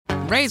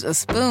raise a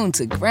spoon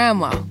to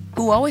Grandma,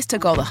 who always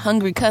took all the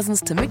hungry cousins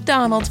to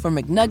McDonald's for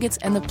McNuggets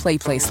and the Play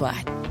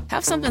Slide.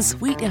 Have something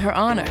sweet in her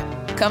honor.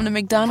 Come to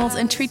McDonald's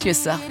and treat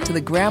yourself to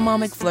the Grandma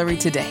McFlurry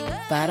today.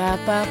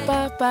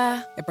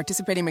 Ba-da-ba-ba-ba. At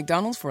participating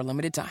McDonald's for a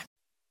limited time.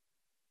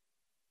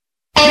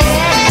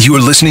 You are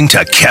listening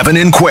to Kevin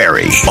and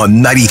Query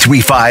on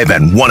 93.5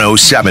 and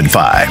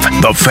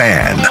 107.5. The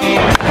Fan. In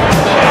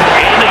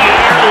the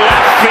air,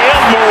 left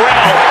field,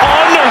 Morrell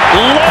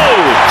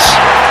unloads.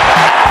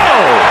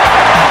 Oh!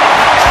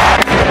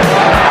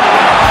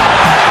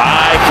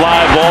 High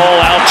fly ball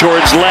out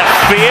towards left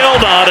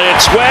field, on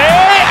its way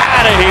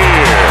out of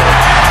here.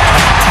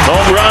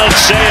 Home run,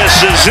 Seiya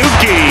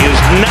Suzuki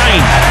is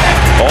ninth.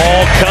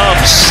 All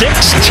Cubs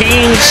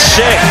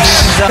 16-6.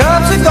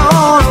 Cubs are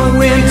gonna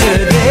win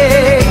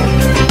today.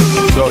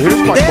 So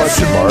here's my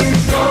question, Mark.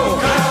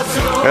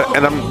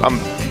 And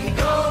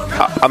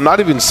I'm not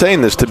even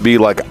saying this to be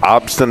like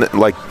obstinate.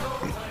 Like,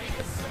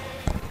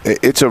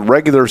 it's a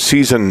regular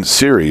season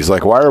series.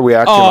 Like, why are we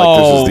acting like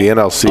this is the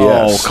NLCS?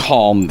 Oh,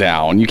 calm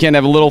down. You can't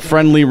have a little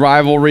friendly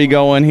rivalry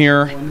going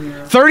here.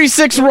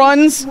 36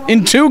 runs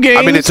in 2 games.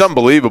 I mean, it's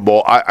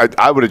unbelievable.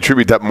 I would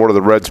attribute that more to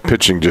the Reds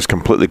pitching just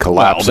completely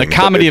collapsing. Wow, the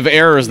comedy of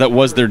errors that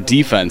was their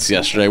defense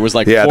yesterday was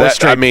like four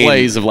straight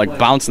plays of like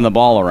bouncing the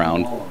ball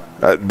around.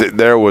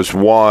 There was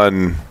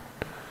one,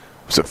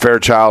 was it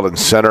Fairchild in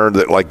center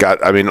that like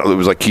got, I mean, it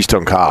was like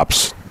Keystone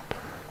Cops.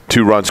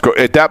 2 runs score.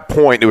 At that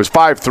point, it was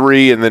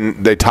 5-3, and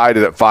then they tied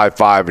it at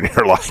 5-5, and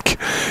you're like,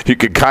 you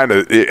could kind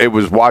of, it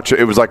was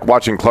like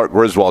watching Clark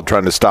Griswold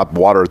trying to stop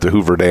water at the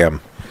Hoover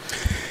Dam.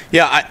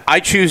 Yeah, I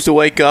choose to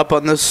wake up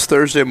on this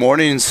Thursday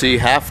morning and see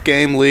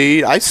half-game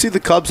lead. I see the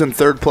Cubs in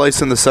 3rd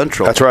place in the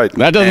Central. That's right.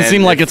 That doesn't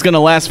seem like it's going to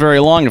last very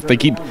long if they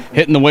keep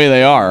hitting the way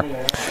they are.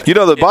 You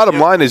know, the bottom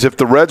line is if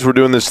the Reds were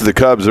doing this to the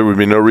Cubs, there would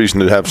be no reason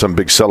to have some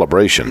big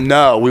celebration.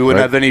 No, we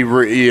wouldn't have any, You'd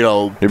be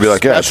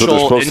like, yeah, that's what they're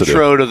supposed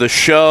intro to the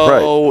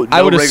show. Right.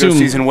 No regular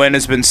season win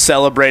has been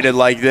celebrated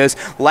like this.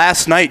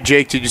 Last night,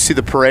 Jake, did you see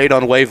the parade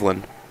on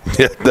Waveland?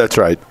 Yeah, that's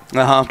right.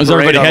 Was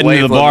everybody heading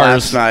to the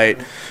bars last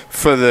night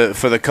for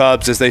the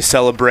Cubs as they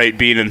celebrate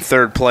being in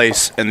 3rd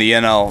place in the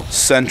NL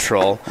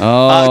Central.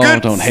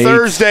 Good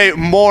Thursday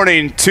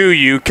morning to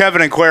you.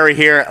 Kevin and Query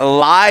here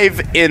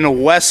live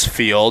in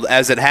Westfield,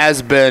 as it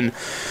has been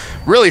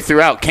really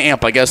throughout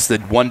camp. I guess the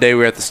one day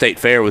we were at the State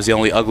Fair was the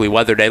only ugly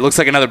weather day. Looks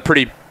like another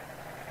pretty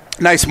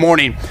nice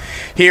morning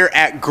here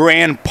at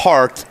Grand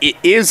Park. It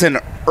is an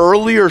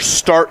earlier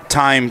start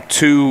time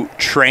to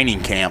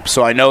training camp,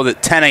 so I know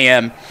that 10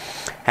 a.m.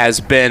 has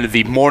been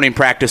the morning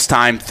practice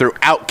time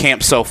throughout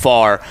camp so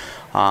far.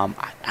 I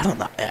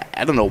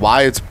don't know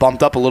why it's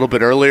bumped up a little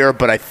bit earlier,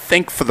 but I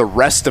think for the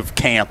rest of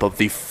camp, of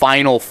the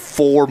final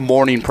 4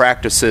 morning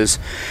practices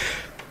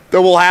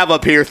that we'll have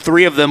up here,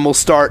 3 of them will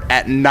start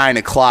at 9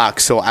 o'clock.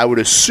 So I would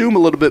assume a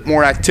little bit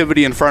more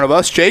activity in front of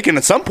us, Jake, and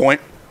at some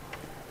point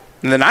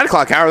in the 9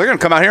 o'clock hour, they're going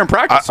to come out here and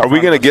practice. Are we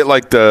going to get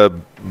like the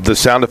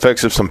sound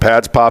effects of some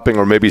pads popping,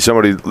 or maybe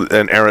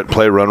an errant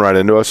play run right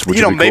into us?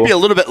 Maybe a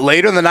little bit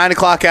later in the 9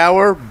 o'clock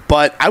hour,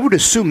 but I would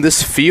assume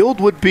this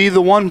field would be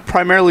the one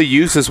primarily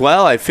used as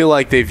well. I feel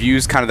like they've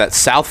used kind of that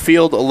south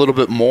field a little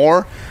bit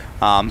more.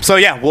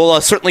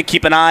 We'll certainly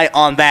keep an eye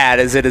on that,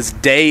 as it is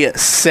day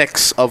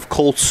 6 of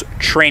Colts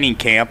training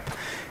camp.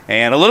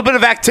 And a little bit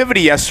of activity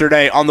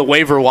yesterday on the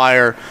waiver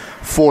wire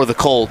for the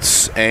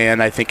Colts,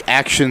 and I think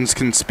actions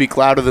can speak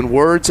louder than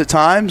words at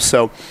times,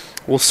 so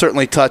we'll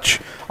certainly touch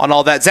on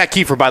all that. Zak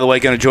Keefer, by the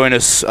way, going to join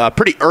us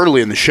pretty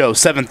early in the show,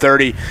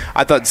 7:30.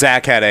 I thought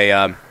Zach had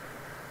a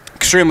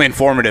extremely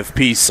informative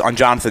piece on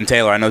Jonathan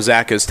Taylor. I know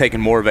Zach has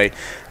taken more of a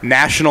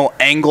national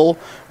angle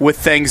with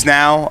things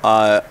now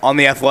on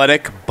The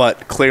Athletic,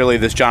 but clearly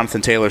this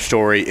Jonathan Taylor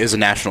story is a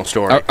national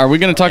story. Are we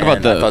going to talk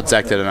about I thought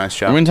Zach did a nice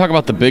job. Are we going to talk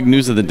about the big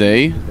news of the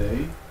day?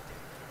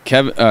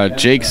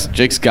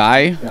 Jake's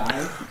guy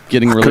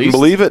getting released. I couldn't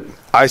believe it.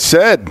 I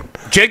said.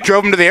 Jake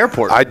drove him to the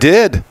airport. I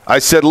did. I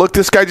said, look,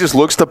 this guy just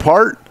looks the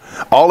part.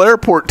 All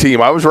airport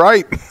team. I was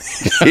right.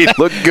 He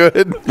looked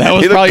good. That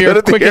was probably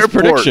your quickest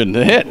prediction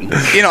to hit.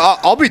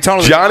 I'll be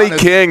totally Johnny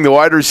honest. King, the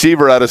wide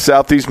receiver out of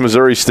Southeast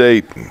Missouri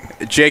State.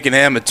 Jake and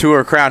him, a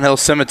tour of Crown Hill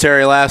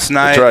Cemetery last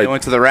night. That's right. They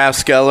went to the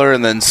Rathskeller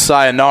and then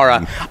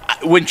sayonara.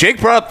 When Jake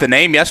brought up the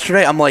name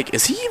yesterday, I'm like,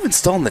 is he even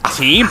still on the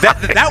team?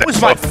 That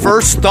was my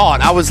first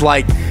thought. I was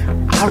like,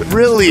 I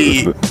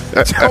really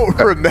don't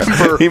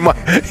remember. He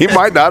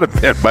might not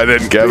have been by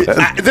then, Kevin.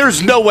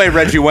 There's no way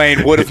Reggie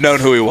Wayne would have known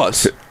who he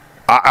was.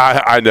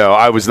 I know.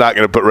 I was not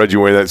going to put Reggie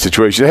Wayne in that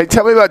situation. Hey,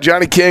 tell me about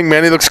Johnny King,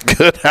 man. He looks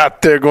good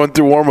out there going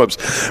through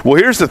warm-ups.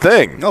 Well, here's the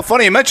thing. No,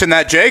 funny you mentioned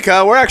that, Jake.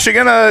 We're actually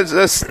going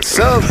to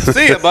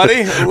see you,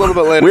 buddy, a little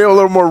bit later. We have a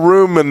little more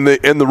room in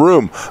the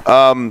room.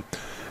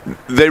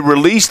 They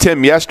released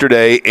him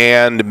yesterday,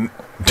 and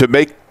to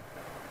make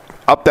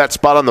up that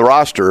spot on the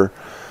roster,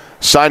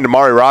 signed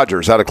Amari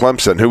Rodgers out of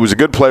Clemson, who was a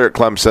good player at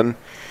Clemson,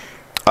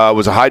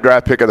 was a high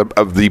draft pick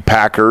of the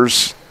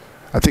Packers.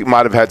 I think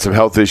might have had some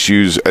health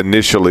issues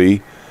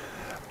initially.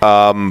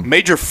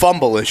 Major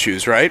fumble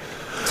issues, right?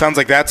 Sounds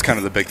like that's kind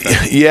of the big thing.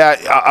 Yeah,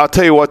 I'll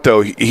tell you what,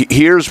 though.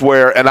 Here's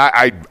where, and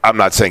I'm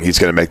not saying he's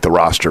going to make the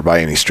roster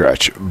by any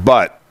stretch,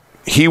 but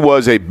he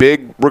was a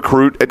big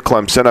recruit at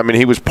Clemson. I mean,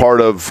 he was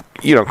part of,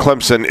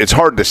 Clemson. It's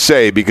hard to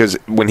say because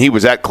when he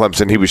was at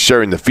Clemson, he was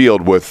sharing the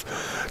field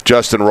with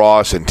Justin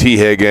Ross and T.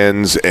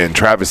 Higgins and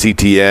Travis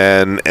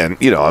Etienne. And,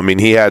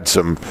 he had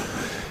some.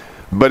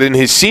 But in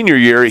his senior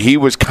year, he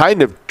was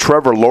kind of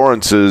Trevor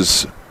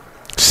Lawrence's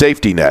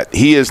safety net.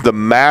 He is the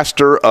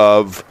master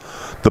of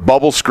the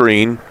bubble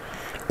screen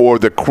or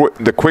the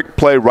quick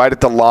play right at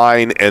the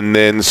line and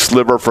then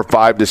sliver for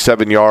 5 to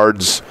 7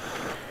 yards,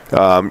 to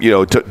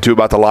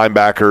about the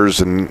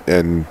linebackers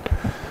and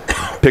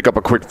pick up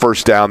a quick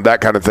first down,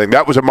 that kind of thing.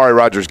 That was Amari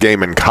Rodgers'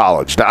 game in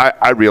college. Now,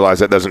 I realize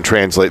that doesn't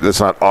translate. That's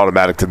not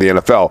automatic to the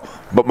NFL.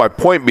 But my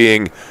point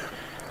being,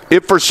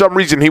 if for some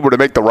reason he were to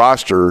make the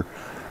roster,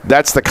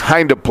 that's the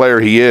kind of player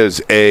he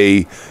is,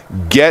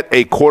 get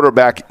a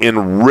quarterback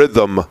in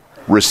rhythm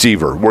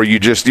receiver where you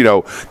just,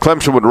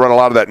 Clemson would run a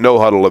lot of that no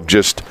huddle of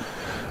just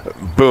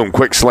boom,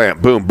 quick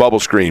slant, boom, bubble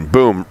screen,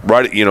 boom,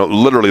 right,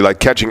 literally like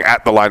catching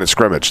at the line of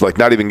scrimmage, like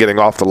not even getting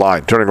off the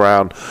line, turning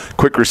around,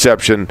 quick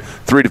reception,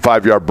 3 to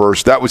 5 yard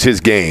burst. That was his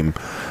game.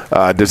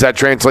 Does that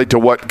translate to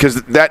what?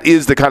 Because that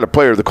is the kind of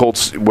player the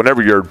Colts,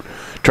 whenever you're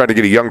trying to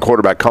get a young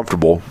quarterback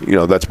comfortable,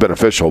 that's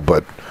beneficial,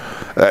 but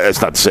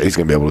it's not to say he's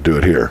going to be able to do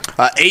it here.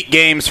 8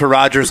 games for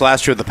Rodgers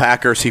last year with the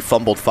Packers. He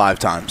fumbled 5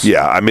 times.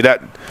 Yeah, I mean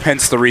that.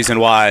 Hence the reason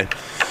why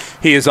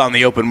he is on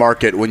the open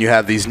market when you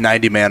have these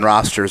 90-man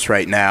rosters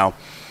right now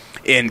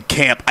in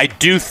camp. I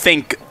do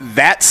think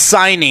that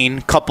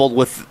signing, coupled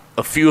with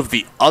a few of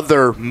the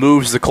other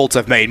moves the Colts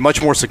have made,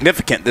 much more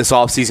significant this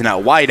offseason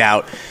at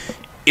wideout,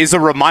 is a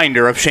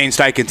reminder of Shane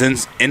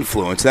Steichen's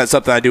influence. That's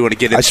something I do want to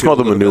get into. I smell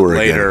the manure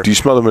later. Again. Do you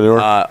smell the manure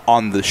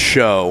on the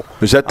show?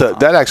 Is that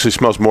that actually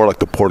smells more like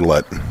the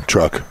Portlet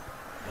truck?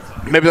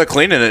 Maybe they're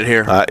cleaning it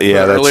here.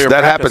 Yeah,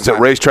 that happens at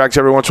racetracks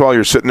every once in a while.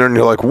 You're sitting there and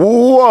you're like,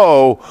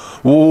 "Whoa,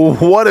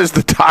 what is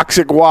the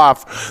toxic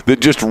waft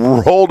that just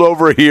rolled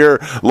over here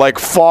like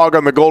fog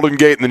on the Golden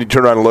Gate?" And then you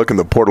turn around and look, and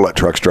the Portlet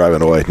truck's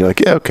driving away. And you're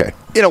like, "Yeah, okay."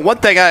 One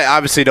thing I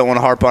obviously don't want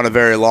to harp on it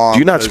very long. Do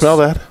you not smell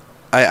that?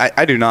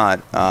 I do not.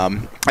 I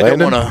don't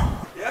want to.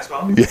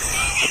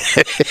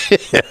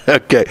 Yeah,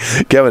 okay,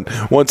 Kevin.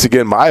 Once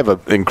again, I have an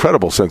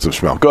incredible sense of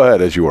smell. Go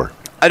ahead, as you were.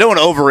 I don't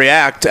want to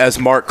overreact, as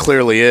Mark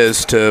clearly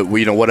is, to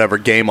whatever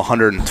game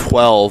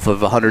 112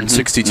 of a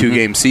 162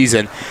 game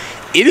season.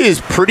 It is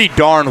pretty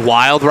darn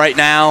wild right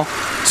now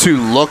to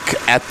look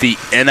at the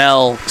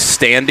NL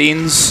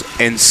standings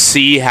and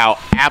see how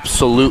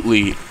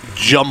absolutely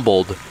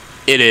jumbled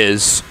it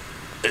is,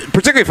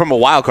 particularly from a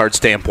wild card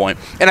standpoint.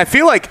 And I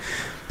feel like,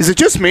 is it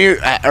just me,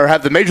 or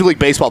have the Major League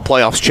Baseball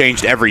playoffs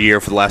changed every year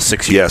for the last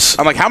 6 years? Yes.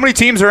 I'm like, how many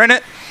teams are in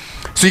it?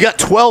 So you got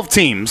 12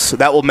 teams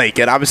that will make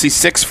it. Obviously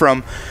 6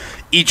 from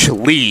each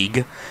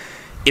league.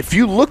 If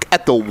you look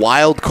at the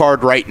wild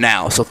card right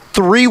now, so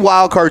 3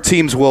 wild card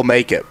teams will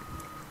make it.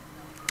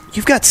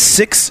 You've got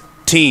 6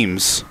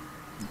 teams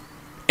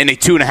in a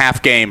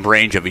 2.5 game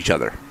range of each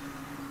other.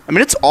 I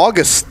mean, it's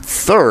August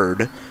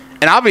 3rd.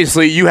 And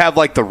obviously, you have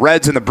like the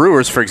Reds and the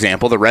Brewers, for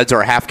example. The Reds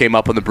are a half game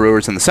up on the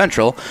Brewers in the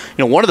Central.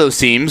 One of those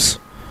teams,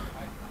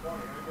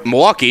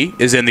 Milwaukee,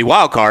 is in the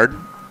wild card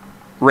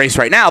race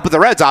right now. But the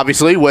Reds,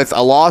 obviously, with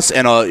a loss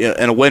and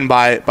a win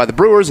by the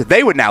Brewers,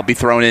 they would now be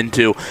thrown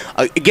into,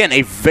 again,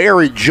 a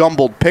very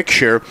jumbled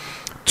picture.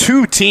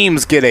 2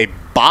 teams get a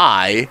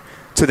bye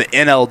to the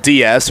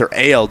NLDS or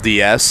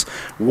ALDS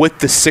with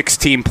the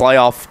 6-team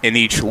playoff in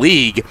each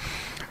league.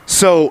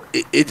 So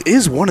it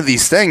is one of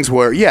these things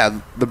where,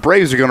 yeah, the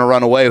Braves are going to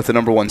run away with the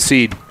number 1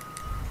 seed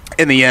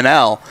in the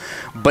NL,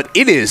 but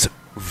it is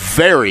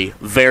very,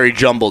 very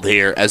jumbled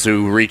here as we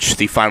reach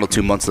the final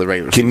 2 months of the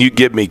regular season. Can you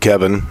give me,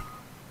 Kevin,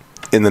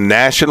 in the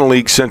National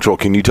League Central,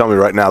 can you tell me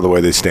right now the way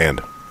they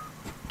stand?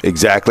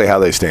 Exactly how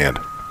they stand.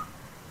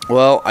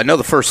 Well, I know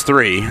the first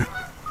 3.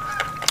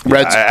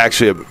 Reds,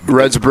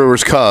 Reds,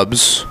 Brewers,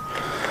 Cubs.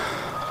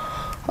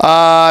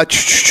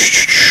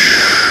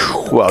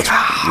 Well,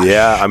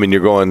 yeah, I mean, you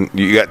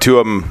got 2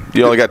 of them.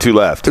 You only got 2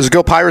 left. Does it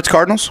go Pirates,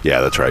 Cardinals? Yeah,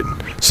 that's right.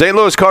 St.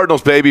 Louis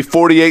Cardinals, baby,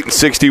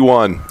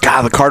 48-61.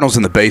 God, the Cardinals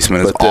in the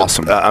basement is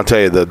awesome. I'll tell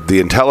you, the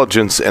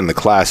intelligence and the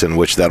class in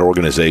which that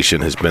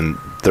organization has been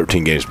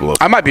 13 games below.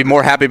 I might be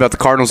more happy about the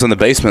Cardinals in the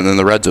basement than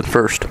the Reds at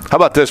first. How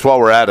about this while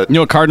we're at it? You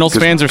know what Cardinals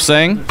fans are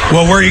saying?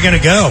 Well, where are you going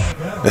to go?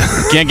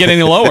 Can't get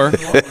any lower.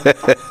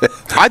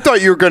 I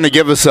thought you were going to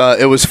give us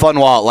it was fun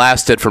while it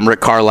lasted from Rick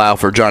Carlisle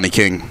for Johnny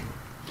King.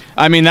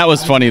 I mean, that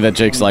was funny that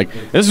Jake's like,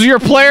 this is your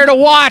player to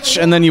watch,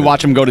 and then you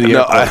watch him go to the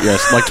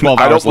airport. Like 12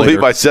 hours later. I don't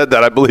believe I said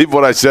that. I believe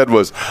what I said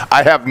was,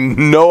 I have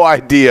no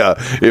idea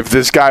if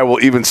this guy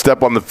will even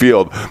step on the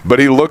field, but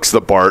he looks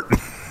the part.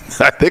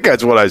 I think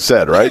that's what I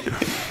said, right?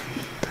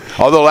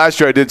 Although last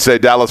year I did say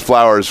Dallas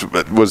Flowers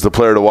was the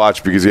player to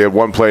watch because he had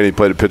 1 play and he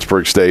played at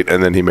Pittsburgh State,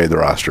 and then he made the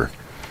roster.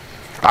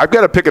 I've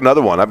got to pick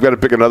another one. I've got to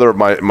pick another of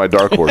my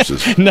dark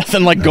horses.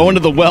 Nothing like going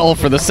to the well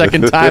for the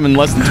second time in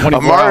less than 24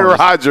 Amari hours.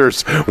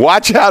 Rodgers.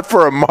 Watch out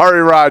for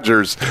Amari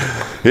Rodgers.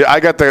 Yeah, I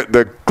got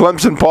the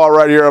Clemson paw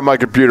right here on my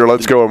computer.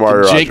 Let's go,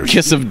 Amari Rodgers. Jake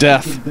kiss of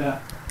death.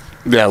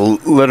 Yeah,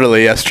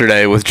 literally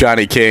yesterday with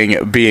Johnny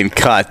King being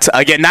cut.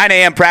 Again, 9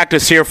 a.m.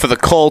 practice here for the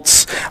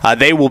Colts.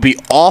 They will be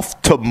off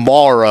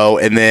tomorrow,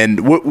 and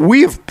then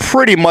we have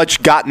pretty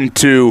much gotten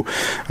to,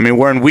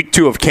 we're in week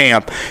 2 of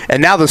camp, and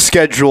now the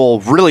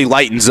schedule really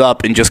lightens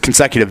up in just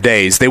consecutive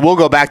days. They will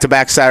go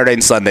back-to-back Saturday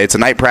and Sunday. It's a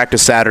night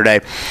practice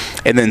Saturday,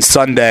 and then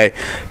Sunday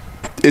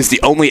is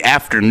the only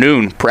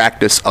afternoon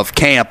practice of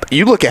camp.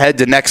 You look ahead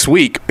to next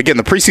week. Again,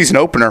 the preseason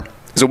opener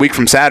is a week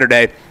from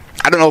Saturday.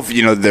 I don't know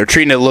if they're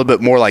treating it a little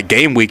bit more like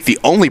game week. The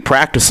only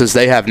practices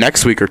they have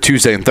next week are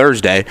Tuesday and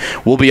Thursday.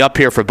 We'll be up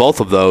here for both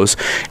of those.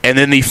 And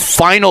then the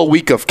final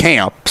week of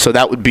camp, so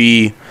that would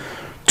be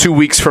 2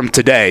 weeks from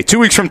today. 2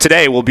 weeks from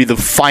today will be the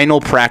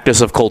final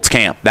practice of Colts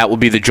camp. That will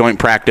be the joint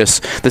practice,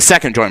 the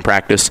second joint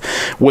practice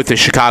with the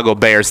Chicago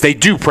Bears. They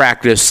do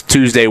practice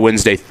Tuesday,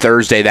 Wednesday,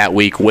 Thursday that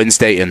week,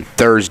 Wednesday and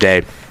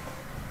Thursday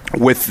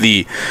with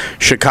the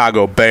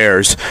Chicago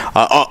Bears.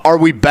 Are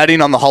we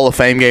betting on the Hall of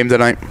Fame game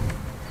tonight?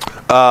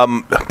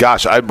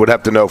 Gosh, I would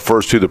have to know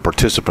first who the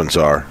participants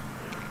are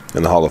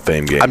in the Hall of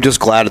Fame game. I'm just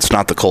glad it's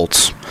not the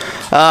Colts.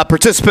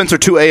 Participants are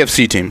 2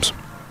 AFC teams.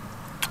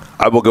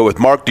 I will go with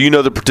Mark. Do you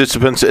know the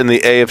participants in the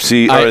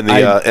AFC or in the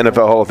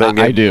NFL Hall of Fame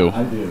game? I do.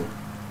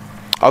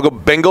 I'll go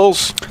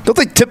Bengals. Don't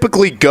they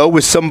typically go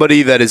with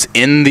somebody that is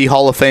in the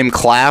Hall of Fame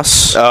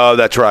class? Oh,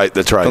 that's right.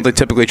 That's right. Don't they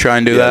typically try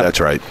and do that? Yeah, that's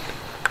right.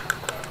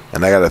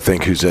 And I got to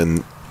think who's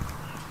in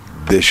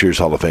this year's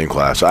Hall of Fame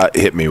class.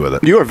 Hit me with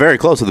it. You were very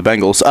close to the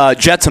Bengals.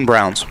 Jets and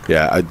Browns.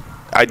 Yeah,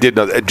 I did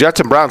know that. Jets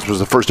and Browns was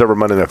the first ever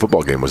Monday Night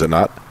Football game, was it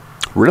not?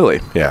 Really?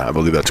 Yeah, I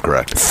believe that's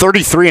correct.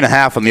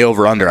 33.5 on the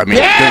over-under. Don't you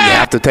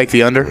have to take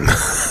the under?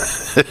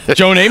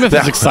 Joe Namath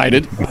is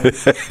excited.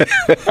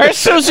 Where's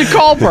Susie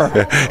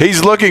Colbert?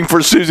 He's looking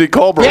for Susie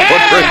Colbert,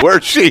 wondering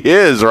where she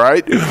is,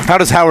 right? How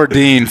does Howard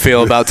Dean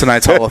feel about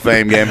tonight's Hall of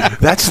Fame game?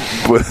 That's,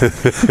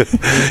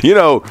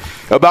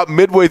 about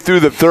midway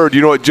through the third,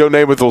 you know what Joe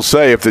Namath will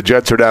say if the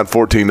Jets are down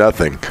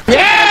 14-0?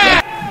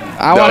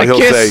 I want to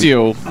kiss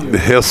you.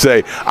 He'll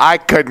say, I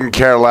couldn't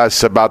care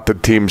less about the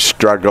team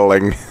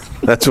struggling.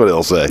 That's what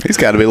he'll say. He's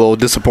got to be a little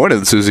disappointed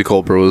that Susie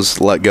Colbert was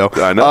let go.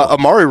 I know.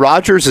 Amari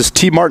Rodgers is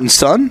T. Martin's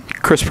son,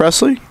 Chris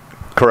Presley?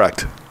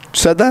 Correct.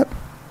 Said that?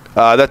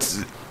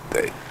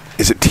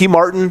 Is it T.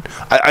 Martin?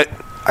 I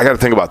got to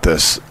think about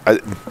this.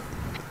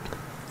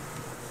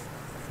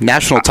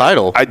 National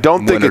title. I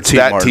don't think it's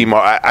that T.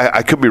 Martin.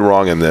 I could be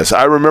wrong in this.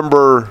 I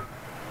remember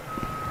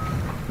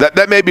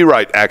that may be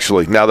right,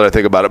 actually, now that I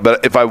think about it.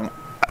 But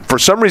for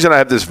some reason, I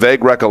have this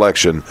vague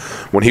recollection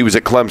when he was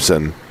at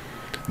Clemson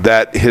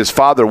that his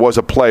father was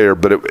a player,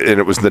 but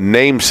it was the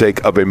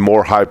namesake of a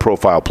more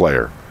high-profile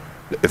player,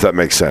 if that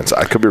makes sense.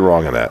 I could be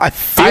wrong in that. I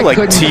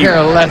couldn't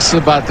care less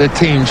about the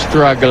team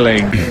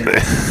struggling.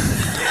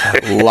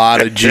 A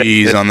lot of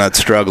G's on that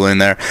struggling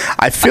there.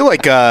 I feel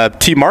like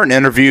T. Martin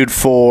interviewed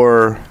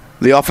for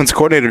the offensive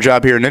coordinator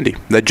job here in Indy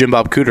that Jim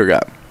Bob Cooter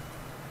got.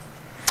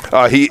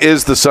 He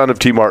is the son of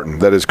T. Martin.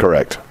 That is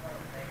correct.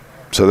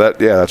 So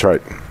that's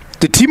right.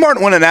 Did T.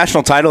 Martin win a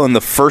national title in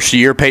the first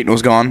year Peyton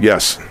was gone?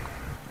 Yes.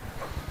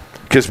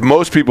 Because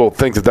most people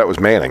think that was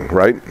Manning,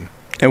 right?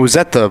 And was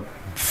that the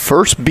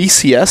first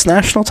BCS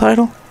national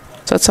title?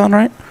 Does that sound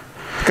right?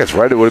 I think that's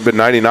right. It would have been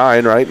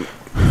 99, right?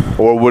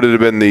 Or would it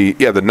have been the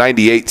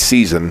 98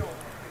 season,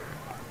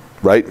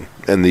 right?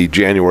 In the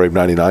January of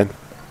 99?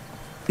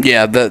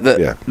 Yeah,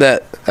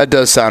 that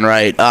does sound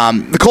right.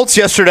 The Colts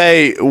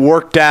yesterday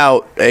worked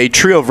out a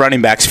trio of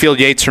running backs. Field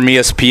Yates from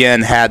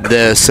ESPN had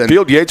this. And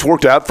Field Yates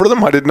worked out for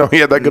them? I didn't know he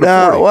had that good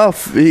a 40. Well,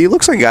 he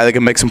looks like a guy that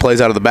can make some plays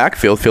out of the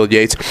backfield, Field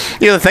Yates.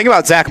 The thing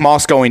about Zach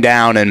Moss going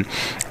down, and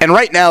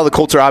right now the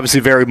Colts are obviously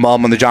very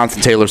mum on the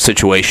Jonathan Taylor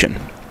situation.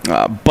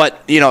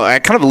 But I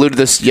kind of alluded to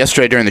this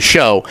yesterday during the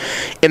show.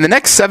 In the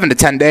next 7 to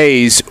 10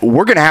 days,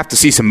 we're going to have to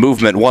see some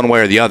movement one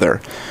way or the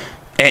other.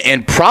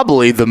 And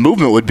probably the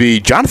movement would be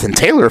Jonathan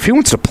Taylor. If he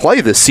wants to play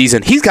this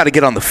season, he's got to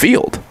get on the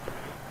field.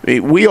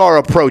 We are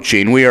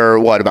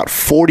about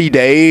 40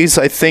 days,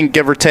 I think,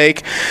 give or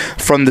take,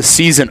 from the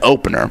season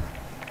opener.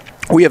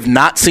 We have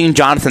not seen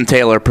Jonathan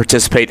Taylor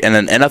participate in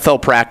an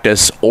NFL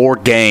practice or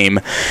game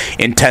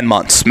in 10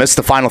 months. Missed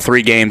the final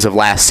 3 games of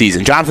last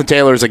season. Jonathan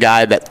Taylor is a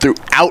guy that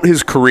throughout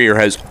his career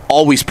has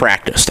always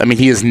practiced.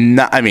 He is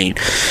not,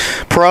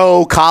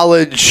 pro,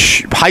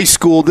 college, high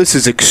school, this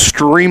is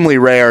extremely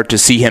rare to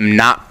see him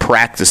not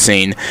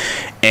practicing,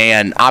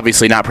 and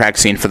obviously not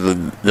practicing for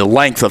the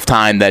length of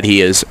time that he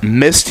has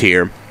missed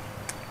here.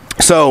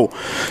 So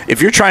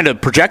if you're trying to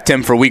project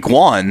him for week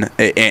 1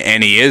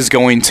 and he is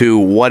going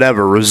to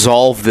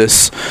resolve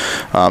this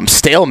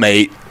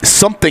stalemate,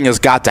 something has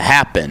got to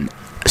happen.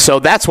 So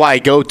that's why I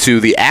go to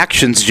the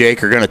actions,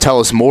 Jake, are going to tell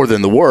us more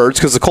than the words,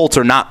 because the Colts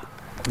are not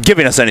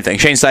giving us anything.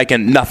 Shane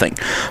Steichen, nothing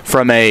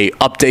from a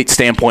update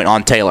standpoint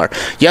on Taylor.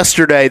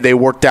 Yesterday they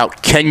worked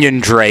out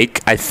Kenyon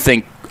Drake, I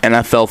think,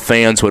 NFL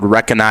fans would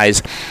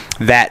recognize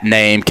that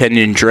name.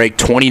 Kenyon Drake,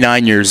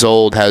 29 years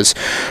old, has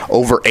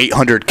over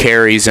 800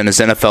 carries in his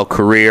NFL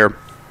career.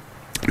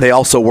 They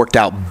also worked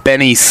out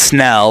Benny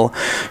Snell,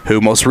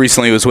 who most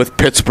recently was with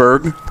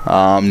Pittsburgh,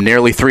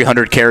 nearly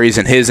 300 carries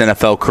in his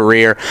NFL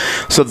career.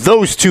 So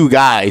those two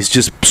guys,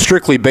 just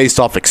strictly based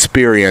off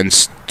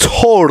experience,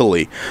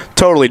 totally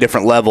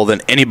different level than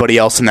anybody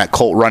else in that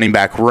Colt running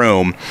back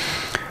room.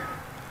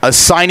 A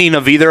signing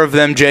of either of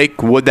them,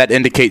 Jake, would that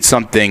indicate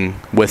something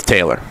with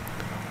Taylor?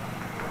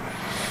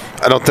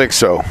 I don't think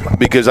so,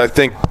 because I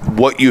think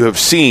what you have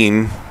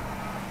seen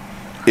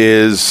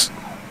is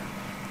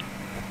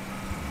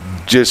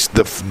just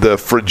the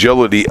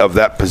fragility of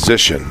that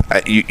position.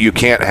 You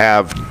can't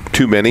have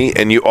too many,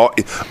 and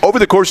over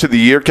the course of the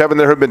year, Kevin,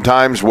 there have been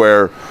times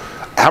where,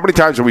 how many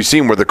times have we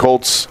seen where the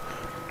Colts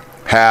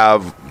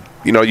have,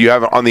 you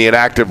have on the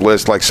inactive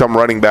list like some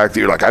running back that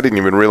you're like, I didn't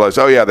even realize,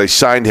 oh yeah, they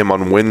signed him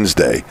on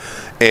Wednesday,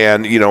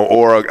 and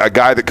or a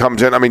guy that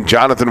comes in. I mean,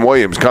 Jonathan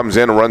Williams comes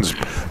in and runs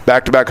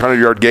back-to-back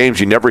 100-yard games.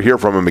 You never hear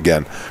from him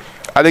again.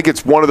 I think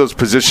it's one of those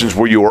positions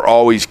where you are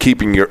always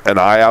keeping an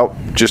eye out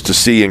just to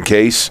see in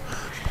case.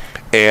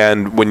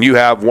 And when you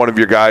have one of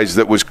your guys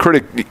that was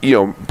clearly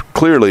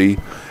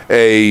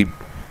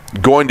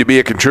going to be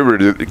a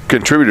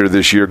contributor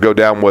this year go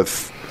down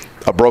with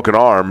a broken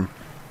arm,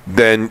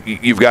 then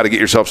you've got to get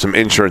yourself some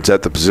insurance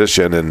at the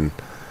position. And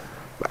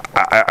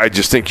I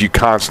just think you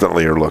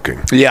constantly are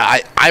looking. Yeah,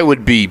 I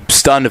would be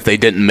stunned if they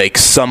didn't make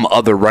some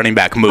other running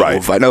back move.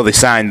 Right. I know they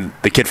signed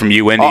the kid from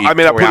UND. I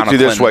put it to you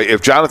this way.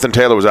 If Jonathan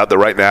Taylor was out there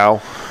right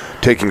now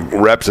taking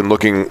reps and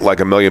looking like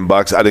 $1 million,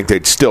 I think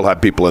they'd still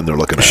have people in there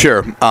looking at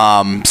Sure.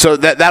 So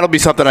that'll be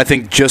something, I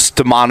think, just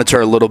to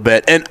monitor a little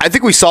bit. And I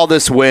think we saw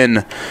this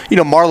when,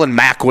 Marlon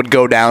Mack would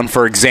go down,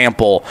 for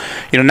example.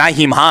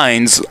 Nyheim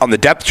Hines on the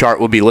depth chart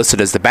would be listed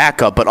as the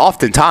backup, but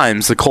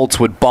oftentimes the Colts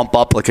would bump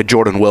up like a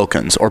Jordan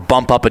Wilkins or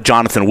bump up a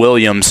Jonathan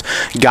Williams,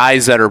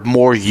 guys that are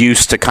more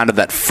used to kind of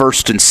that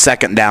first and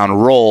second down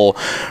role.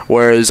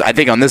 Whereas I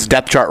think on this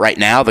depth chart right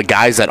now, the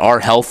guys that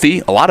are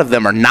healthy, a lot of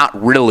them are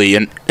not really,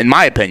 in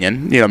my opinion,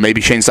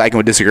 maybe Shane Steichen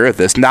would disagree with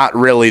this, not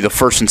really the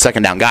first and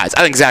second down guys.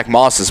 I think Zach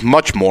Moss is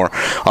much more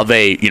of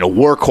a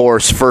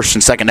workhorse first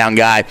and second down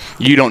guy.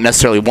 You don't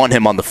necessarily want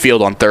him on the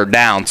field on third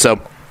down. So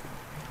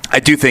I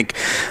do think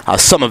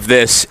some of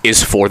this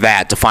is for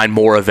that, to find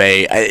more of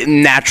a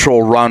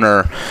natural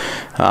runner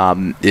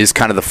is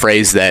kind of the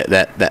phrase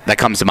that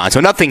comes to mind. So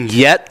nothing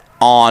yet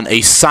on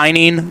a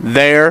signing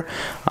there,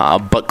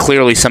 but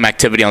clearly some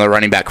activity on the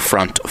running back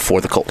front for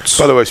the Colts.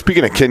 By the way,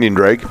 speaking of Kenyon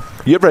Drake,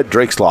 you ever had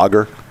Drake's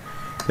Lager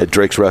at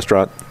Drake's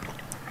restaurant?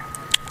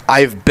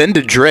 I've been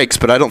to Drake's,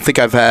 but I don't think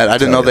I've had. I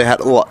didn't know they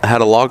had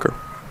a lager.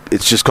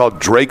 It's just called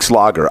Drake's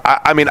Lager.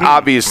 I mean,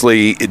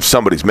 obviously,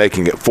 somebody's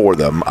making it for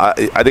them.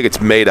 I think it's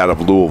made out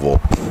of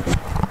Louisville.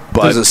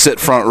 But does it sit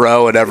front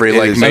row at every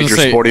major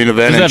sporting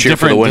event and cheer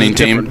for the winning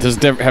team? Does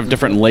it have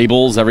different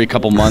labels every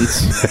couple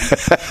months?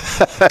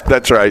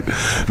 That's right.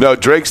 No,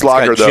 Drake's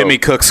Lager, though. Jimmy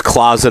Cook's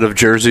closet of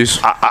jerseys.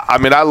 I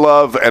mean, I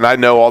love, and I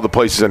know all the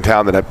places in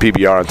town that have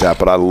PBR on tap,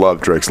 but I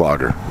love Drake's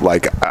Lager.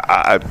 Like,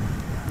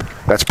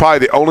 that's probably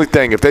the only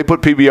thing. If they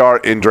put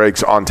PBR in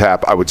Drake's on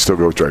tap, I would still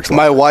go with Drake's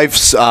Lager. My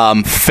wife's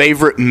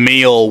favorite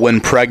meal when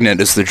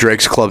pregnant is the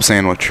Drake's Club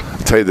sandwich. I'll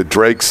tell you, the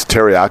Drake's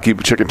chicken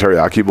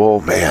teriyaki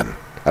bowl, man.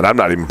 And I'm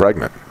not even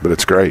pregnant, but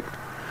it's great.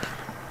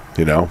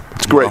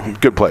 It's great. Well,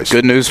 good place.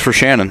 Good news for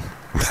Shannon.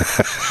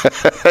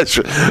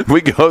 We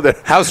go there.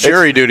 How's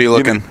jury duty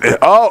looking?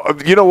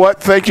 You know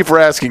what? Thank you for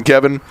asking,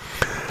 Kevin.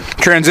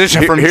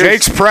 Transition from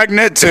Jake's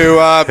pregnant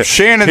to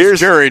Shannon's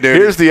jury duty.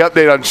 Here's the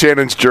update on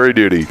Shannon's jury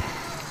duty.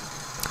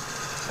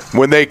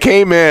 When they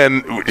came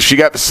in, she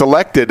got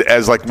selected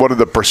as like one of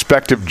the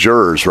prospective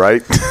jurors,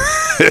 right?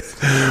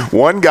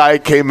 One guy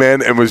came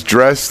in and was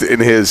dressed in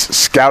his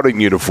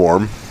scouting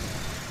uniform.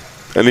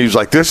 And he was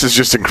like, "This is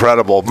just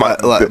incredible."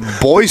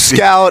 Boy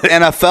Scout,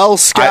 NFL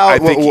Scout. I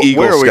think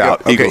Eagle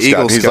Scout. Okay,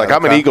 Eagle He's Scout. like,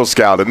 "I'm an Eagle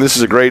Scout, and this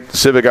is a great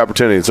civic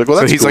opportunity." It's like, well,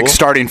 that's so he's cool. Like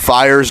starting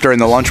fires during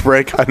the lunch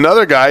break.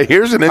 Another guy.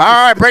 Here's an. All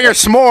right, bring your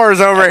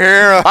s'mores over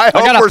here. I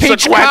got a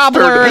peach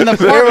cobbler in the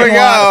parking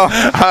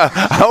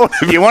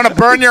lot. You want to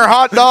burn your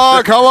hot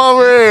dog? Come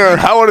over here.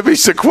 I want to be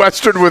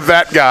sequestered with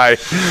that guy.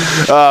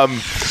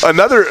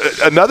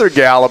 Another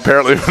gal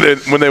apparently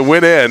when they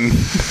went in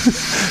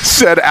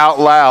said out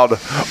loud,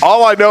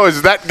 "All I know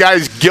is that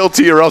guy's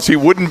guilty or else he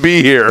wouldn't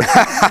be here."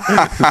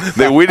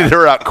 They weeded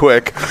her out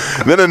quick.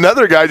 Then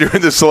another guy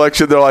during the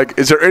selection, they're like,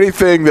 "Is there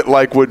anything that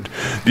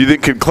do you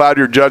think could cloud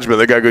your judgment?"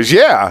 The guy goes,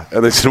 "Yeah."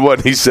 And they said, "What?"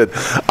 And he said,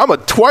 "I'm a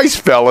twice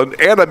felon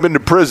and I've been to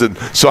prison,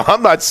 so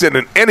I'm not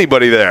sending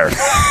anybody there."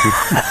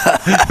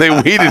 They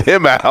weeded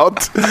him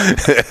out.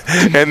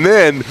 And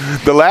then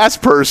the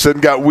last person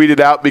got weeded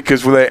out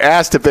because when they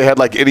asked if they had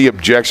like any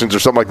objections or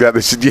something like that,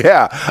 they said,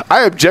 "Yeah,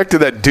 I object to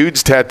that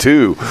dude's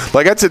tattoo.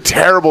 Like, that's a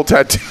terrible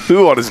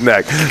tattoo on his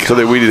neck." So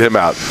they weeded him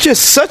out.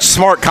 Just such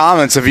smart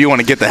comments if you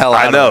want to get the hell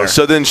out of there. I know.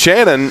 So then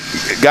Shannon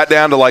got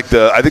down to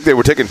I think they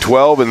were taking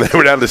 12 and they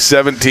were down to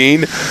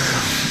 17.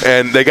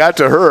 And they got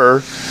to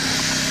her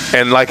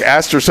and like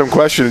asked her some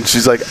question, and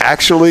she's like,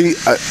 actually,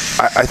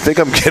 I think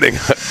I'm getting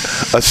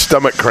a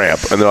stomach cramp.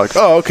 And they're like,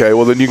 oh, okay,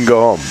 well then you can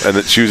go home. And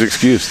then she was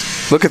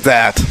excused. Look at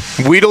that.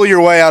 Wheedle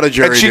your way out of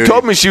jury duty. And she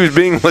told me she was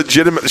being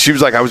legitimate. She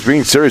was like, I was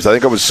being serious. I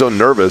think I was so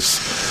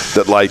nervous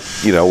that, like,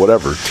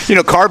 whatever.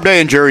 Carb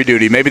day and jury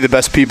duty, maybe the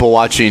best people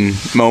watching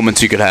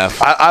moments you could have.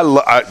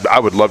 I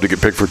would love to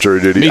get picked for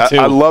jury duty. Me too.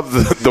 I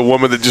love the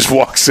woman that just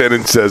walks in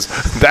and says,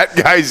 that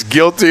guy's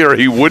guilty or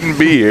he wouldn't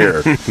be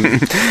here.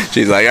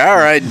 She's like, all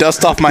right,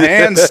 dust off my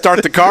hands,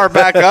 start the car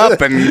back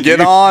up, and get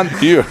on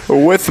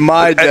with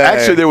my day.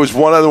 Actually, there was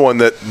one other one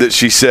that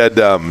she said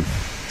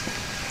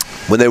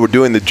when they were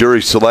doing the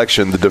jury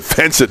selection, the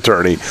defense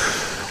attorney,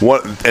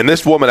 and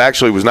this woman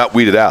actually was not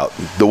weeded out.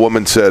 The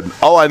woman said,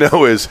 all I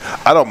know is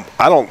I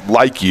don't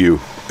like you.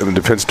 And the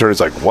defense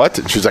attorney's like, what?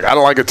 And she's like, I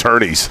don't like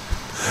attorneys.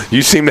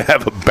 You seem to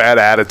have a bad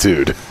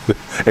attitude.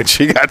 And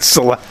she got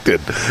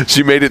selected.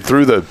 She made it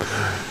through the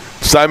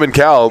Simon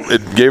Cowell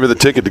gave her the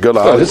ticket to go to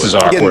Hollywood. This is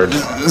awkward.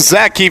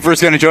 Zak Keefer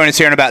is going to join us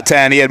here in about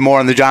 10. He had more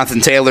on the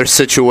Jonathan Taylor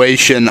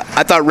situation.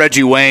 I thought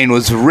Reggie Wayne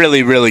was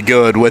really, really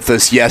good with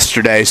us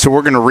yesterday, so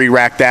we're going to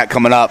re-rack that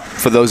coming up.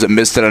 For those that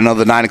missed it, I know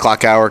the 9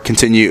 o'clock hour can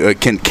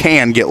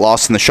get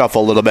lost in the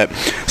shuffle a little bit.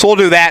 So we'll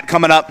do that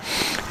coming up.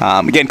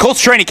 Again,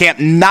 Colts training camp,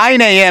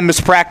 9 a.m. is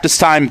practice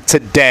time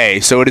today,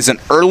 so it is an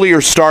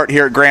earlier start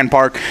here at Grand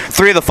Park.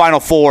 3 of the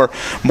final 4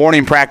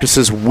 morning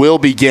practices will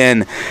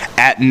begin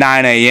at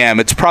 9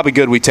 a.m. It's probably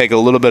good we take a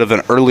little bit of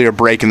an earlier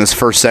break in this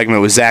first segment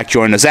with Zak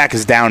joining us. Zak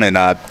is down in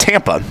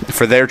Tampa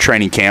for their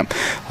training camp.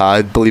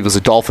 I believe it was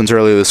the Dolphins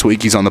earlier this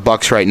week. He's on the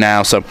Bucs right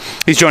now, so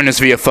he's joining us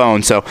via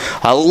phone. So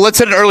let's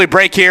hit an early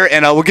break here,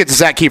 and we'll get to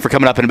Zak Keefer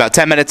coming up in about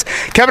 10 minutes.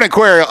 Kevin and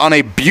Query on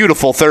a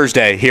beautiful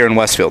Thursday here in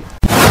Westfield.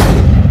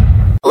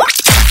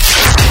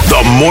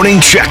 The Morning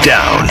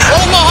Checkdown.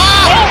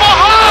 Omaha!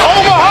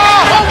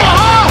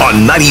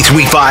 On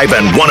 93.5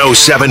 and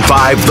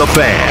 107.5 The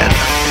Fan.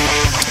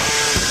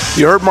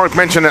 You heard Mark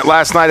mention it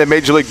last night in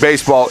Major League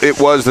Baseball. It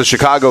was the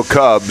Chicago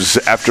Cubs,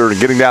 after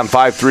getting down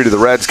 5-3 to the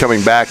Reds,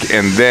 coming back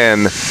and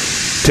then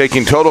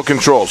taking total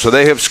control. So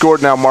they have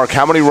scored now, Mark,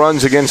 how many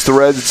runs against the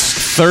Reds?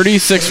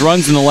 36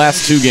 runs in the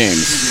last 2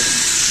 games.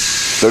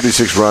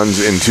 36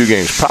 runs in 2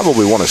 games.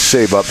 Probably want to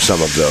save up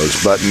some of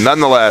those, but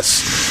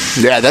nonetheless.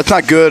 Yeah, that's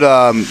not good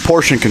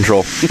portion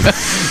control.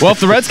 Well,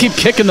 if the Reds keep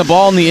kicking the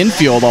ball in the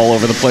infield all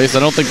over the place, I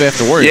don't think they have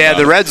to worry about it. Yeah,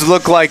 the Reds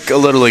look like a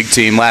Little League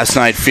team last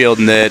night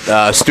fielding it.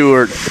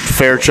 Stewart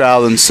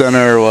Fairchild in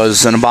center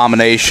was an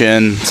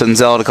abomination.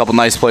 Senzel had a couple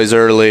nice plays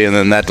early, and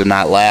then that did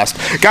not last.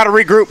 Got to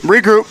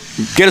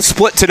regroup, get a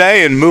split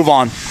today, and move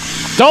on.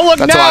 Don't look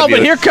now,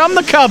 but here come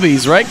the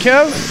Cubbies, right,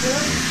 Kev?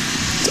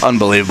 It's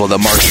unbelievable that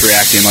Mark's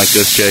reacting like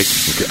this, Jake.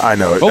 I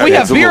know. Well, we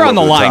have beer on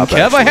the line,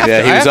 Kev.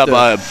 He was up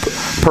a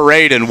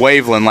parade in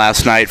Waveland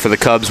last night for the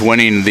Cubs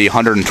winning the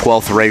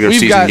 112th regular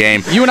season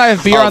game. You and I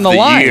have beer on the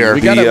line.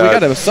 We got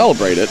to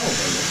celebrate it.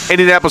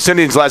 Indianapolis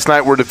Indians last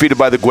night were defeated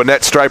by the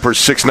Gwinnett Stripers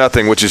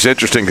 6-0, which is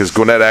interesting because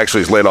Gwinnett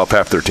actually has laid off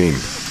half their team.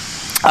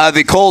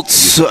 The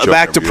Colts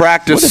back to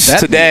practice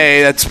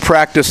today. That's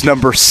practice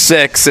number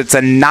 6. It's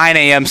a 9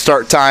 a.m.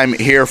 start time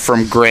here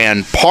from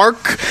Grand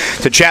Park.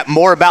 To chat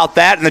more about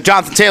that and the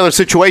Jonathan Taylor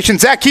situation,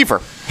 Zak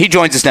Keefer. He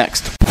joins us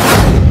next.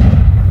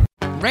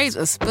 Raise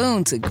a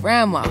spoon to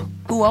Grandma,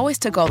 who always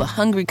took all the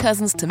hungry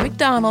cousins to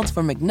McDonald's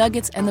for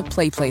McNuggets and the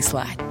Play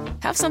Slide.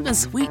 Have something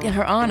sweet in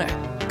her honor.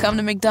 Come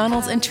to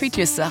McDonald's and treat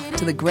yourself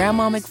to the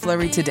Grandma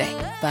McFlurry today.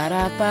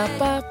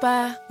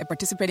 Ba-da-ba-ba-ba. At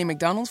participating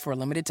McDonald's for a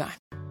limited time.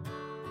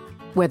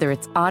 Whether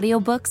it's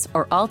audiobooks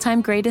or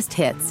all-time greatest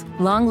hits,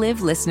 long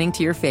live listening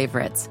to your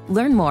favorites.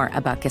 Learn more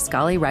about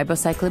Kisqali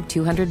Ribociclib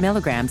 200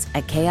 milligrams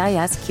at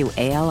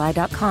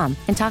KISQALI.com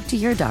and talk to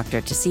your doctor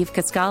to see if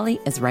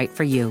Kisqali is right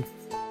for you.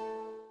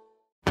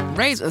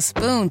 Raise a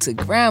spoon to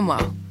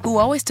Grandma, who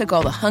always took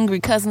all the hungry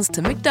cousins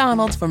to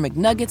McDonald's for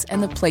McNuggets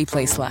and the Play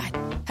Slide.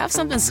 Have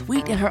something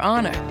sweet in her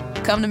honor.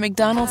 Come to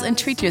McDonald's and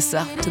treat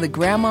yourself to the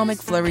Grandma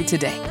McFlurry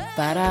today.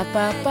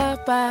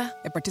 Ba-da-ba-ba-ba.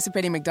 At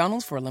participating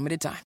McDonald's for a limited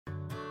time.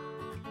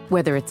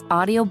 Whether it's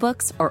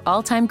audiobooks or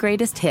all-time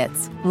greatest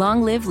hits,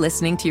 long live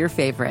listening to your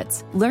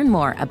favorites. Learn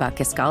more about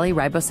Kisqali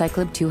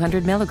Ribociclib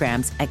 200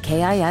 milligrams at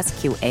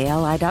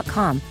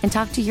KISQALI.com and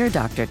talk to your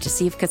doctor to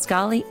see if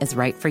Kisqali is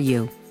right for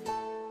you.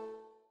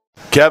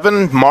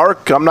 Kevin,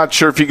 Mark, I'm not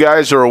sure if you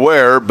guys are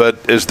aware,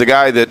 but as the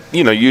guy that,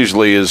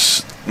 usually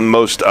is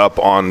most up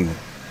on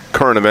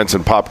current events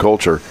and pop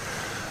culture,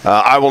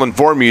 I will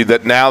inform you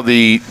that now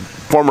the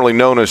formerly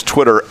known as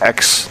Twitter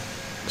X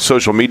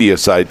social media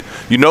site,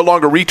 you no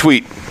longer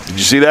retweet. Did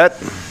you see that?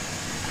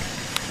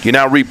 You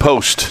now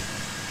repost.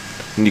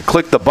 And you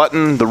click the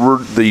button, the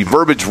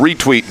verbiage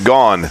retweet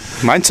gone.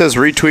 Mine says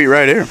retweet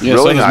right here. Yeah,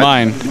 really? So does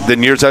mine.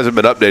 Then yours hasn't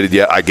been updated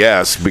yet, I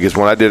guess, because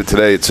when I did it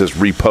today, it says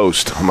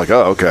repost. I'm like,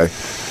 oh, okay.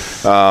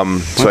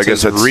 So I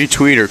guess that's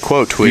retweet or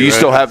quote tweet. Do you right?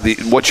 still have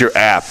what's your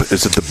app?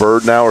 Is it the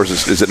Bird now, or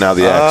is it now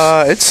the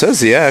X? It says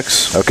the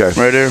X. Okay.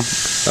 Right here.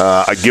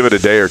 I give it a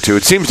day or two.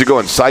 It seems to go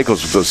in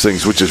cycles with those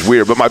things, which is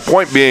weird. But my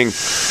point being,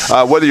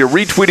 whether you're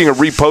retweeting or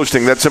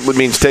reposting, that simply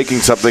means taking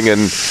something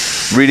and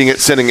reading it,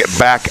 sending it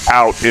back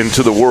out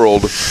into the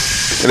world.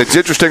 And it's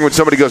interesting when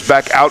somebody goes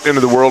back out into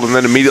the world and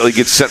then immediately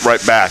gets sent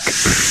right back.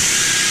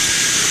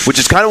 Which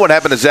is kind of what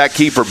happened to Zak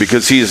Keefer,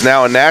 because he is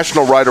now a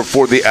national writer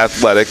for The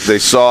Athletic. They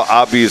saw,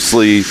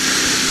 obviously,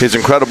 his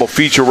incredible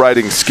feature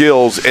writing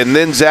skills. And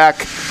then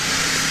Zach,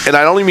 and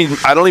I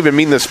don't even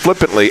mean this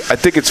flippantly, I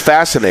think it's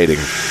fascinating.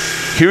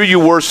 Here you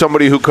were,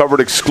 somebody who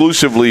covered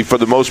exclusively, for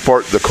the most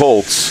part, the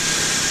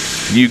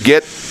Colts. You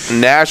get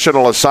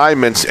national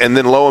assignments, and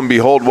then lo and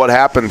behold, what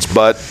happens?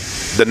 But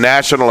the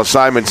national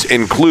assignments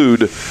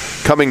include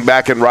coming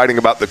back and writing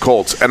about the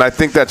Colts. And I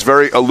think that's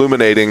very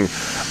illuminating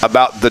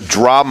about the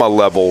drama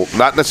level,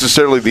 not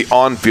necessarily the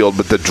on-field,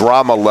 but the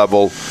drama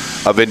level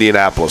of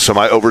Indianapolis. Am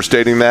I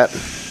overstating that?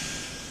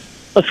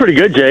 That's pretty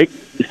good, Jake.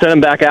 You send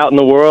them back out in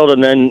the world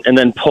and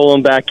then pull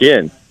them back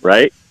in,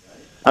 right?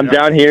 I'm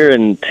down here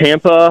in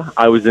Tampa.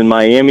 I was in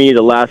Miami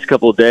the last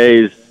couple of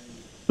days.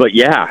 But,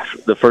 yeah,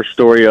 the first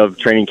story of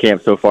training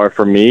camp so far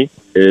for me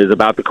is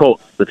about the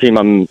Colts, the team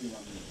I'm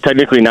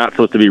technically not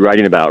supposed to be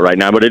writing about right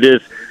now. But it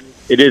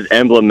is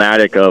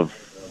emblematic of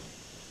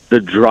the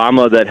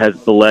drama that has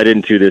bled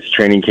into this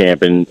training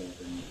camp. And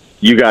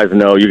you guys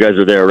know, you guys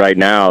are there right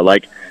now.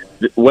 Like,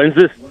 when's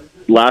this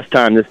last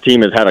time this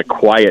team has had a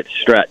quiet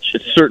stretch?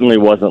 It certainly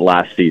wasn't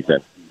last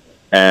season.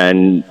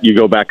 And you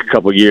go back a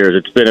couple of years,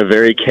 it's been a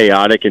very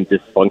chaotic and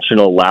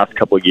dysfunctional last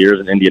couple of years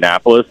in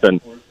Indianapolis.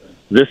 And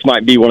this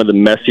might be one of the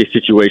messiest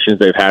situations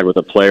they've had with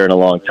a player in a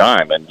long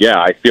time. And,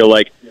 yeah, I feel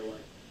like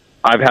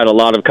I've had a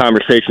lot of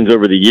conversations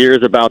over the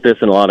years about this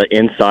and a lot of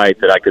insight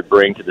that I could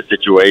bring to the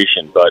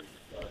situation. But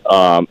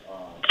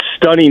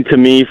stunning to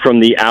me from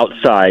the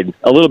outside,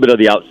 a little bit of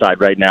the outside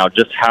right now,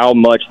 just how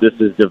much this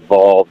has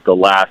devolved the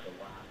last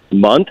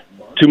month,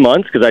 2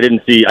 months, because I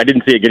didn't see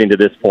it getting to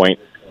this point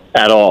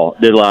at all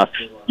the last,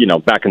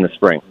 back in the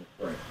spring.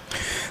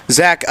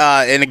 Zach,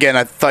 and again,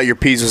 I thought your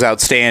piece was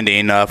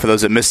outstanding. For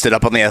those that missed it,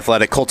 up on The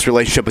Athletic, Colts'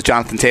 relationship with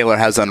Jonathan Taylor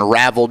has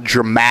unraveled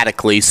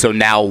dramatically. So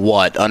now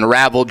what?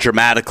 Unraveled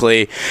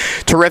dramatically.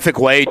 Terrific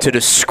way to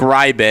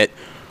describe it.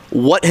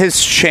 What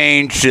has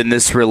changed in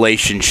this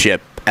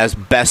relationship, as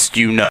best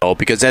you know?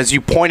 Because as you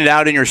pointed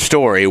out in your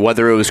story,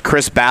 whether it was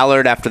Chris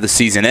Ballard after the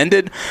season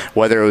ended,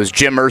 whether it was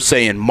Jim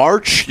Irsay in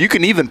March, you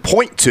can even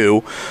point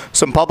to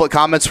some public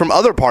comments from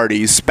other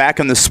parties back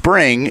in the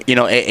spring.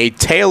 A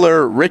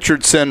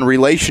Taylor-Richardson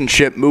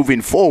relationship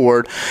moving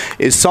forward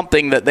is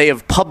something that they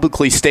have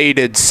publicly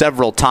stated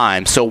several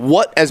times. So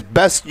what, as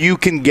best you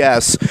can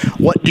guess,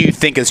 what do you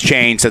think has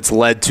changed that's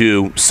led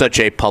to such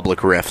a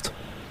public rift?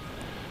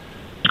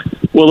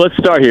 Well, let's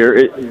start here.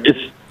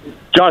 It's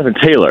Jonathan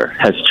Taylor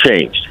has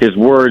changed. His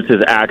words,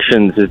 his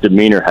actions, his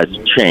demeanor has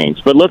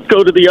changed. But let's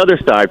go to the other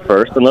side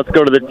first, and let's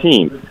go to the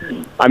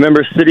team. I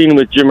remember sitting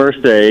with Jim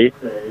Irsay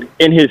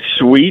in his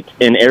suite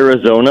in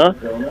Arizona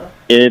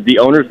in the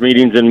owners'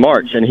 meetings in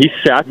March, and he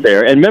sat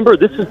there. And remember,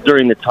 this is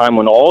during the time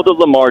when all the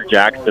Lamar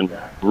Jackson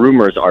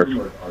rumors are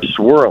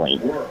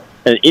swirling.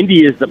 And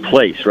Indy is the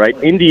place, right?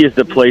 Indy is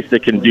the place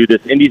that can do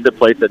this. Indy's the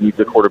place that needs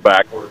a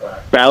quarterback.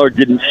 Ballard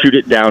didn't shoot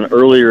it down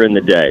earlier in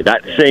the day.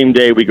 That same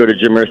day, we go to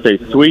Jim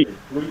Irsay's suite,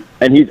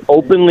 and he's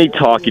openly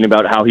talking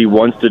about how he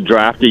wants to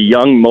draft a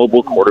young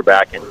mobile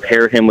quarterback and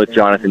pair him with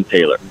Jonathan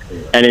Taylor.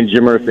 And in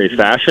Jim Irsay's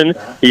fashion,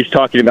 he's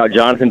talking about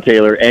Jonathan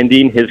Taylor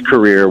ending his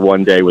career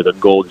one day with a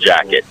gold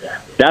jacket.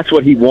 That's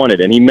what he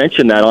wanted, and he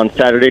mentioned that on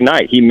Saturday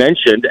night. He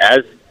mentioned,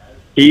 as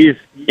he's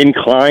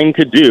inclined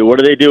to do, what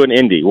do they do in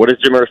Indy? What does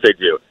Jim Irsay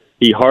do?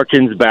 He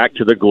harkens back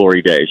to the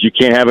glory days. You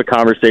can't have a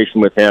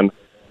conversation with him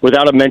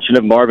without a mention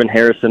of Marvin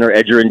Harrison or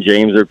Edgerrin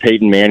James or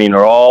Peyton Manning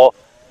or all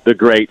the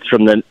greats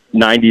from the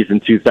 90s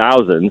and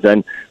 2000s.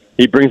 And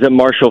he brings up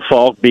Marshall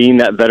Faulk being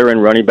that veteran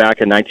running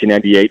back in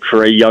 1998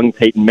 for a young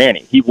Peyton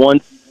Manning. He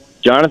wants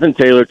Jonathan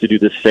Taylor to do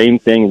the same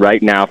thing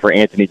right now for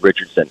Anthony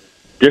Richardson.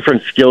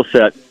 Different skill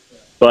set,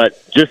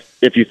 but just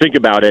if you think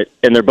about it,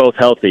 and they're both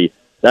healthy,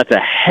 that's a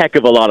heck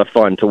of a lot of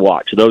fun to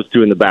watch, those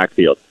two in the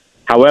backfield.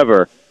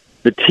 However,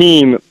 the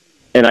team...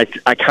 And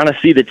I kind of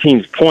see the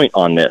team's point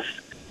on this.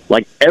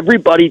 Like,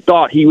 everybody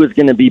thought he was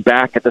going to be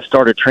back at the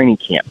start of training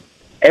camp.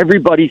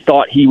 Everybody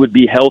thought he would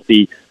be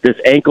healthy. This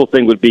ankle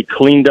thing would be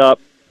cleaned up.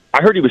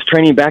 I heard he was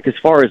training back as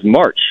far as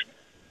March.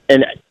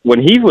 And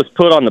when he was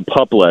put on the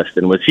PUP list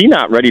and was he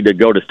not ready to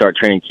go to start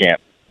training camp,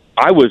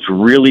 I was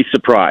really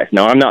surprised.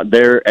 Now, I'm not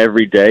there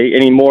every day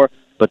anymore,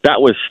 but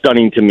that was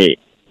stunning to me.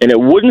 And it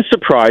wouldn't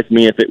surprise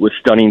me if it was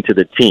stunning to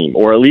the team,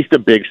 or at least a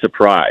big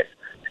surprise.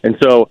 And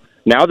so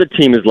now the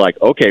team is like,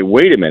 okay,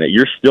 wait a minute,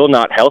 you're still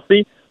not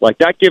healthy? Like,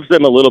 that gives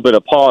them a little bit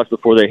of pause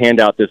before they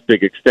hand out this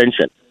big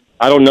extension.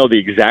 I don't know the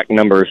exact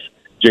numbers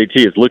JT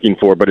is looking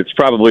for, but it's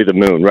probably the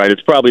moon, right?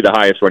 It's probably the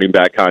highest running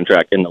back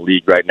contract in the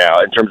league right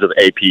now in terms of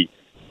APY,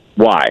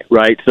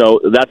 right?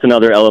 So that's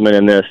another element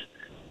in this.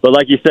 But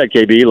like you said,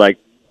 KB,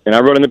 and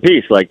I wrote in the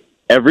piece,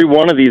 every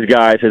one of these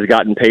guys has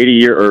gotten paid a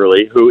year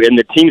early, who in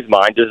the team's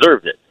mind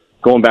deserved it.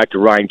 Going back to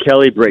Ryan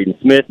Kelly, Braden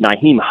Smith,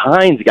 Nyheim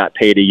Hines got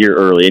paid a year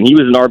early, and he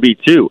was an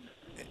RB2.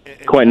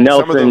 Quentin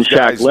Nelson,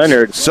 Shaq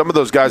Leonard. Some of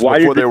those guys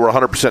before they were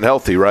 100%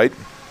 healthy, right?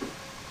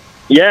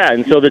 Yeah,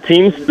 and so the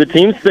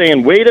team's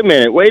saying, wait a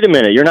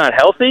minute, you're not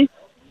healthy?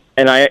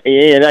 And I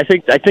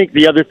think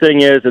the other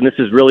thing is, and this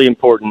is really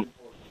important,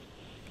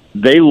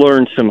 they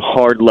learned some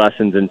hard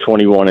lessons in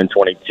 21 and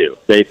 22.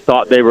 They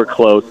thought they were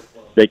close.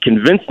 They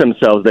convinced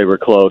themselves they were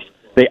close.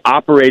 They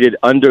operated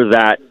under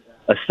that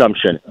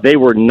assumption. They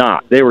were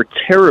not. They were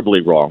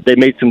terribly wrong. They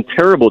made some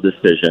terrible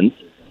decisions,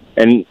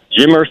 and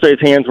Jim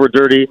Irsay's hands were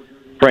dirty,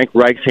 Frank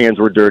Reich's hands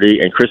were dirty,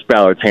 and Chris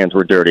Ballard's hands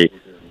were dirty.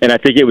 And I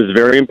think it was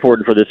very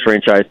important for this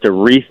franchise to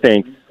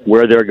rethink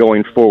where they're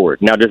going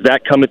forward. Now, does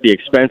that come at the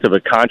expense of a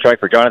contract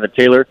for Jonathan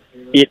Taylor?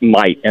 It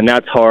might, and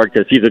that's hard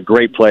because he's a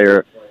great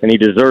player, and he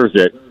deserves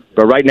it.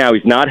 But right now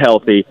he's not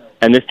healthy,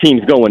 and this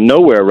team's going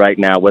nowhere right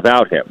now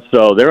without him.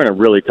 So they're in a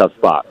really tough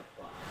spot.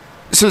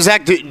 So,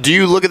 Zach, do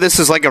you look at this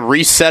as like a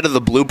reset of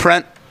the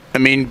blueprint? I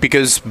mean,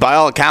 because by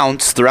all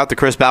accounts, throughout the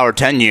Chris Ballard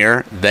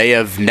tenure, they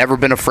have never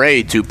been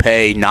afraid to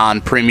pay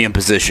non-premium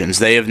positions.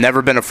 They have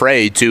never been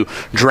afraid to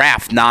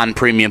draft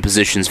non-premium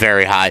positions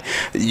very high.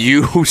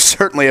 You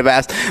certainly have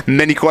asked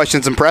many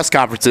questions in press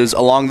conferences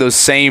along those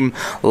same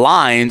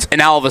lines, and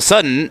now all of a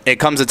sudden, it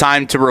comes a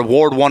time to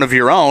reward one of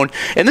your own.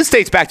 And this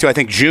dates back to, I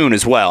think, June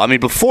as well. I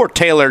mean, before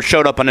Taylor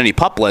showed up on any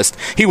PUP list,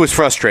 he was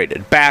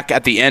frustrated back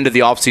at the end of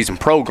the offseason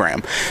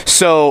program.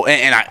 So,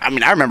 and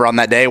I remember on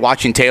that day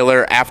watching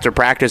Taylor after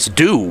practice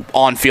do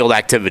on-field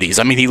activities.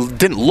 I mean, he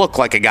didn't look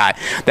like a guy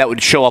that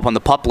would show up on the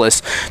PUP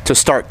list to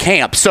start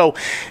camp. So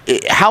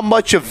how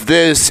much of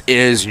this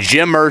is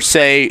Jim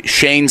Irsay,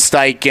 Shane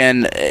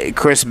Steichen,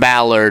 Chris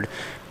Ballard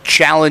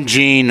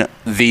challenging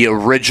the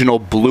original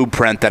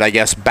blueprint that I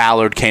guess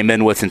Ballard came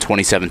in with in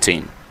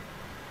 2017?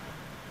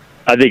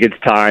 I think it's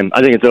time.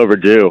 I think it's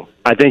overdue.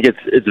 I think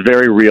it's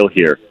very real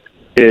here,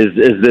 is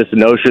this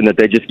notion that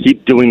they just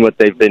keep doing what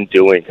they've been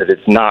doing because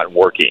it's not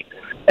working.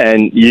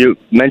 And you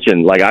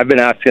mentioned, like, I've been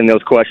asking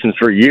those questions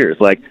for years.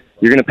 Like,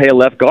 you're going to pay a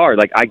left guard.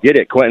 Like, I get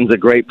it. Quentin's a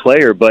great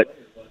player, but,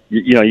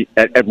 you know,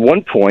 at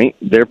one point,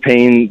 they're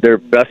paying their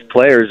best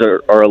players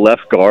are a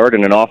left guard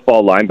and an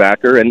off-ball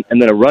linebacker and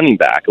then a running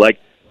back. Like,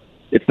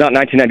 it's not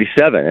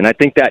 1997. And I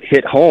think that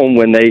hit home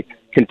when they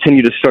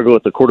continue to struggle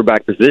at the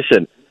quarterback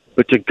position.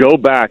 But to go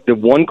back, the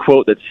one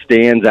quote that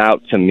stands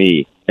out to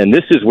me, and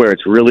this is where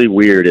it's really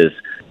weird, is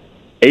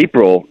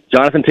April,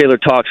 Jonathan Taylor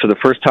talks for the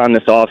first time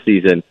this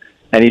offseason,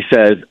 and he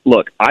says,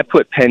 look, I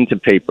put pen to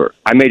paper.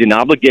 I made an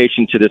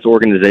obligation to this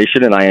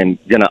organization, and I am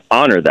going to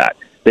honor that.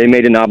 They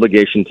made an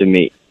obligation to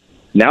me.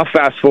 Now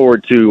fast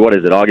forward to,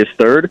 August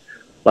 3rd?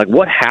 Like,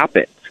 what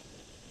happened?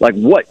 Like,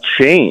 what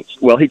changed?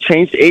 Well, he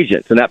changed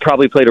agents, and that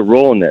probably played a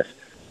role in this.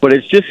 But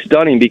it's just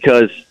stunning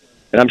because,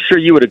 and I'm sure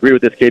you would agree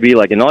with this, KB,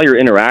 like in all your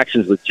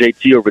interactions with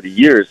JT over the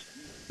years,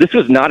 this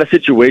was not a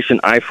situation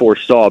I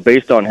foresaw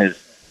based on his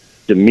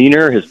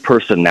demeanor, his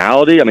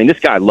personality. I mean, this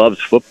guy loves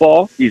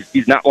football.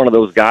 He's not one of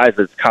those guys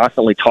that's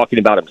constantly talking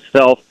about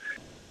himself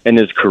and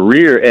his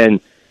career.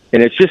 And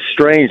it's just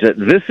strange that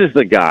this is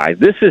the guy,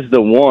 this is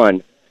the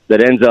one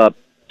that ends up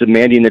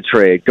demanding the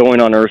trade,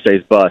 going on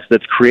Irsay's bus,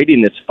 that's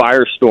creating this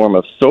firestorm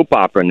of soap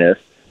opera-ness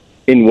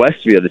in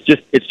Westfield.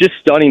 It's just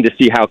stunning to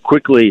see how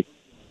quickly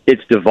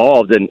it's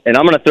devolved. And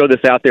I'm going to throw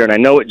this out there, and I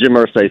know what Jim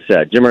Irsay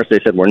said. Jim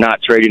Irsay said, we're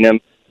not trading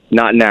him,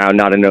 not now,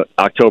 not in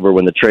October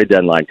when the trade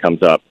deadline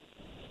comes up.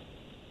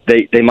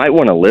 They might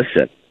want to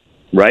listen,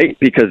 right?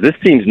 Because this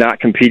team's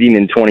not competing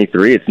in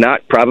 23. It's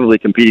not probably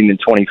competing in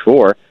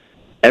 24.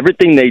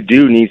 Everything they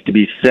do needs to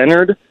be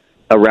centered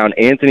around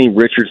Anthony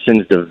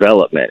Richardson's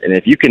development. And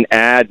if you can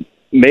add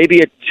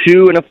maybe a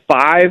 2 and a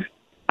 5,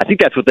 I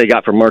think that's what they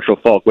got from Marshall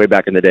Faulk way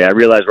back in the day. I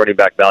realize running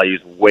back value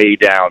is way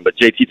down, but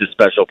JT's a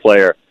special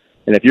player.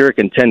 And if you're a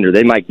contender,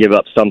 they might give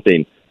up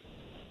something.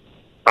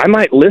 I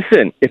might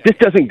listen. If this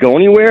doesn't go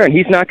anywhere and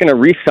he's not going to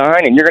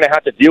re-sign and you're going to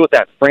have to deal with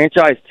that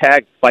franchise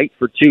tag fight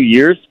for 2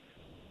 years,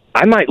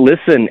 I might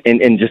listen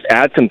and just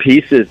add some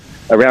pieces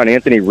around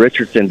Anthony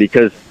Richardson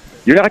because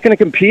you're not going to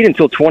compete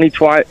until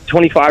 25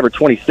 or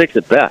 26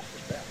 at best.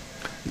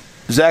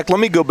 Zach, let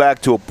me go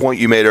back to a point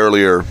you made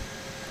earlier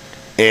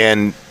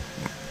and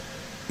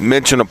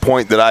mention a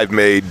point that I've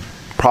made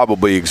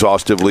probably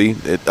exhaustively,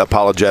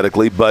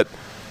 apologetically, but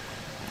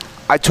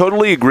I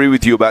totally agree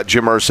with you about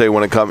Jim Irsay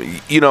when it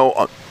comes,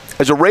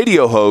 as a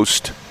radio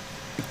host,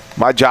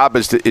 my job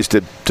is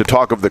to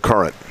talk of the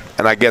current,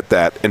 and I get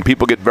that, and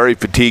people get very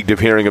fatigued of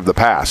hearing of the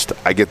past.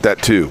 I get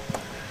that too.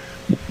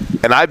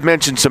 And I've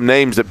mentioned some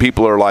names that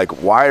people are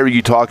like, why are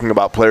you talking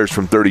about players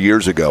from 30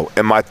 years ago?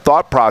 And my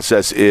thought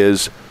process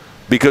is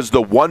because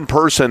the one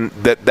person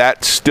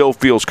that still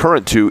feels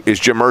current to is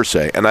Jim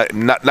Irsay.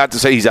 And not to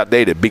say he's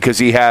outdated, because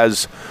he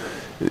has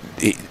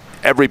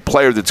every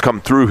player that's come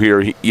through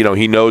here,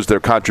 he knows their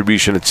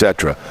contribution,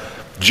 etc.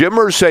 Jim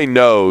Irsay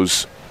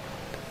knows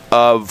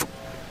of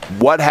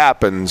what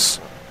happens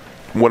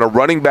when a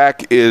running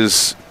back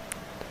is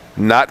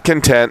not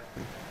content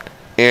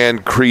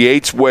and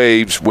creates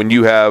waves when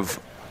you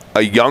have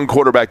a young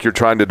quarterback you're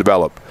trying to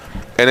develop.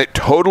 And it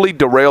totally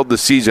derailed the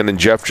season in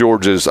Jeff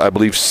George's, I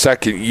believe,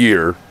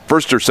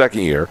 first or second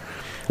year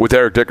with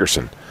Eric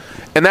Dickerson.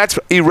 And that's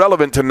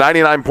irrelevant to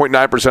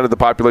 99.9% of the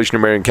population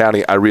of Marion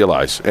County, I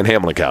realize, and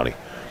Hamilton County.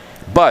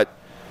 But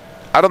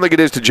I don't think it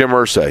is to Jim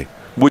Irsay.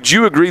 Would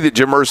you agree that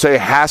Jim Irsay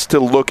has to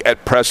look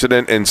at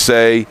precedent and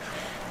say,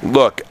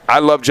 look, I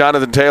love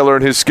Jonathan Taylor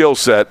and his skill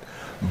set,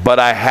 but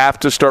I have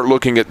to start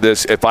looking at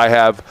this if I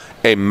have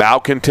a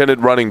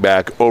malcontented running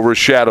back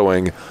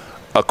overshadowing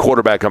a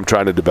quarterback I'm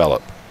trying to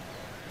develop?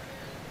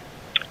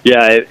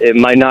 Yeah, it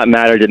might not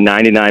matter to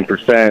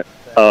 99%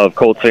 of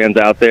Colts fans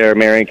out there,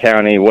 Marion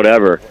County,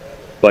 whatever,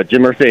 but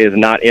Jim Irsay is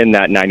not in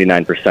that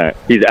 99%.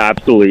 He's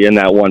absolutely in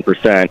that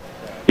 1%.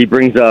 He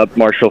brings up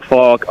Marshall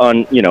Faulk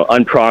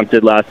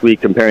unprompted last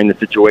week, comparing the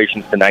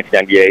situations to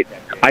 1998.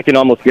 I can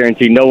almost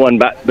guarantee no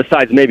one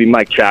besides maybe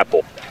Mike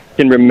Chappell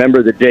can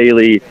remember the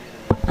daily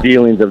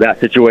dealings of that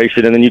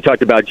situation. And then you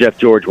talked about Jeff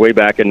George way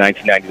back in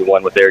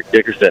 1991 with Eric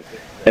Dickerson.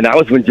 And that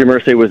was when Jim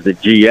Irsay was the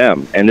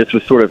GM. And this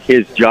was sort of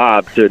his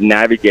job to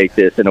navigate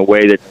this in a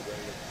way that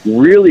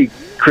really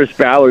Chris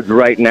Ballard's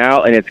right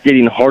now, and it's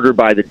getting harder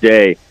by the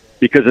day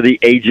because of the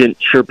agent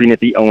chirping at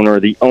the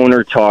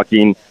owner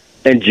talking,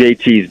 and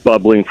JT's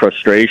bubbling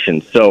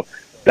frustration. So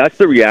that's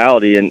the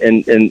reality,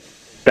 and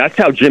that's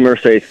how Jim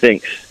Irsay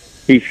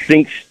thinks. He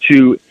thinks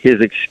to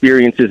his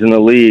experiences in the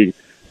league,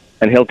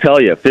 and he'll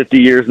tell you, 50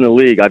 years in the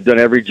league, I've done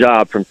every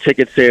job from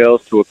ticket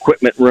sales to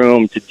equipment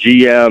room to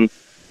GM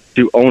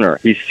to owner.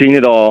 He's seen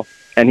it all,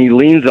 and he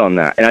leans on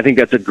that. And I think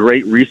that's a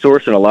great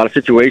resource in a lot of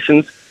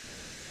situations.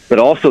 But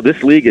also,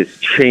 this league is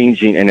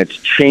changing, and it's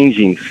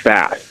changing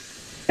fast.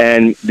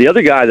 And the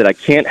other guy that I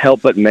can't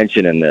help but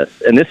mention in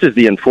this, and this is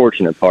the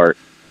unfortunate part,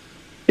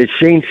 is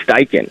Shane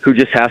Steichen, who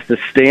just has to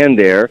stand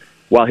there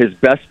while his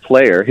best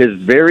player, his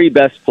very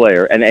best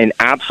player, and an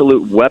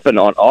absolute weapon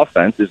on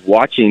offense is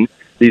watching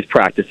these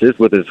practices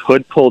with his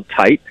hood pulled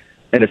tight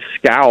and a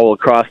scowl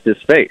across his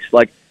face.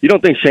 Like, you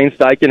don't think Shane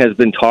Steichen has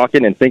been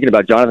talking and thinking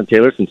about Jonathan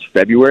Taylor since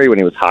February when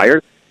he was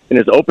hired? In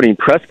his opening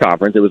press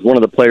conference, it was one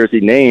of the players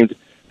he named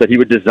that he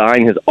would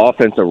design his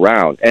offense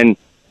around. And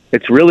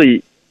it's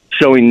really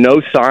showing no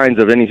signs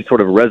of any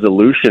sort of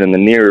resolution in the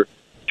near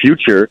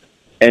future.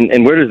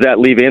 And where does that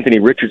leave Anthony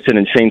Richardson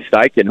and Shane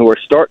Steichen,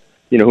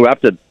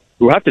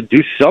 who have to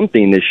do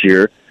something this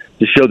year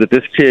to show that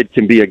this kid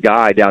can be a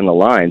guy down the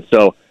line?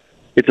 So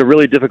it's a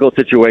really difficult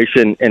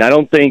situation, and I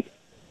don't think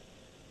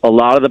a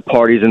lot of the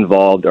parties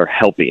involved are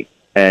helping.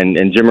 And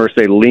Jim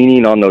Irsay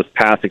leaning on those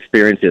past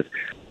experiences.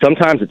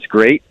 Sometimes it's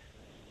great,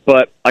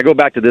 but I go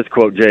back to this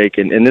quote, Jake,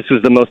 and this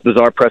was the most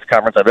bizarre press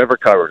conference I've ever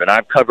covered, and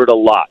I've covered a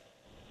lot.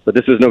 But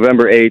this was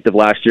November 8th of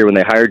last year when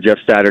they hired Jeff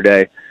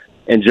Saturday,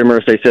 and Jim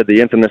Irsay said the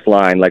infamous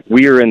line, like,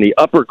 we are in the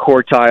upper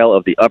quartile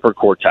of the upper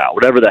quartile,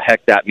 whatever the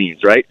heck that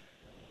means, right?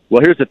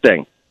 Well, here's the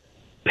thing.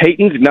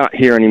 Peyton's not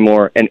here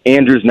anymore, and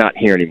Andrew's not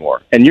here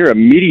anymore. And you're a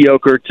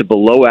mediocre to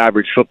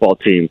below-average football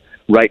team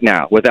right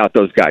now without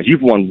those guys.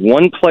 You've won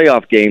one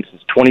playoff game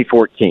since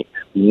 2014.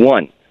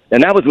 One.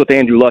 And that was with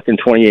Andrew Luck in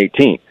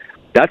 2018.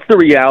 That's the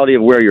reality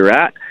of where you're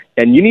at,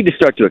 and you need to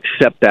start to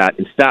accept that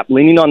and stop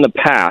leaning on the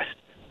past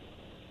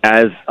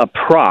as a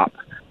prop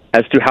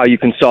as to how you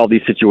can solve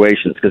these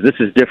situations, because this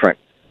is different.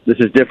 This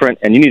is different,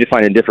 and you need to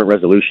find a different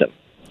resolution.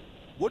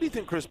 What do you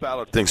think Chris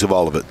Ballard thinks of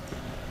all of it?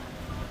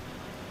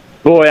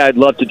 Boy, I'd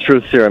love to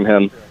truth serum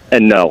him,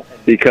 and no,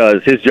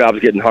 because his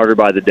job's getting harder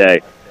by the day.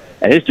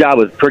 And his job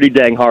was pretty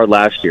dang hard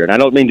last year, and I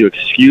don't mean to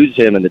excuse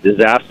him in the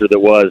disaster that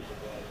was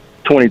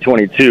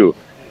 2022,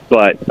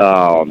 but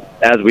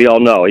as we all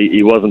know,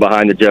 he wasn't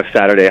behind the Jeff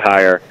Saturday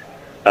hire.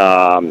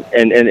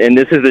 And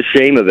this is the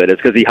shame of it.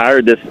 It's because he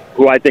hired this,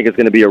 who I think is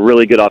going to be a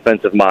really good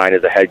offensive mind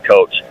as a head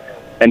coach.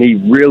 And he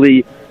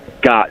really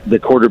got the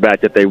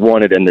quarterback that they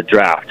wanted in the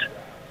draft.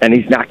 And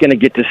he's not going to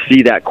get to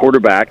see that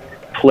quarterback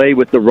play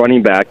with the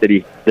running back that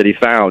he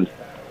found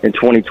in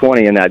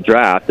 2020 in that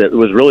draft. That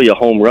was really a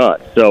home run.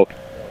 So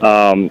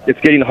it's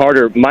getting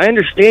harder. My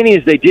understanding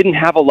is they didn't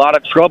have a lot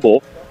of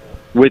trouble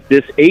with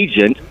this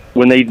agent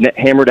when they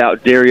hammered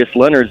out Darius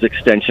Leonard's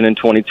extension in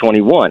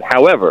 2021.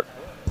 However,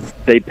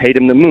 they paid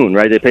him the moon,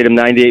 right? They paid him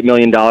 $98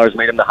 million,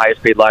 made him the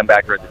highest paid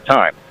linebacker at the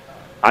time.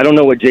 I don't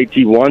know what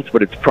JT wants,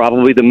 but it's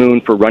probably the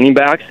moon for running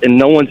backs, and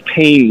no one's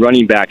paying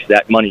running backs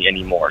that money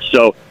anymore.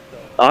 So,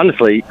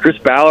 honestly, Chris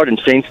Ballard and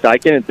Shane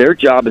Steichen, their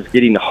job is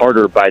getting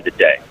harder by the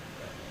day.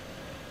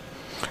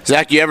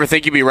 Zach, you ever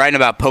think you'd be writing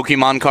about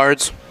Pokemon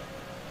cards?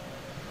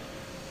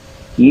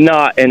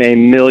 Not in a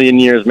million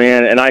years,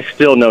 man, and I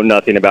still know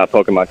nothing about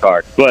Pokemon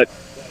cards. But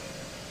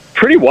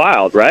pretty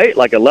wild, right?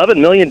 Like $11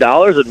 million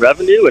in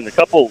revenue in a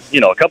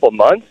couple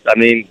months. I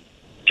mean,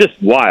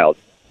 just wild.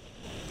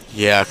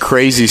 Yeah,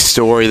 crazy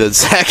story that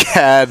Zach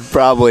had.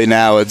 Probably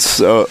now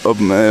it's, I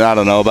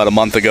don't know, about a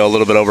month ago, a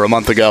little bit over a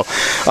month ago,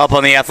 up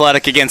on The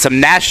Athletic. Again, some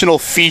national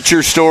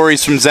feature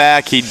stories from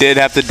Zach. He did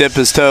have to dip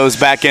his toes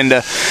back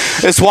into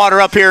this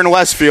water up here in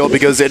Westfield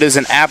because it is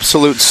an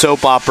absolute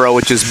soap opera,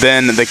 which has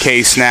been the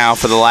case now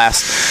for the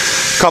last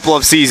couple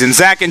of seasons.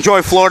 Zach,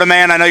 enjoy Florida,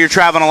 man. I know you're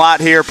traveling a lot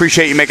here.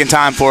 Appreciate you making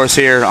time for us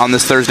here on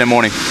this Thursday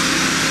morning.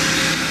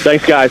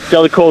 Thanks, guys.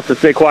 Tell the Colts to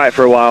stay quiet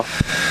for a while.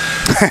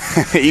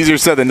 Easier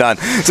said than done.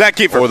 Zach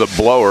Keefer. Or the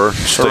blower.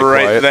 Stay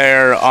right quiet.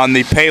 There on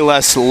the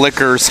Payless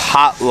Liquors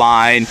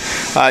hotline.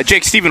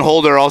 Jake Stephen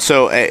Holder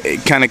also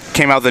kind of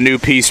came out with a new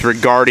piece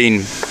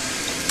regarding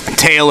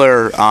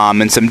Taylor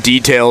and some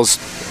details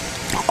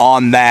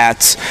on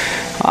that.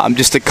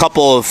 Just a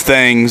couple of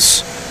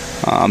things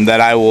that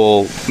I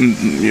will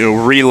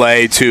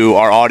relay to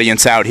our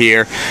audience out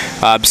here.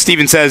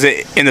 Stephen says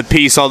in the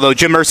piece, although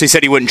Jim Irsay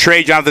said he wouldn't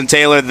trade Jonathan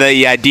Taylor,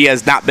 the idea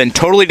has not been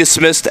totally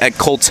dismissed at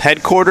Colts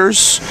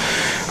headquarters.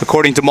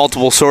 According to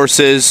multiple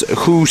sources,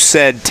 who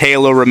said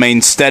Taylor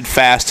remains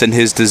steadfast in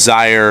his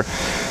desire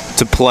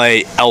to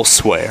play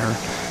elsewhere.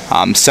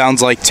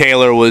 Sounds like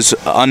Taylor was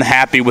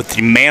unhappy with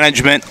the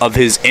management of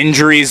his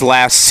injuries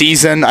last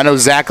season. I know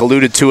Zach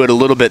alluded to it a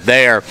little bit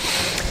there.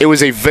 It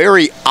was a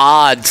very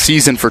odd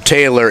season for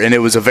Taylor, and it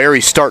was a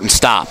very start and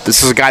stop.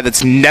 This is a guy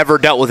that's never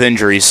dealt with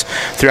injuries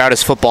throughout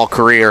his football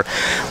career.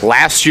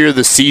 Last year,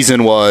 the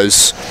season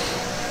was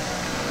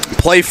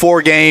play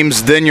 4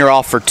 games, then you're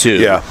off for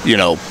 2.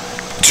 Yeah.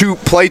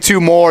 Play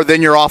 2 more,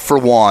 then you're off for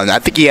 1. I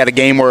think he had a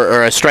game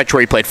or a stretch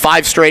where he played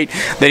 5 straight,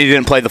 then he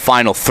didn't play the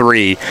final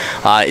 3.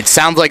 It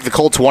sounds like the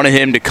Colts wanted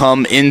him to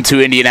come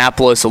into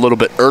Indianapolis a little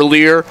bit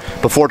earlier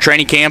before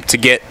training camp to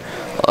get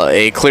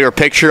a clearer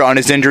picture on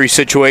his injury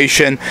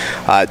situation.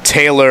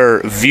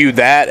 Taylor viewed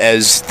that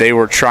as they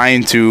were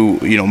trying to,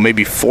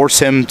 maybe force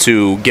him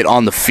to get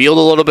on the field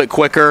a little bit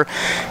quicker.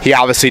 He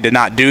obviously did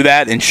not do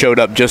that and showed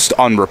up just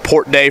on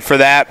report day for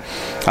that.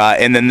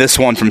 And then this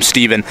one from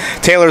Steven.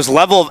 Taylor's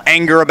level of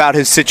anger about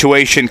his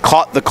situation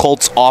caught the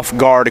Colts off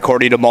guard,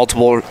 according to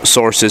multiple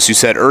sources who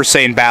said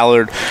Irsay and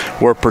Ballard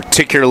were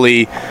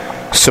particularly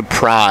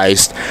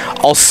surprised.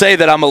 I'll say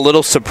that I'm a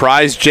little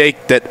surprised,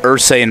 Jake, that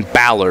Irsay and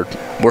Ballard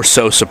were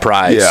so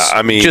surprised. Yeah,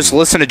 I mean, just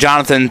listen to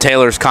Jonathan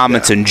Taylor's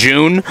comments in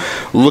June.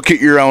 Look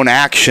at your own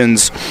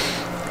actions.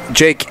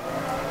 Jake,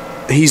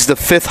 he's the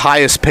 5th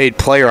highest paid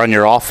player on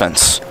your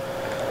offense.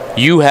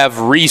 You have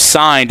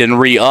re-signed and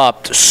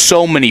re-upped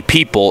so many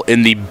people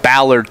in the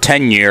Ballard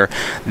tenure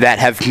that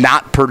have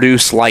not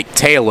produced like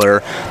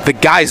Taylor. The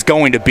guy's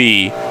going to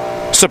be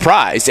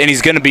surprised, and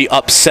he's going to be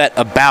upset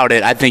about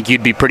it. I think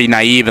you'd be pretty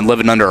naive and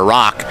living under a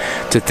rock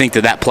to think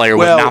that player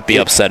would not be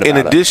upset about it.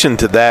 In addition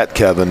to that,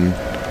 Kevin,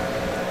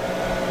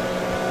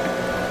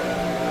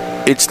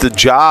 it's the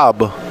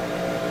job.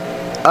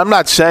 I'm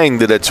not saying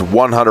that it's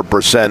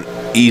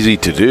 100% easy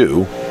to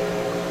do,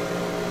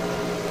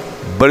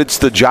 but it's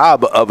the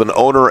job of an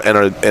owner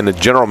and a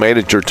general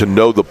manager to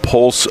know the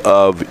pulse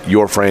of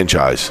your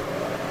franchise.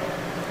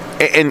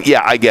 And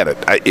yeah, I get it.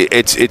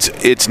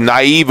 It's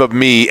naive of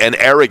me and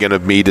arrogant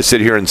of me to sit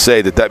here and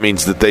say that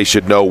means that they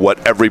should know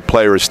what every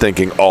player is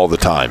thinking all the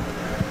time.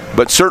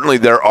 But certainly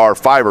there are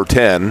 5 or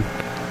 10.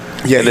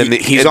 Yeah, and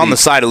he's on the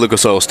side of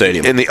Lucas Oil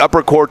Stadium. In the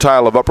upper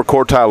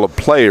quartile of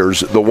players,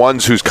 the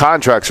ones whose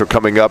contracts are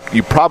coming up,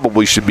 you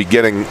probably should be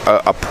getting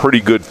a pretty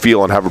good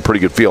feel and have a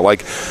pretty good feel.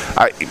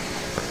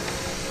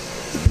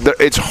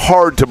 It's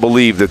hard to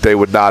believe that they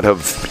would not have,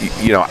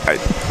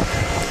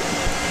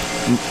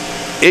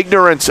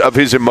 ignorance of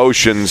his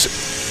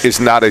emotions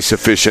is not a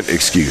sufficient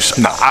excuse.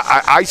 No.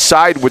 I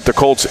side with the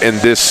Colts in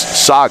this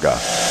saga,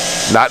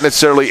 not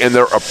necessarily in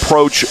their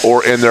approach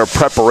or in their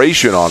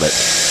preparation on it,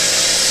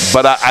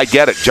 but I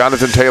get it.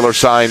 Jonathan Taylor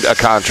signed a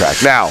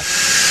contract. Now,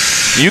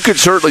 you could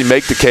certainly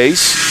make the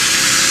case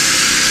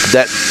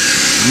that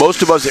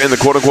most of us in the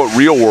quote-unquote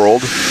real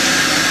world,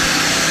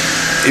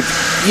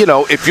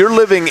 if you're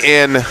living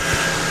in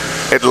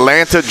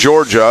Atlanta,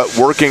 Georgia,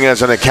 working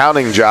as an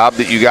accounting job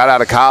that you got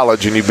out of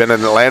college and you've been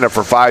in Atlanta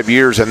for 5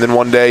 years, and then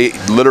one day,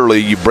 literally,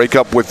 you break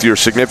up with your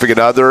significant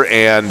other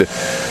and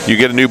you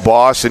get a new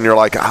boss and you're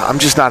like, I'm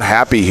just not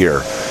happy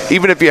here.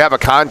 Even if you have a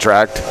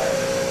contract,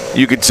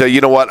 you could say, you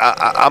know what,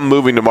 I'm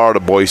moving tomorrow to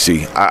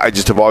Boise. I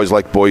just have always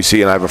liked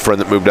Boise, and I have a friend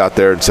that moved out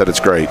there and said it's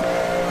great.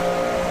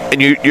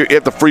 And you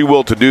have the free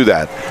will to do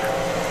that.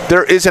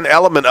 There is an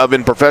element of,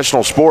 in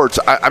professional sports,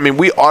 I mean,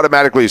 we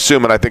automatically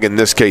assume, and I think in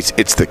this case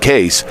it's the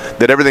case,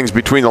 that everything's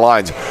between the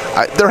lines.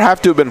 There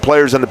have to have been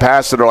players in the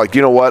past that are like,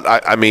 you know what,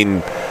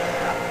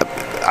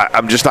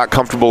 I'm just not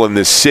comfortable in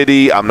this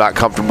city. I'm not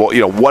comfortable,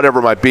 whatever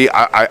it might be.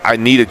 I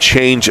need a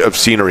change of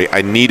scenery.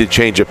 I need a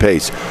change of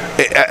pace.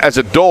 As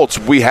adults,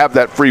 we have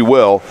that free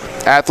will.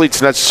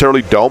 Athletes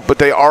necessarily don't, but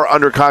they are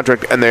under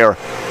contract, and they are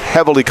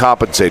heavily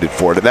compensated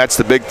for it, and that's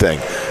the big thing.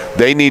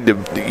 They need to,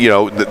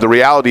 the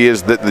reality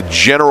is that the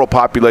general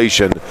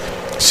population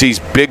sees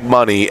big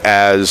money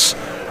as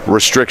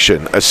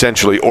restriction,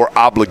 essentially, or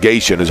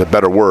obligation is a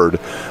better word.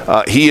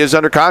 He is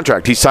under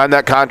contract. He signed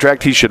that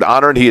contract. He should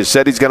honor it. He has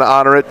said he's going to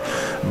honor it.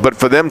 But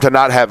for them to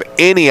not have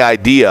any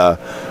idea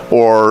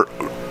or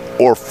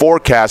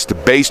forecast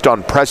based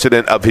on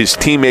precedent of his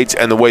teammates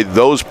and the way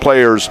those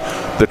players,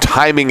 the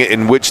timing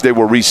in which they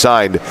were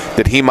re-signed,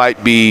 that he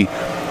might be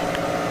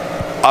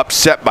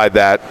upset by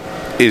that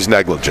is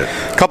negligent.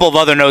 A couple of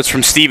other notes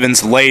from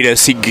Stephen's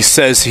latest. He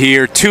says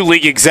here, 2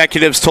 league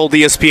executives told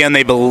ESPN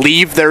they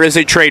believe there is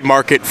a trade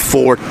market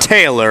for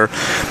Taylor,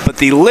 but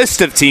the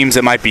list of teams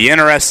that might be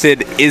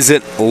interested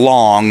isn't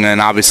long,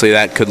 and obviously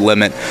that could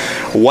limit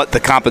what the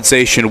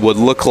compensation would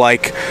look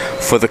like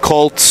for the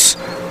Colts.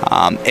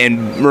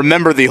 And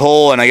remember the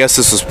whole, and I guess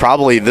this was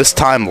probably this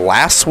time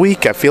last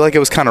week, I feel like it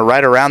was kind of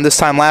right around this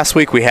time last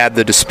week, we had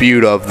the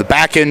dispute of the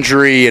back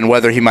injury and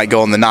whether he might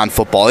go on the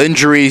non-football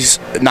injury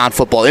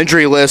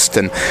list,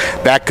 and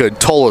that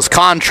could toll his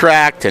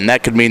contract, and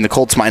that could mean the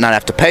Colts might not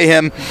have to pay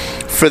him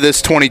for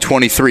this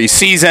 2023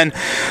 season.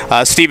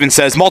 Stephen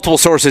says multiple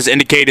sources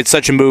indicated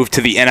such a move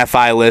to the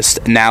NFI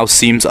list now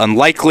seems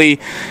unlikely,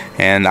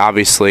 and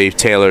obviously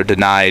Taylor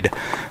denied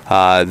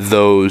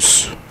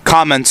those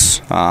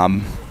comments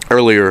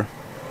earlier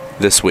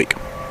this week.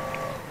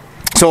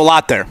 So a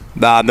lot there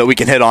that we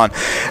can hit on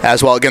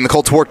as well. Again, the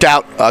Colts worked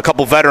out a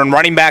couple veteran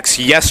running backs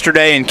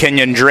yesterday in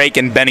Kenyon Drake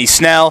and Benny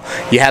Snell.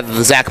 You have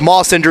the Zach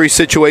Moss injury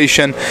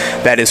situation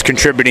that is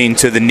contributing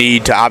to the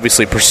need to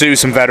obviously pursue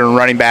some veteran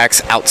running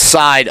backs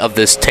outside of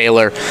this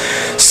Taylor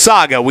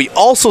saga. We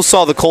also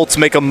saw the Colts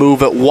make a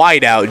move at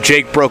wideout.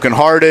 Jake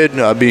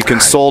brokenhearted, being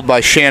consoled by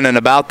Shannon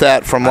about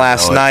that from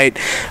last night.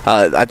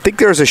 I think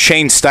there's a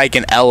Shane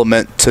Steichen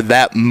element to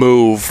that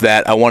move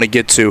that I want to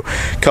get to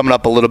coming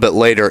up a little bit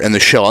later in the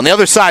show. On the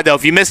other side, though,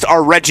 if you missed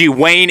our Reggie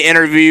Wayne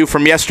interview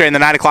from yesterday in the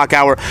 9 o'clock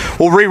hour,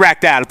 we'll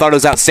re-rack that. I thought it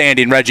was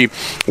outstanding. Reggie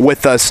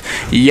with us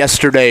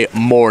yesterday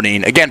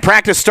morning. Again,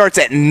 practice starts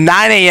at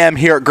 9 a.m.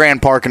 here at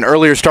Grand Park, an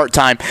earlier start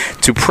time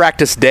to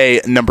practice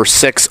day number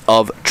 6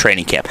 of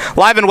training camp.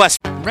 Live in West.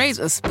 Raise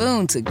a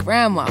spoon to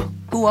Grandma,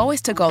 who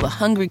always took all the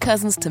hungry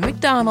cousins to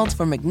McDonald's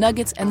for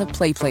McNuggets and the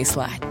Play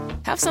Slide.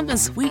 Have something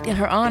sweet in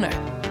her honor.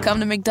 Come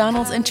to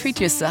McDonald's and treat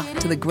yourself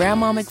to the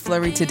Grandma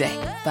McFlurry today.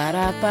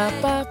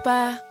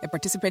 Ba-da-ba-ba-ba. At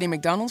participating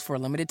McDonald's for a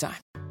limited time.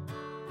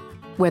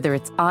 Whether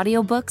it's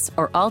audiobooks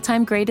or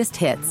all-time greatest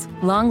hits,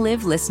 long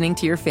live listening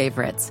to your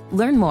favorites.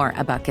 Learn more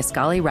about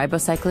Kisqali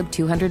Ribociclib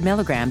 200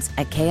 milligrams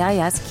at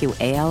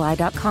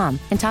KISQALI.com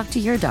and talk to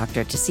your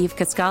doctor to see if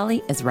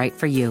Kisqali is right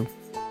for you.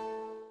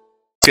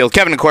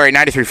 Kevin and Query,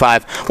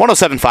 93.5,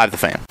 107.5 The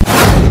Fan.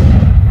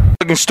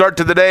 Looking start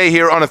to the day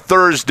here on a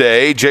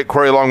Thursday. Jake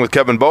Query along with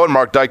Kevin Bowen,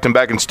 Mark Dykton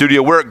back in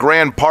studio. We're at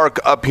Grand Park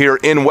up here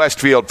in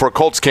Westfield for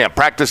Colts camp.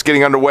 Practice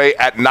getting underway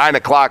at 9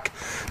 o'clock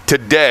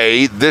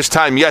today. This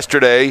time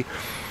yesterday,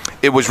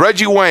 it was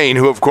Reggie Wayne,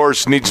 who, of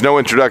course, needs no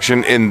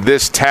introduction in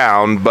this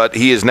town, but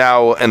he is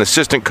now an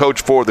assistant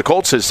coach for the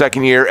Colts, his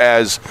second year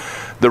as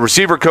the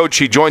receiver coach.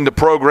 He joined the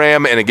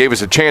program, and it gave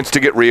us a chance to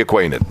get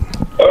reacquainted.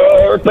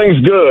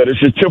 Everything's good.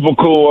 It's a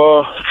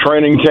typical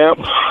training camp.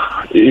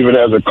 Even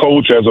as a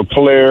coach, as a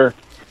player,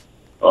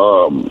 it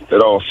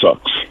all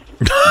sucks.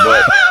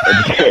 But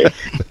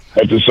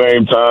at the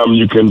same time,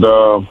 you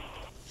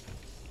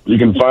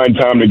can find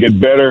time to get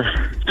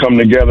better, come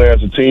together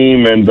as a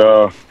team, and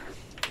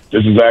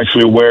this is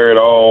actually where it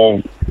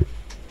all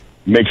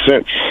makes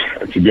sense.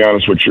 To be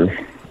honest with you,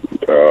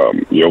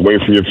 you're away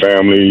from your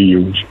family.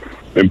 You've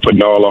been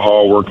putting all the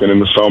hard work in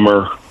the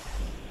summer,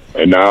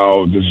 and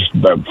now this is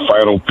that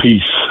final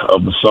piece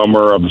of the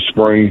summer, of the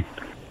spring,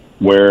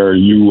 where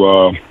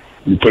you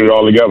put it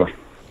all together.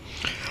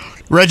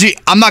 Reggie,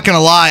 I'm not going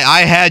to lie.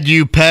 I had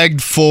you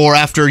pegged for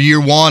after year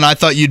one. I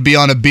thought you'd be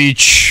on a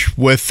beach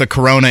with the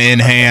Corona in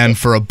hand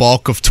for a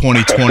bulk of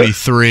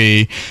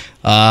 2023.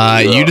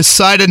 You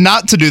decided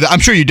not to do that. I'm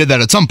sure you did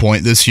that at some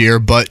point this year,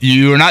 but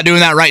you are not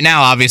doing that right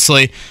now,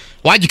 obviously.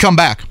 Why'd you come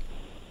back?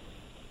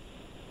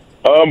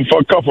 For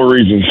a couple of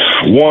reasons.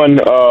 One,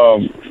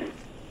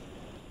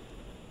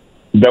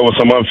 there was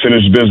some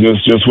unfinished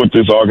business just with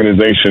this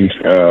organization,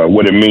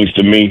 what it means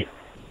to me,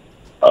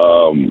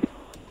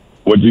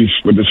 what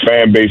this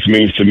fan base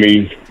means to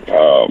me.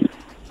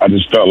 I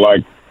just felt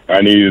like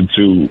I needed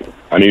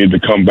to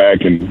come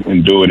back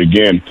and do it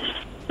again.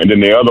 And then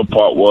the other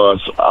part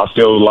was I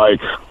feel like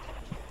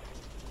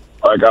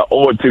I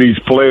owe it to these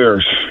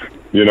players.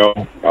 I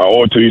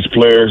owe it to these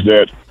players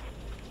that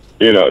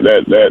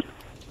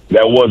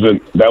that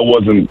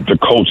wasn't the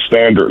coach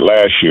standard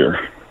last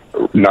year.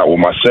 Not with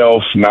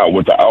myself, not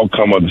with the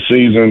outcome of the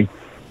season,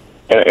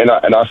 and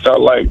I felt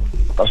like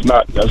that's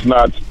not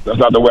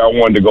the way I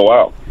wanted to go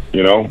out.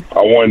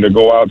 I wanted to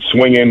go out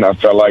swinging. I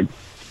felt like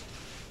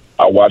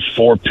I watched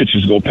 4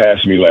 pitches go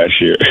past me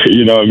last year.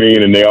 You know what I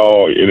mean? And they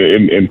all,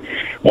 and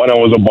one of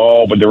them was a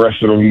ball, but the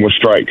rest of them were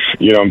strikes.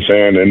 You know what I'm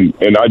saying?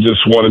 And I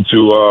just wanted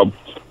to,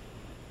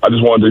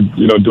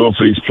 do it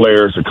for these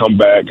players to come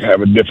back,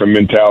 have a different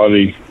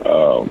mentality,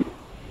 and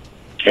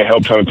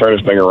help trying to turn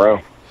this thing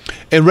around.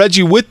 And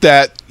Reggie, with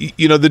that,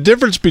 the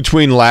difference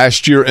between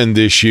last year and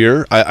this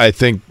year, I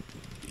think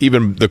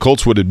even the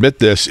Colts would admit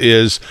this,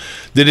 is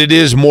that it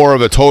is more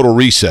of a total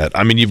reset.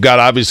 I mean, you've got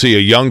obviously a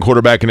young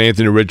quarterback in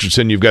Anthony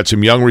Richardson. You've got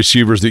some young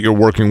receivers that you're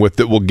working with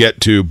that we'll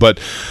get to. But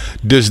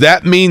does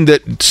that mean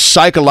that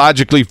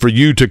psychologically for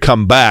you to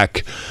come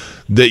back,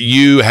 that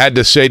you had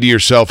to say to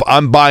yourself,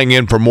 I'm buying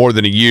in for more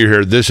than a year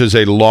here. This is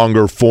a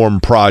longer form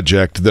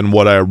project than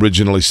what I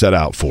originally set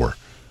out for?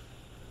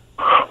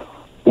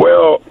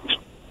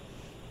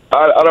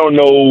 I don't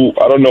know.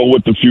 I don't know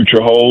what the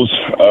future holds.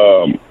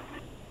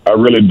 I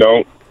really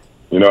don't.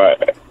 You know,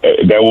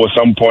 there was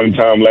some point in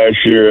time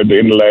last year, at the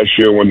end of last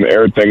year, when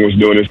everything was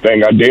doing its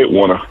thing, I did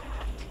want to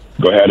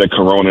go have that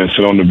Corona and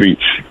sit on the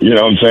beach. You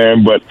know what I'm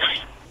saying? But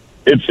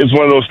it's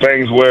one of those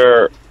things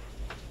where,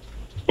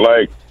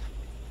 like,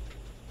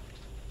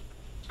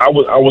 I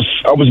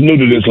was new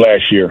to this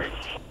last year.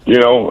 You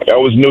know, I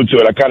was new to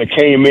it. I kind of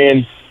came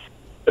in,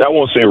 and I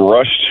won't say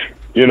rushed,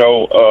 you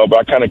know, but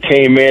I kind of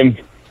came in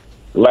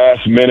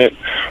last minute,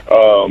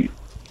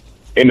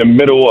 in the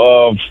middle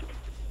of,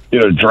 you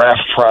know,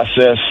 draft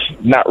process,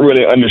 not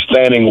really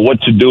understanding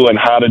what to do and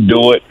how to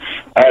do it.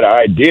 I had an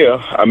idea.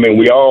 I mean,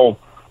 we all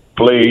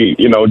play,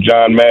 you know,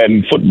 John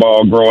Madden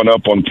football growing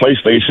up on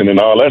PlayStation and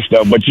all that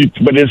stuff, but this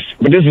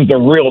is the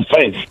real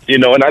thing, you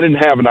know, and I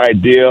didn't have an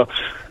idea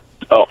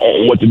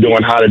on what to do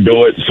and how to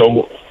do it.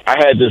 So I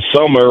had this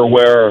summer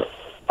where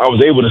I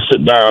was able to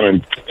sit down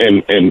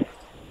and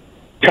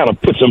kind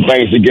of put some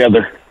things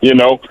together, you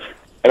know,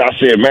 and I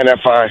said, man,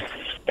 if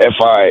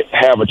I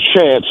have a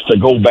chance to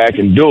go back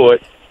and do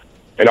it,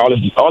 and all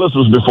this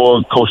was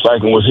before Coach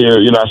Steichen was here.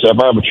 You know, I said, if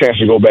I have a chance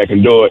to go back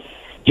and do it,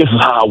 this is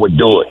how I would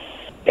do it.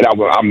 And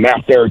I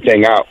mapped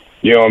everything out.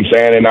 You know what I'm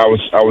saying? And I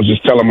was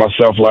just telling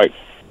myself, like,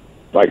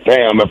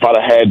 damn, if I'd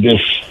have had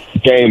this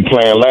game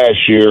plan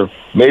last year,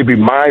 maybe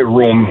my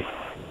room,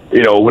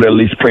 you know, would at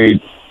least played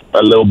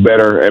a little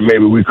better, and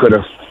maybe we could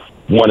have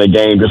won a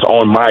game just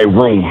on my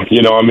room.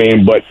 You know what I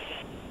mean? But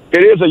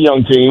it is a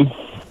young team,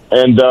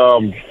 and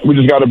we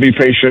just got to be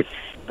patient.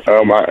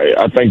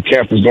 I think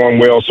camp is going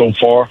well so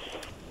far.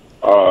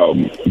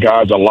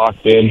 Guys are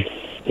locked in,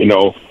 you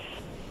know,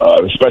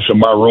 especially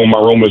my room. My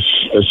room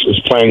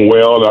is playing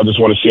well, and I just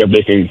want to see if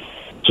they can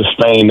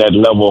sustain that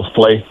level of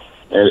play,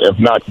 and if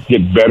not,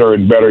 get better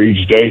and better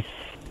each day.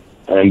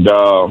 And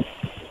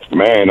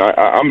man,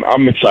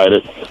 I'm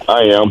excited.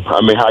 I am. I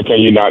mean, how can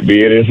you not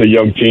be? It is a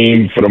young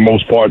team for the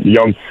most part,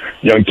 young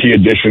key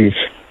additions,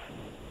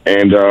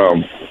 and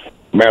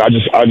man, I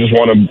just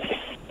want to.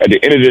 At the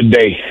end of the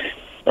day,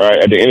 all right.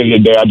 At the end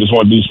of the day, I just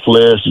want these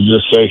players to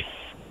just say,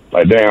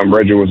 like, damn,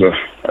 Reggie was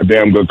a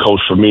damn good coach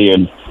for me,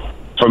 and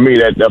for me,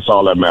 that's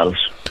all that matters.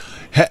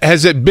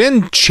 Has it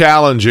been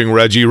challenging,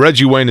 Reggie?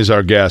 Reggie Wayne is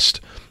our guest.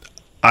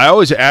 I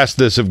always ask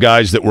this of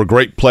guys that were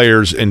great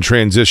players and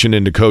transition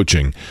into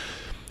coaching.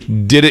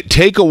 Did it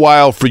take a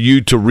while for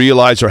you to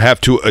realize or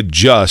have to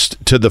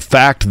adjust to the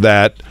fact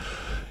that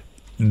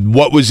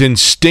what was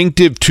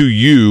instinctive to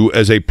you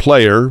as a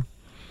player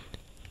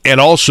and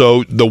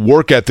also the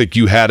work ethic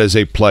you had as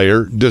a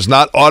player does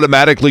not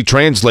automatically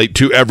translate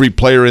to every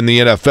player in the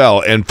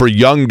NFL? And for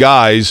young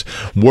guys,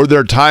 were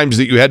there times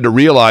that you had to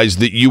realize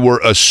that you were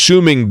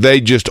assuming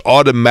they just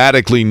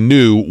automatically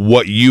knew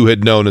what you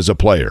had known as a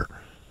player?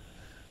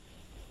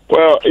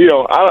 Well, you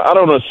know, I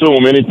don't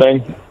assume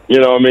anything.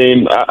 You know what I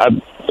mean?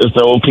 It's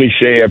the old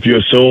cliche, if you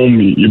assume,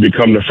 you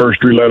become the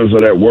first three letters of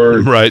that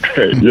word. Right.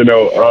 You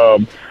know,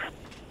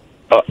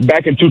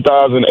 back in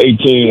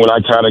 2018, when I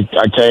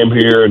came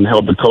here and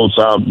helped the coach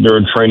out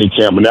during training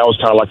camp, and that was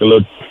kind of like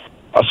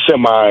a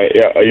semi,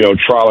 you know,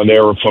 trial and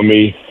error for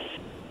me.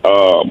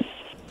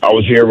 I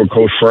was here with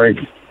Coach Frank,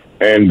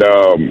 and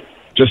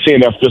just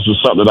seeing if this was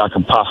something that I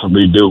could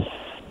possibly do.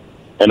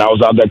 And I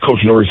was out there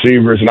coaching the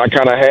receivers, and I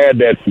kind of had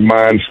that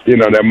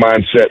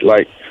mindset,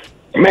 like,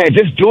 man,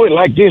 just do it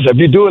like this. If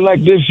you do it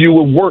like this, you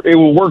will work. It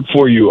will work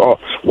for you.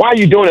 Why are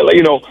you doing it? Like,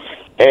 you know,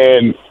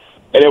 and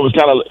it was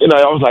kind of, you know,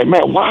 I was like,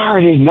 man, why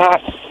are they not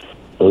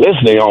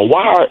listening? Or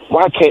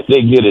why can't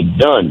they get it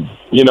done?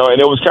 You know, and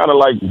it was kind of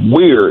like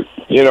weird,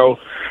 you know.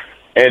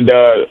 And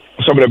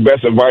some of the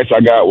best advice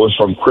I got was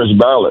from Chris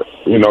Ballard.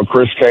 You know,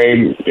 Chris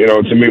came, you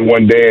know, to me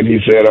one day, and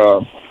he said,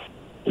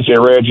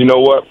 Reg, you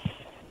know what?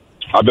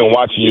 I've been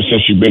watching you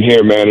since you've been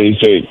here, man. And he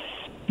said,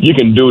 you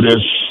can do this.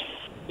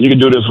 You can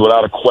do this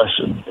without a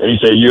question. And he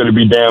said, you're going to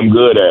be damn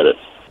good at it.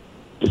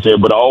 He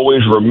said, but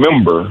always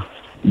remember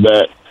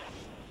that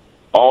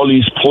all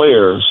these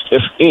players,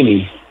 if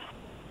any,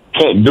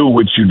 can't do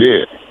what you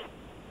did.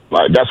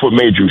 Like, that's what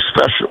made you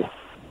special,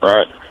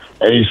 right?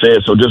 And he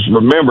said, so just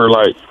remember,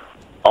 like,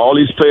 all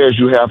these players,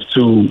 you have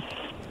to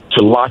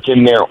lock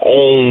in their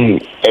own,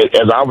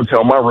 as I would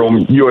tell my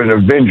room, you're an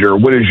Avenger.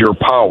 What is your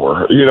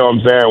power? You know what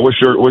I'm saying?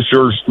 What's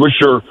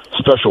your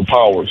special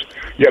powers?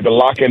 You have to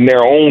lock in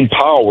their own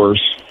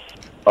powers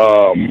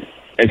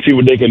and see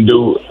what they can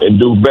do and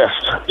do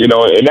best. You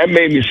know, and that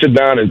made me sit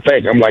down and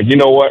think. I'm like, you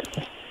know what?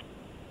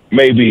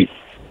 Maybe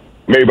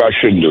I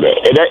shouldn't do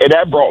that. And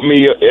that brought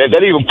me,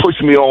 that even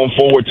pushed me on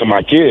forward to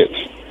my kids.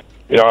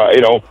 You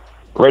know,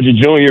 Reggie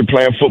Jr.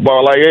 playing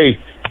football, like, hey,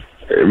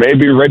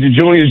 maybe Reggie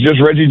Jr. is just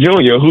Reggie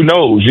Jr. Who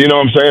knows? You know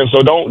what I'm saying?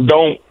 So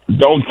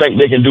don't think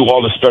they can do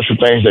all the special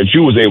things that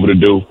you was able to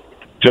do.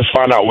 Just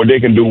find out what they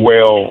can do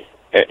well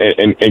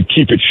and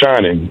keep it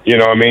shining. You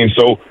know what I mean?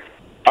 So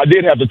I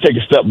did have to take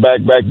a step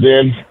back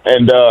then,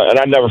 and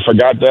I never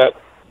forgot that.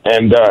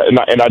 And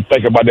I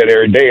think about that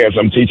every day as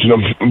I'm teaching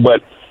them.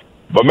 But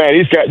man,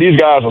 these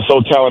guys are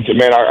so talented,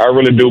 man. I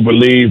really do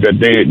believe that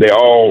they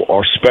all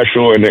are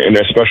special in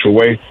their special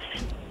way.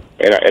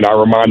 and I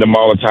remind them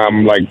all the time,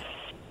 I'm like,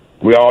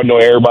 we all know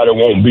everybody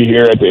won't be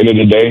here at the end of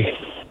the day,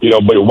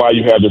 but while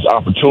you have this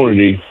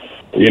opportunity,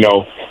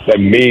 that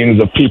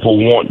millions of people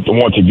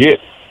want to get,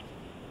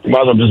 you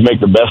might as well just make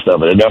the best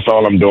of it. And that's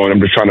all I'm doing. I'm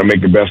just trying to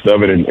make the best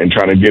of it and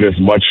trying to get as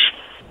much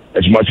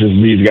as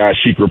these guys'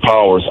 secret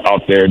powers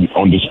out there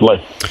on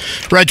display.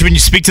 Reg, when you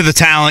speak to the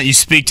talent, you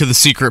speak to the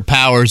secret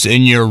powers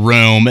in your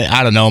room.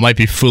 I don't know, it might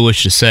be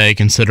foolish to say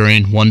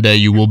considering one day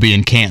you will be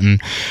in Canton.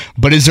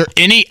 But is there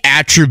any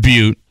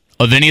attribute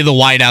of any of the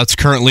wideouts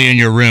currently in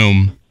your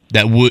room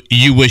that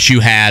you wish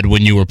you had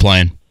when you were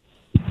playing?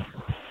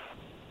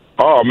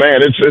 Oh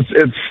man,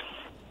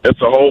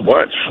 it's a whole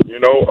bunch.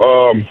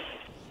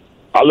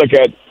 I look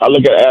at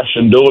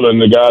Ashton Doolin,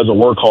 the guy's a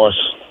workhorse.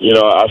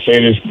 I say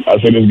this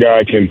guy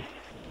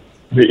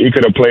he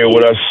could have played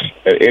with us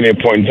at any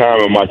point in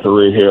time in my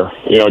career here.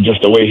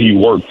 Just the way he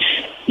works.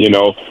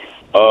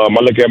 I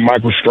look at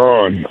Michael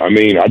Strawn. I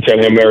mean, I tell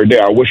him every day,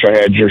 I wish I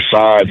had your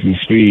size and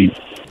speed.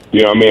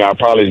 I'd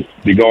probably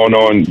be going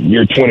on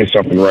year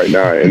 20-something right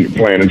now and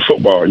playing in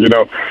football.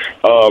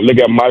 Look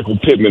at Michael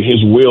Pittman,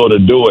 his will to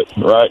do it,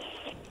 right?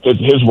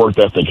 His work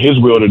ethic, his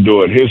will to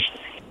do it.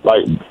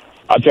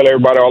 I tell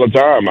everybody all the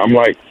time, I'm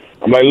like,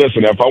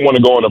 listen, if I want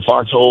to go in the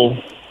foxhole,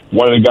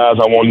 one of the guys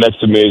I want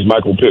next to me is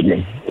Michael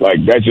Pittman.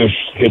 That's just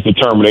his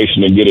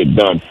determination to get it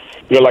done.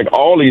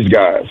 All these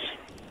guys,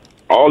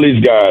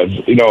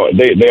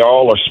 they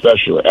all are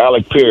special.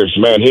 Alec Pierce,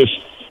 man, his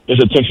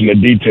attention to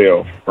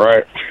detail,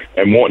 right?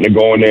 And wanting to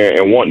go in there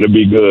and wanting to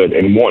be good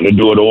and wanting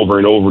to do it over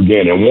and over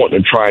again and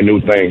wanting to try new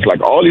things.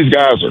 All these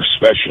guys are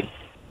special.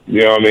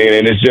 You know what I mean?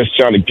 And it's just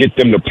trying to get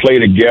them to play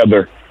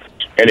together.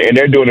 And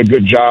they're doing a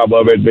good job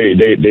of it.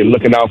 They're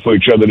looking out for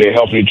each other. They're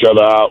helping each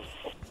other out.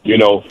 There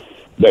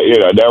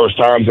was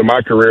times in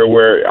my career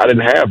where I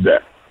didn't have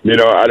that.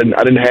 I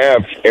didn't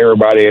have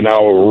everybody in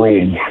our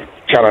room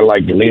kind of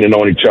leaning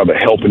on each other,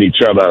 helping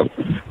each other.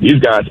 These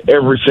guys,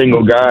 every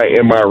single guy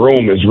in my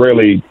room is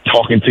really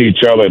talking to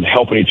each other and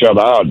helping each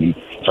other out. And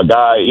if a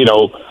guy,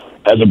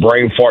 has a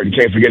brain fart, you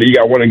can't forget it. You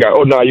got one guy,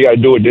 oh no, you got to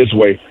do it this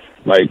way.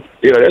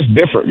 That's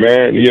different,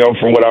 man.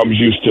 From what I was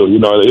used to.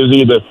 It was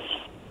either.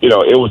 It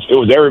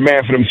was every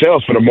man for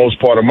themselves for the most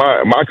part of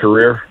my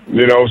career.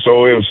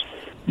 So it was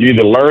you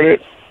either learn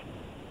it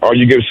or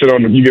you get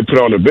put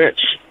on the bench.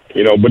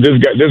 But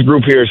this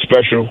group here is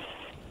special,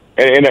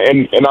 and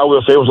I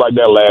will say it was like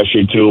that last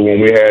year too when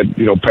we had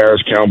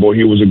Paris Campbell.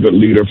 He was a good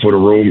leader for the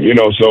room.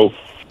 So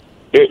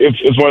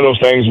it's one of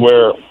those things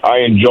where I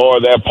enjoy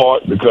that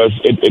part because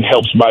it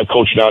helps my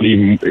coaching out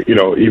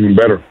even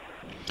better.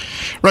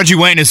 Reggie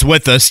Wayne is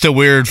with us. Still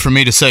weird for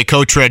me to say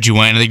Coach Reggie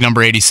Wayne. I think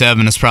number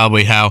 87 is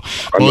probably how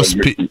most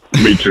people.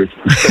 Me too.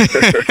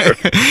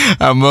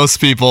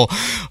 Most people,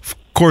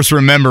 of course,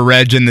 remember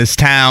Reg in this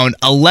town.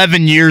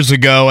 11 years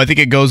ago, I think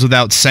it goes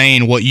without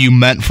saying what you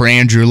meant for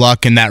Andrew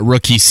Luck in that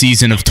rookie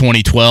season of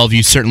 2012.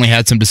 You certainly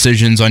had some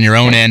decisions on your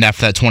own end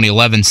after that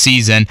 2011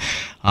 season,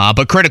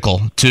 but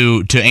critical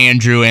to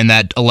Andrew in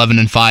that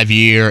 11-5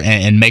 year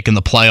and making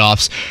the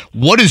playoffs.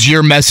 What is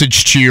your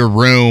message to your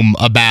room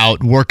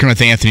about working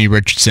with Anthony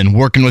Richardson,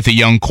 working with a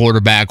young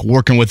quarterback,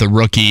 working with a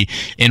rookie,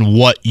 and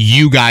what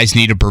you guys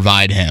need to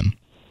provide him?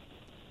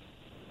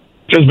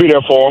 Just be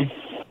there for him.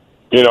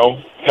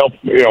 Help,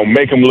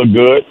 make him look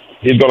good.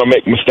 He's going to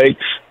make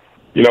mistakes.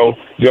 He's going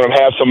to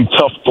have some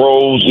tough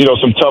throws, go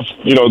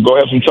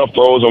have some tough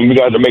throws, and we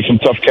got to make some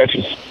tough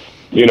catches.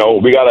 We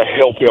got to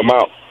help him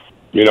out.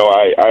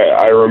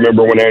 I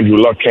remember when Andrew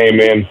Luck came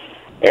in,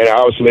 and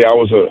obviously I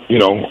was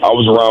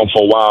around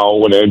for a while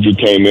when Andrew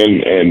came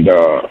in, and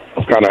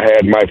I've kind of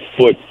had my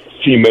foot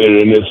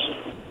cemented in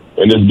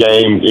this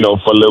game,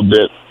 for a little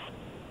bit.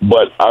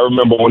 But I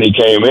remember when he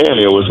came in,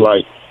 it was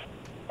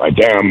like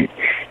damn,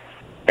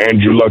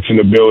 Andrew Luck's in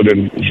the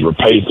building. He's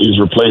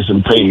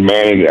replacing Peyton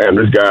Manning, and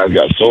this guy's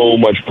got so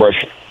much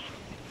pressure.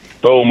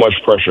 So much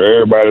pressure.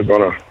 Everybody's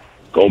gonna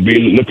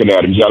be looking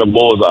at him. He's got a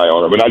bullseye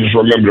on him. And I just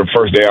remember the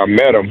first day I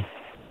met him,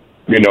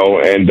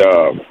 and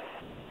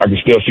I could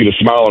still see the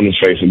smile on his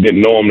face and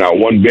didn't know him not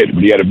one bit,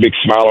 but he had a big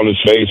smile on his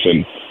face,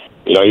 and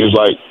he was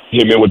like,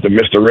 hit me with the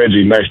Mr.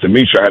 Reggie, nice to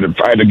meet you. I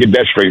had to get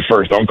that straight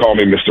first. Don't call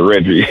me Mr.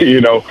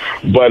 Reggie,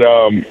 But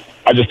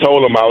I just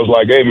told him, I was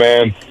like, hey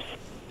man,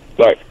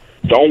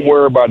 don't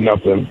worry about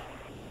nothing.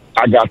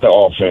 I got the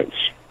offense.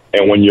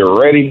 And when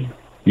you're ready,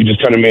 you just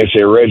come to me and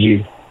say,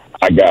 Reggie,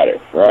 I got it,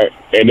 right?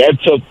 And that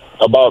took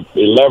about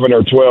 11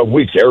 or 12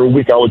 weeks. Every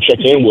week I would check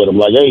in with him,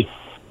 like, hey,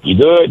 you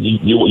good?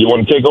 You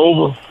want to take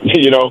over? And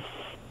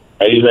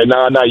he said,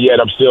 nah, not yet.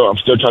 I'm still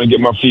trying to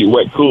get my feet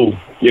wet. Cool.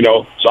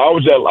 So I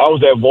was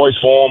that voice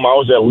for him. I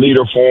was that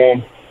leader for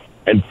him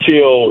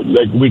until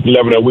week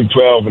 11 or week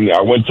 12. And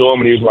I went to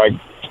him and he was like,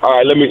 all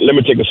right, let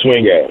me take a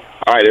swing at it.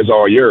 All right, it's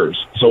all yours.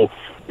 So,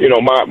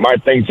 my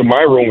thing to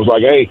my room was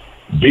like, hey,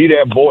 be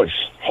that voice.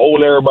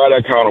 Hold everybody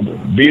accountable.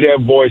 Be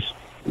that voice.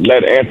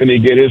 Let Anthony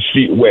get his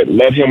feet wet.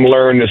 Let him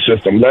learn the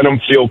system. Let him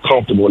feel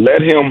comfortable.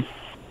 Let him,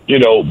 be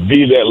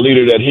that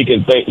leader that he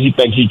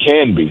think he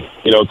can be.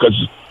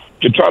 Because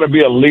to try to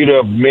be a leader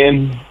of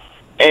men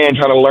and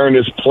trying to learn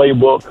this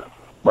playbook,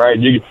 right?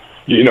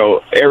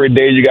 every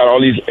day you got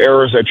all these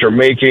errors that you're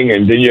making,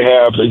 and then you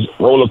have this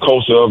roller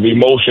coaster of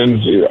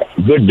emotions,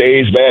 good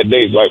days, bad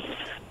days,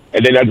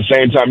 and then at the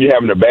same time you're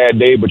having a bad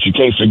day, but you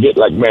can't forget,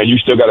 man, you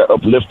still got to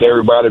uplift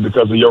everybody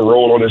because of your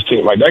role on this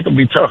team. That can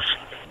be tough.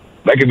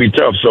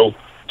 So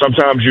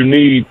sometimes you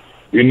need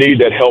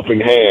that helping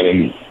hand,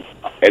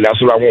 and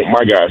that's what I want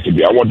my guys to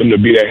be. I want them to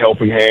be that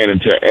helping hand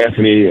until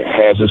Anthony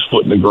has his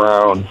foot in the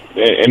ground.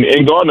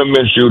 And Gardner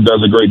Minshew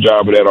does a great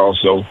job of that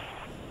also.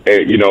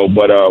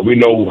 But we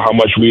know how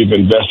much we've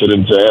invested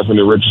into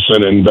Anthony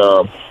Richardson, and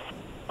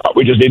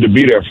we just need to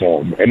be there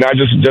for him. And not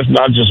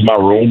just my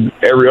room,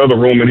 every other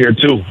room in here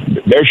too.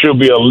 There should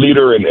be a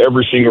leader in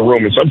every single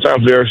room, and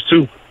sometimes there's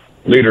two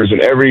leaders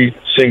in every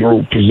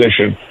single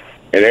position,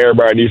 and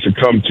everybody needs to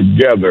come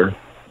together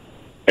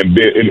and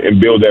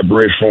build that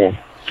bridge for him.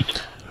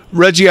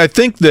 Reggie, I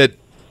think that,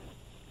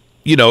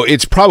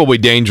 it's probably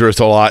dangerous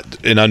a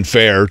lot and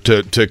unfair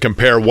to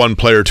compare one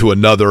player to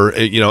another,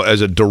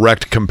 as a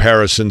direct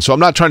comparison. So I'm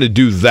not trying to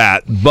do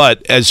that.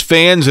 But as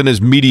fans and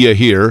as media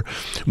here,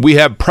 we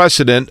have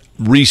precedent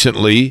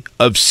recently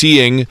of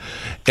seeing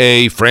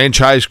a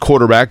franchise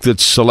quarterback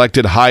that's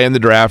selected high in the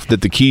draft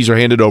that the keys are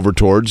handed over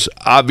towards.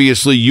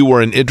 Obviously, you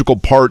were an integral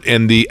part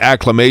in the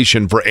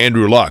acclamation for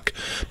Andrew Luck.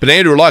 But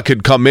Andrew Luck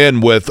had come in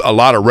with a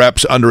lot of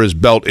reps under his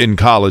belt in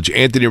college.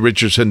 Anthony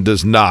Richardson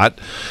does not.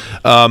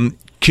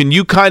 Can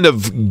you kind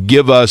of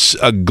give us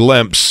a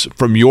glimpse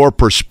from your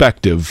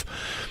perspective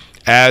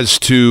as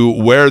to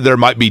where there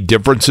might be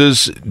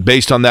differences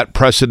based on that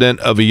precedent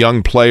of a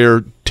young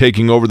player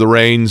taking over the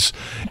reins,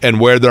 and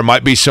where there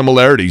might be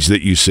similarities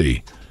that you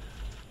see?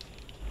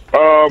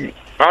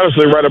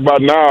 Honestly, right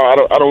about now,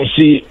 I don't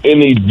see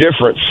any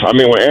difference. I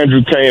mean, when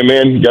Andrew came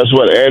in, guess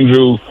what?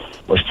 Andrew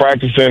was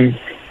practicing.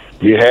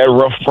 He had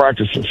rough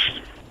practices.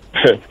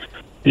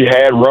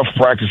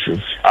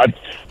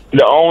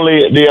 The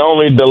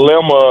only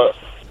dilemma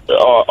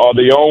or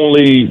the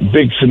only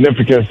big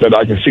significance that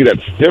I can see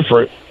that's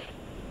different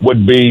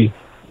would be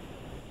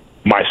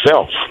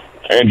myself.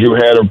 Andrew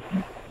had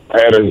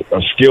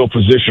a skill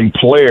position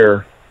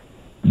player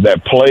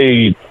that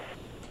played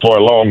for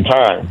a long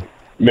time,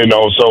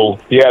 so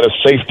he had a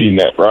safety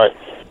net, right?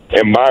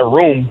 In my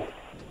room,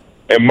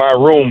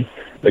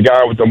 the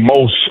guy with the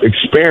most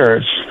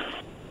experience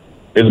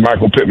is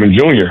Michael Pittman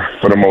Jr.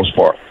 for the most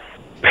part.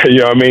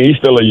 He's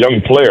still a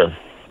young player.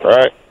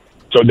 Right,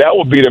 so that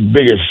would be the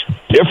biggest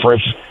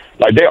difference.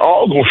 They're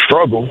all gonna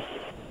struggle.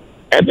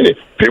 Anthony,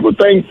 people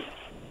think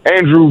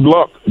Andrew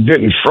Luck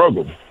didn't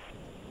struggle.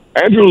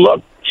 Andrew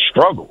Luck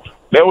struggled.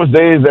 There was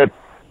days that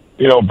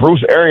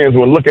Bruce Arians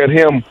would look at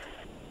him,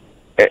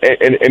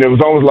 and it was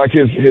almost like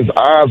his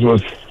eyes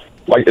was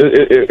like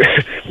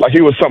like he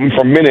was something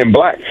from Men in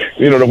Black.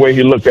 The way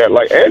he looked at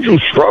Andrew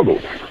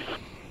struggled.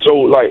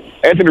 So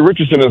Anthony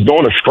Richardson is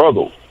going to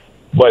struggle,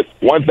 but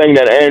one thing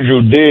that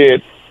Andrew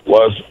did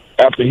was,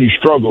 after he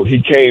struggled, he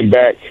came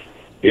back.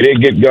 He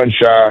didn't get gun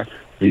shy.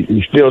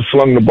 He still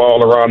slung the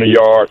ball around the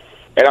yard.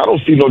 And I don't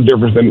see no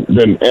difference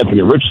than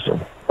Anthony Richardson.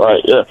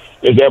 Right? Yeah.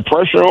 Is there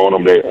pressure on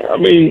him?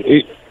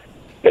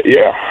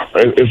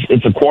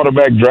 It's a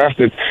quarterback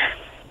drafted,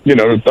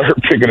 the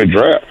third pick in the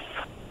draft.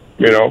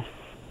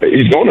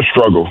 He's going to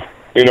struggle.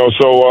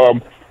 So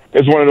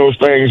it's one of those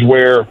things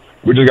where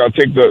we just got to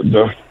take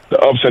the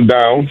ups and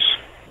downs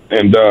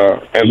and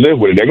live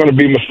with it. They're going to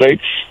be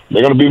mistakes.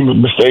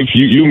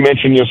 You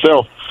mentioned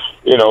yourself,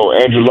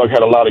 Andrew Luck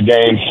had a lot of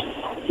games.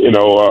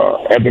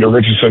 Anthony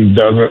Richardson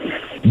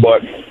doesn't.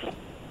 But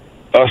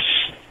us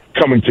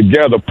coming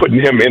together, putting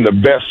him in the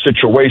best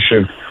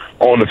situation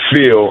on the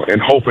field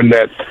and hoping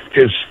that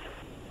his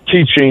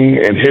teaching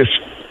and his,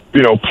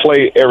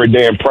 play every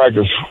day in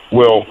practice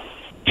will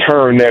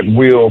turn that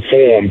wheel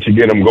for him to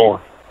get him going.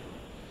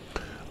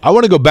 I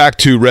want to go back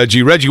to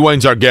Reggie. Reggie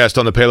Wayne's our guest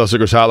on the Payless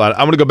Liquors Hotline.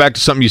 I want to go back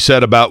to something you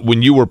said about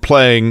when you were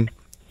playing.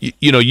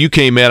 You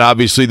came in,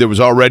 obviously, there was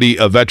already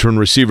a veteran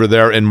receiver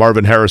there in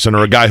Marvin Harrison,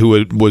 or a guy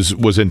who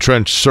was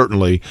entrenched,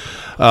 certainly.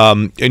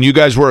 And you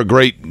guys were a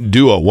great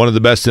duo, one of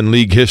the best in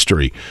league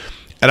history.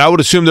 And I would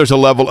assume there's a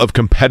level of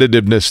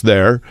competitiveness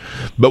there.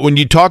 But when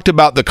you talked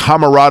about the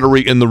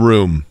camaraderie in the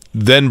room,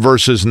 then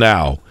versus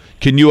now,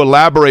 can you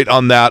elaborate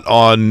on that,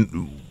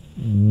 on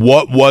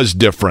what was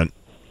different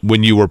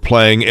when you were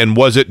playing, and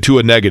was it to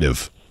a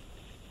negative?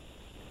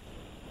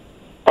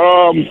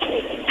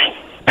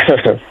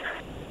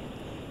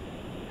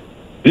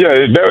 Yeah,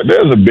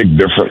 there's a big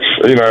difference.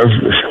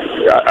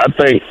 I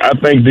think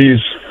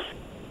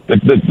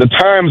the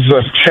times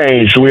have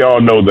changed. We all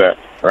know that,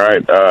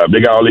 right? They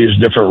got all these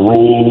different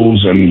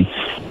rules and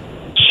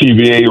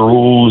CBA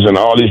rules and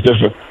all these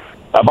different.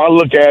 If I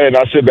look at it and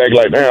I sit back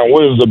damn,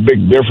 what is the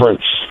big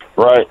difference,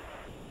 right?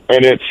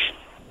 And it's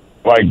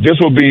this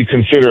will be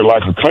considered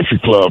like a country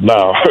club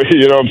now.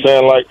 You know what I'm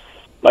saying?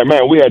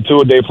 Man, we had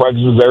 2-a-day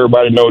practices.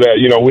 Everybody know that.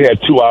 We had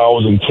 2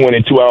 hours and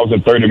 20, 2 hours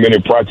and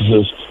 30-minute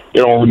practices.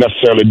 They don't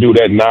necessarily do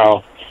that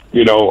now.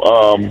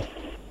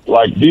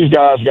 These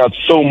guys got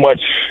so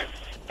much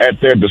at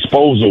their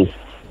disposal.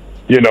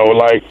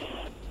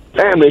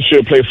 damn, they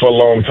should play for a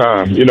long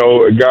time. You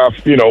know, a guy,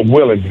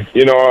 willing.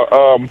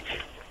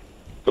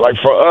 Like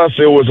for us,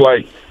 it was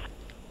like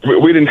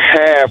we didn't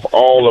have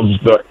all of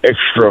the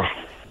extra,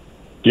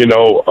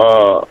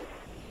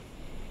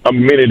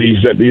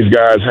 amenities that these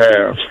guys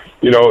have.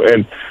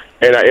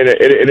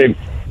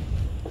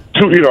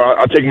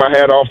 I take my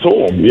hat off to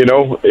them.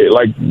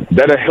 Like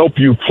that'll help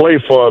you play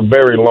for a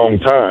very long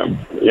time.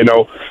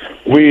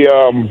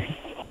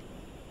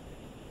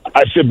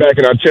 I sit back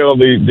and I tell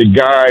the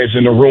guys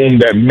in the room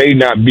that may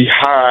not be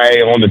high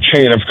on the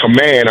chain of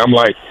command, I'm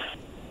like,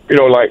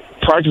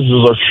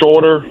 practices are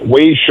shorter,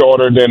 way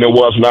shorter than it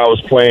was when I was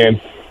playing,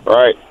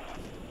 right?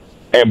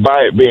 And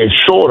by it being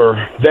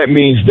shorter, that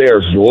means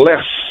there's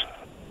less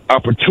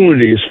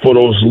opportunities for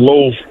those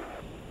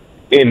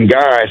low-end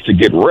guys to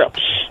get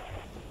reps,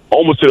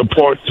 almost to the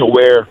point to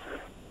where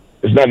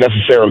it's not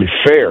necessarily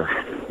fair.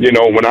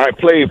 When I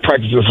played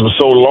practices for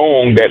so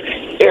long that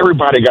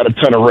everybody got a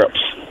ton of reps,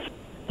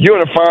 you're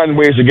going to find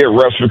ways to get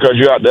reps because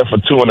you're out there for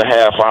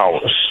 2.5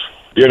 hours.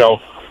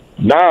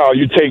 Now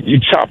you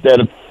chop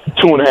that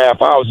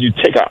 2.5 hours, you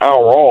take an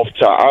hour off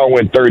to an hour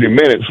and 30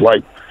 minutes.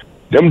 Like,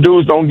 them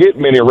dudes don't get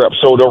many reps.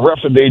 So the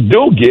reps that they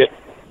do get,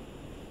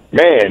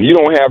 man, you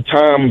don't have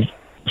time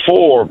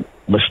for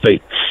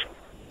mistakes.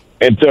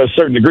 And to a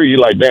certain degree, you're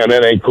like, damn,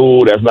 that ain't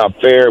cool. That's not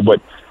fair.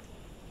 But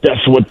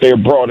that's what they're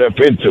brought up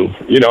into.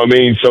 You know what I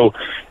mean? So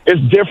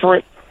it's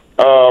different.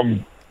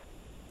 But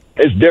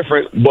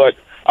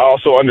I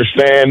also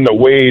understand the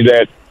way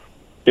that,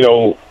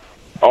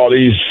 all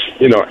these,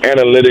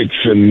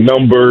 analytics and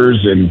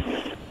numbers and,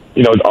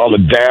 all the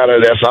data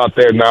that's out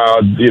there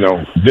now,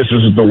 this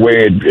is the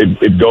way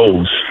it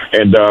goes.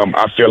 And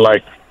I feel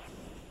like,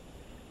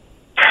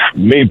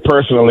 me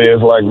personally,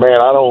 is like,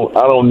 man, I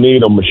don't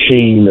need a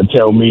machine to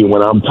tell me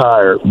when I'm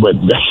tired, but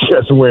that's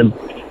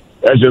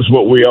just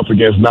what we're up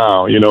against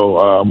now.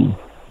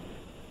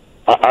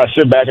 I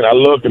sit back and I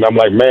look and I'm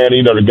like, man,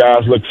 the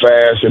guys look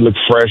fast, they look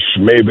fresh.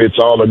 Maybe it's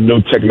all the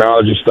new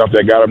technology stuff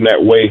that got them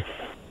that way.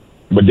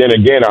 But then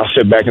again, I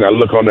sit back and I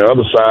look on the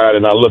other side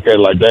and I look at it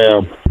like,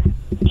 damn,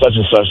 such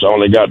and such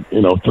only got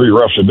 3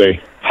 reps a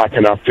day. How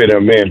can I fit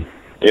them in?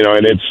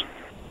 And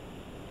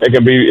it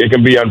can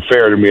be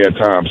unfair to me at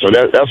times. So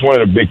that's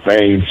one of the big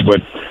things.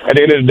 But at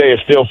the end of the day,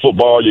 it's still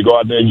football. You go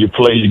out there and you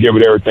play. You give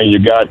it everything you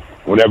got.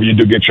 Whenever you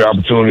do get your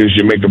opportunities,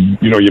 you make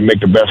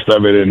the best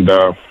of it, and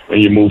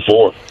you move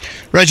forward.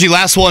 Reggie,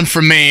 last one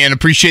from me, and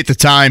appreciate the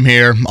time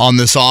here on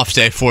this off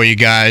day for you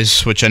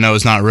guys, which I know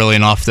is not really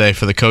an off day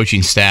for the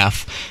coaching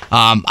staff.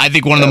 I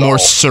think one of the more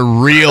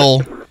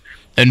surreal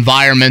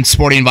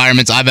sporting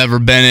environments I've ever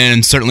been in,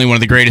 and certainly one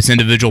of the greatest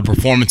individual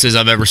performances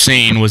I've ever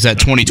seen, was that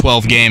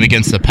 2012 game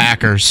against the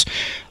Packers.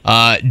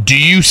 Do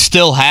you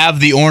still have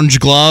the orange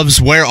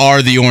gloves? Where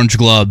are the orange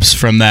gloves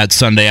from that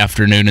Sunday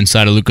afternoon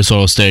inside of Lucas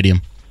Oil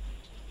Stadium?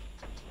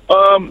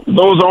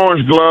 Those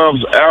orange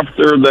gloves,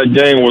 after that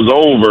game was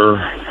over,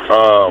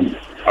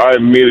 I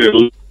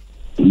immediately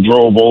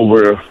drove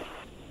over to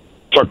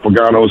Chuck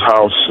Pagano's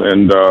house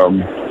and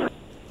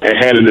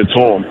handed it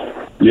to him.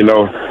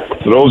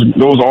 So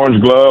those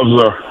orange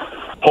gloves are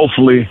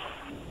hopefully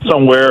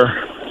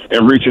somewhere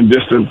in reaching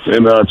distance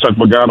in Chuck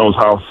Pagano's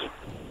house,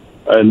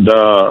 and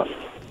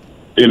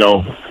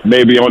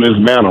maybe on his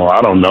mantle.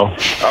 I don't know.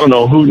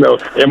 Who knows?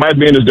 It might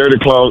be in his dirty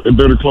clothes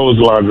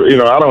laundry.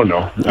 I don't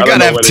know. You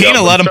gotta have Tina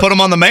let him put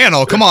them on the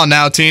mantle. Come on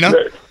now, Tina.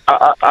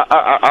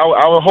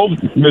 I would hope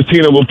Miss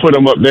Tina will put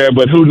them up there,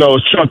 but who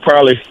knows? Chuck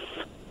probably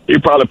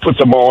puts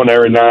them on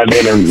every now and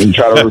then and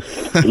try to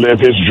live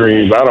his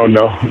dreams. I don't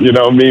know. You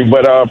know what I mean?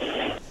 But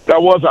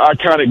that was an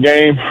iconic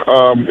game.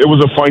 It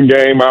was a fun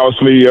game.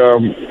 Obviously,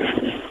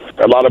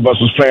 a lot of us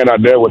was playing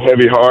out there with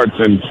heavy hearts,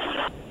 and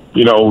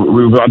we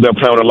were out there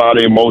playing with a lot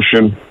of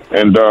emotion.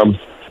 And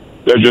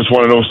there's just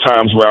one of those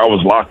times where I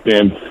was locked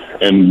in,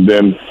 and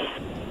then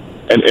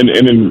and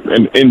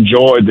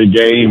enjoyed the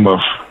game of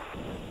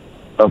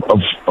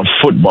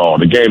football,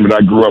 the game that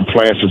I grew up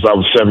playing since I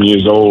was 7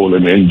 years old,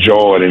 and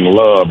enjoyed and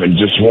loved, and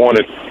just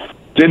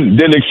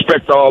didn't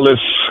expect all this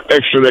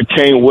extra that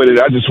came with it.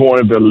 I just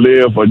wanted to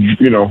live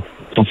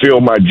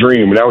fulfill my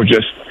dream, and that was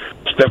just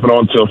stepping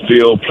onto a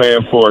field,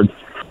 playing for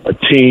a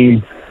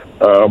team.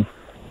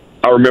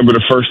 I remember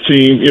the first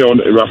team,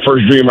 my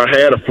first dream I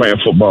had of playing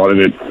football, and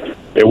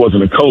it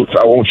wasn't a coach.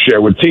 I won't share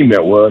what team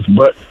that was,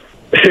 but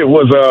it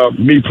was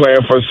me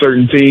playing for a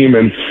certain team,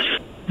 and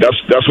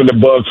that's when the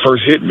bug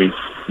first hit me,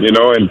 and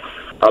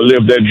I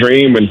lived that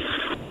dream, and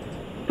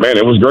man,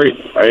 it was great.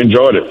 I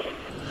enjoyed it.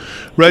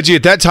 Reggie,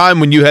 at that time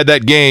when you had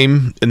that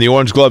game, in the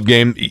Orange Glove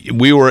game,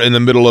 we were in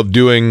the middle of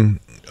doing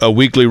a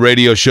weekly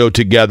radio show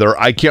together.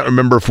 I can't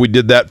remember if we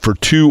did that for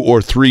 2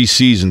 or 3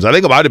 seasons. I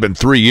think it might have been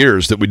 3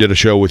 years that we did a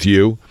show with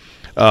you,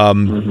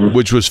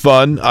 which was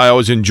fun. I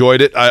always enjoyed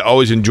it. I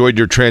always enjoyed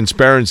your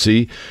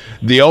transparency.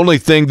 The only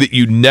thing that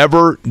you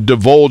never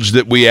divulged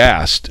that we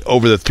asked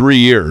over the 3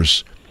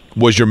 years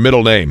was your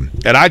middle name.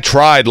 And I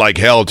tried like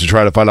hell to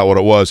try to find out what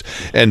it was.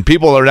 And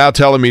people are now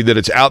telling me that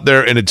it's out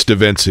there and it's Da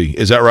Vinci.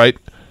 Is that right?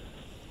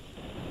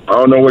 I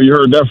don't know where you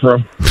heard that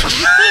from.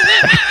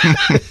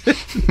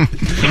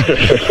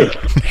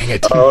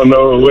 I don't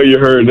know where you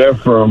heard that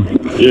from,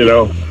 you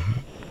know.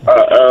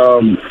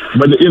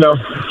 But, you know,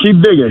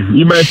 keep digging.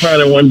 You might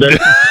find it one day.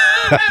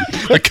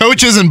 The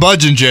coach isn't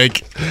budging,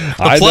 Jake.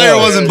 The player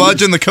wasn't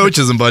budging. The coach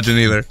isn't budging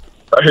either.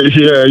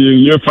 Yeah,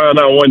 you'll find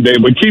out one day,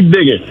 but keep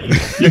digging.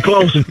 You're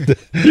close.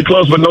 You're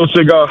close, but no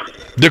cigar.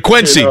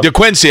 DeQuincy. You know?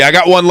 DeQuincy. I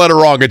got one letter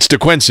wrong. It's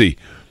DeQuincy.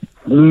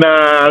 Nah,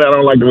 I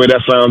don't like the way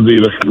that sounds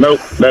either. Nope,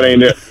 that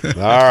ain't it.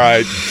 All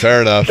right,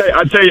 fair enough.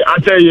 I tell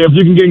you, if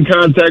you can get in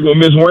contact with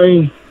Miss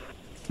Wayne,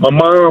 my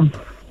mom,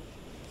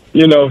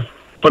 you know,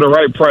 for the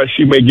right price,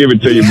 she may give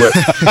it to you.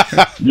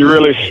 But you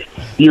really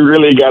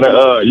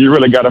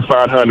gotta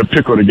find her in the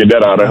pickle to get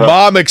that out of her.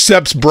 Mom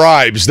accepts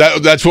bribes.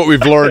 That's what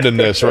we've learned in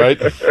this, right?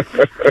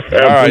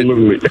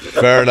 Absolutely. All right.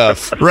 Fair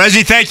enough.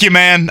 Reggie, thank you,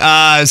 man.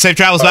 Safe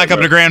travels back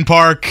up to Grand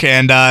Park,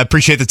 and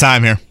appreciate the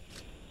time here.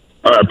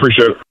 All right,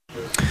 appreciate it.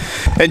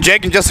 And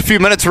Jake, in just a few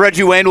minutes,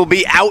 Reggie Wayne will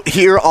be out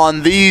here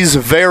on these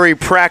very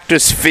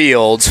practice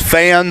fields.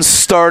 Fans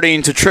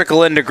starting to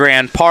trickle into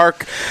Grand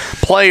Park.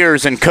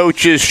 Players and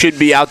coaches should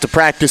be out to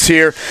practice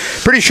here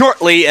pretty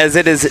shortly, as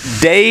it is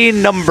day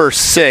number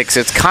 6.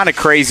 It's kind of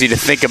crazy to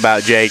think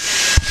about, Jake.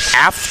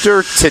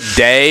 After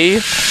today,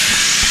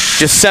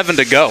 just 7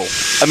 to go.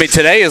 I mean,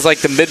 today is like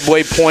the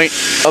midway point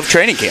of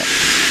training camp.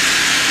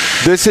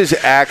 This is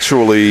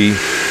actually...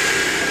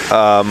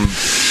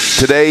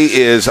 today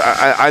is,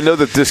 I know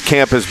that this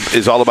camp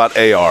is all about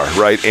AR,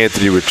 right?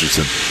 Anthony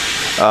Richardson.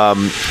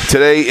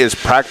 Today is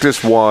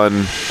practice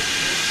 1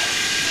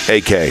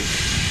 AK,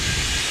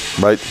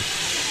 right?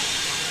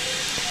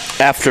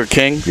 After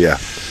King? Yeah.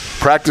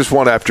 Practice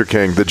 1 after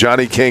King, the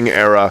Johnny King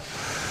era,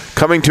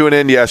 coming to an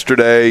end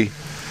yesterday.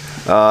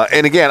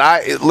 And again,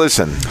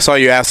 listen. I saw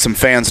you ask some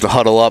fans to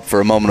huddle up for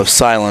a moment of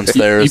silence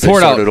there as they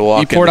poured started to walk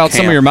You poured out into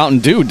some of camp. your Mountain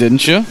Dew,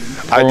 didn't you?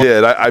 I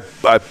did. I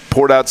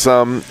poured out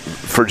some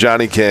for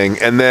Johnny King,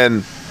 and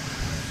then,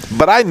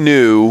 but I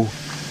knew,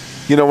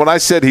 you know, when I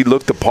said he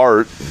looked the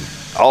part,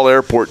 all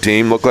airport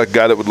team, looked like a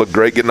guy that would look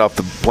great getting off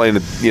the plane,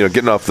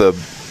 getting off the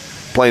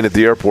plane at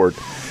the airport.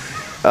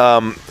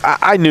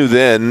 I knew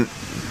then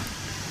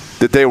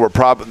that they were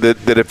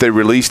that if they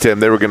released him,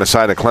 they were going to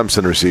sign a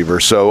Clemson receiver.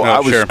 So I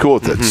was cool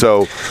with it. Mm-hmm.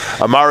 So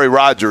Amari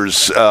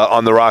Rodgers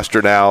on the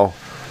roster now.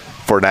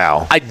 For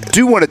now, I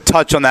do want to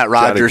touch on that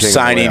Rodgers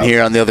signing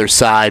here on the other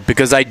side,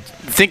 because I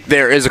think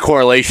there is a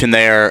correlation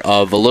there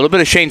of a little bit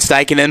of Shane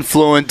Steichen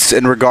influence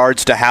in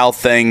regards to how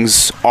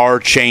things are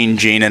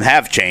changing and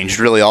have changed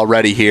really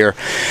already here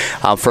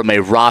from a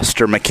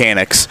roster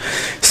mechanics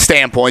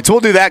standpoint. So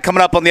we'll do that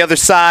coming up on the other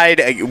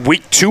side.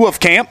 Week 2 of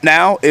camp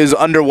now is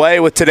underway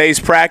with today's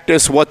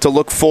practice. What to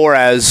look for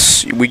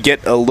as we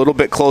get a little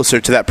bit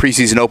closer to that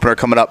preseason opener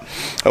coming up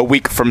a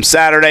week from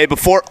Saturday.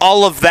 Before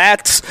all of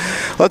that,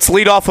 let's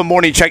lead off a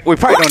morning check. We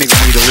probably don't even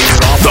need to lead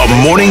it off. The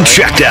morning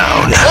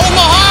checkdown.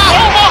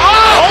 Omaha!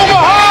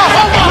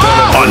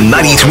 On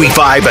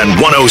 93.5 and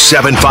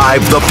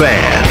 107.5 The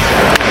Fan.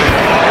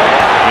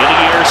 In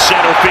the air,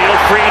 center field,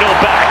 Friedel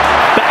back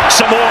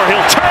some more.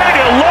 He'll turn,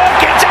 he'll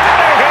look, it's out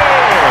of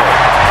here!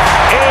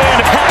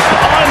 And Hep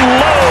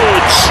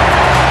unloads.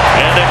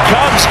 And the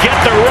Cubs get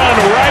the run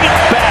right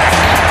back.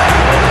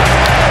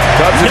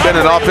 Cubs have been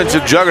an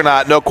offensive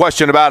juggernaut, no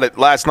question about it.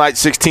 Last night,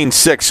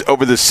 16-6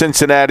 over the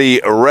Cincinnati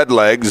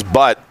Redlegs,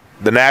 but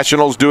the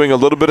Nationals doing a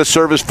little bit of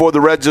service for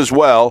the Reds as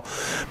well,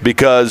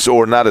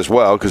 or not as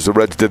well, because the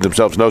Reds did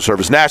themselves no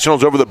service.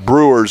 Nationals over the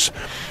Brewers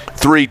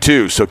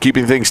 3-2, so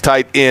keeping things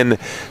tight in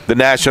the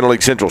National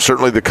League Central.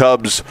 Certainly the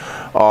Cubs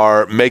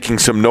are making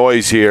some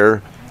noise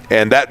here.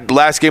 And that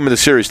last game of the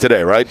series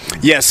today, right?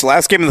 Yes,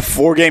 last game of the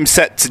 4-game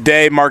set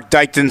today. Mark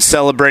Dykton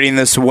celebrating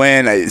this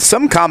win.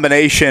 Some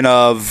combination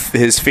of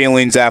his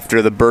feelings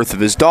after the birth of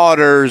his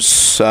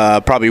daughters,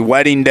 probably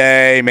wedding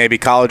day, maybe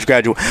college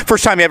graduate.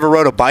 First time he ever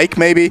rode a bike,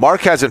 maybe.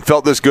 Mark hasn't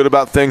felt this good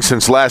about things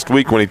since last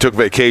week when he took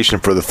vacation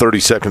for the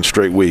 32nd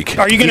straight week.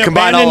 Are you going to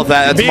combine all of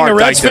that? That's being Mark a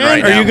Reds Dykton fan?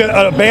 right now. Are you going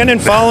to abandon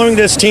following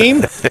this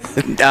team?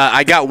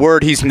 I got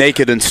word he's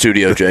naked in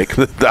studio, Jake.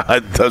 It's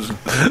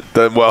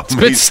a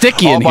bit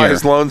sticky in by here.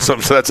 his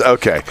lonesome, so that's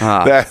okay.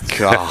 God,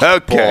 okay.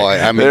 boy.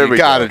 I mean, you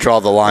got to draw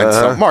the line.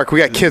 So, Mark, we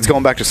got kids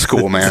going back to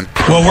school, man.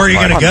 Well, where are you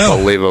going to go?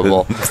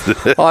 Unbelievable.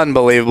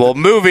 Unbelievable.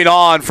 Moving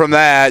on from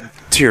that.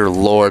 Dear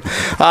Lord.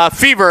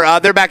 Fever,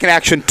 they're back in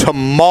action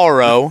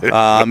tomorrow.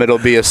 It'll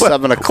be a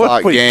 7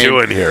 o'clock game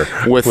doing here?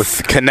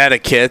 with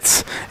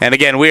Connecticut. And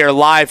again, we are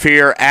live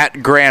here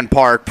at Grand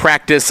Park.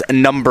 Practice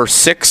number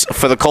 6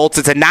 for the Colts.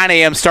 It's a 9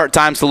 a.m. start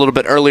time, so a little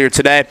bit earlier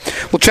today.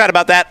 We'll chat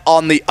about that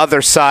on the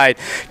other side.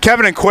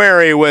 Kevin and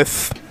Query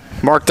with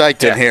Mark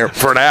Dykton here.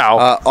 For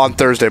now. On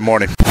Thursday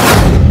morning.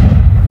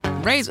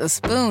 Raise a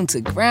spoon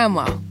to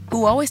Grandma,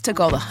 who always took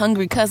all the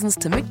hungry cousins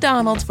to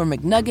McDonald's for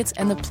McNuggets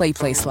and the Play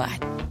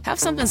Slide. Have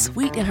something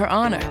sweet in her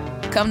honor.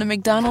 Come to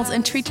McDonald's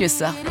and treat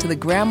yourself to the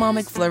Grandma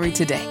McFlurry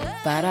today.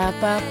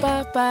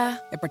 Ba-da-ba-ba-ba.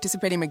 At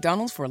participating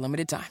McDonald's for a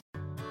limited time.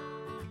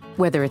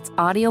 Whether it's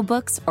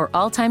audiobooks or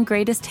all-time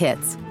greatest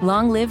hits,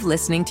 long live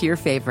listening to your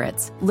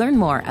favorites. Learn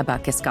more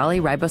about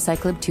Kisqali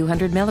Ribociclib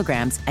 200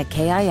 milligrams at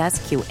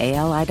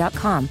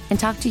KISQALI.com and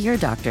talk to your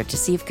doctor to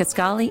see if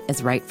Kisqali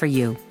is right for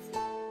you.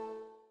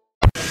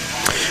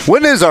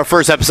 When is our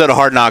first episode of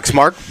Hard Knocks,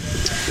 Mark?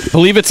 I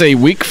believe it's a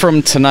week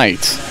from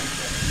tonight.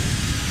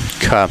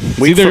 It's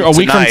either a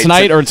week from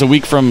tonight or it's a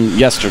week from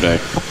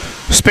yesterday.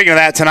 Speaking of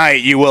that,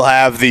 tonight you will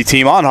have the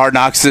team on Hard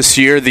Knocks this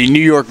year, the New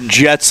York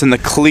Jets and the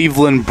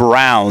Cleveland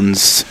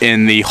Browns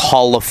in the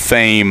Hall of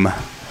Fame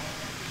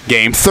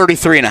game.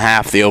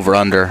 33.5, the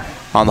over-under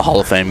on the Hall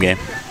of Fame game.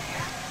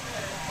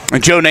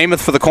 And Joe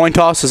Namath for the coin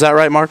toss, is that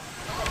right, Mark?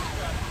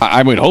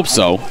 I would hope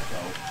so.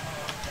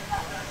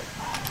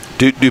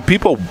 Do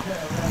people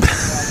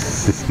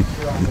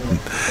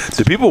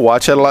do people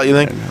watch that a lot, you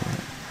think?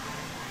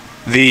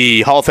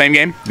 The Hall of Fame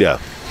game? Yeah.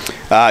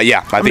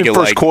 Yeah, I think it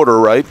first quarter,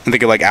 right? I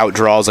think it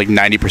outdraws 90%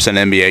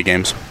 NBA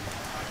games.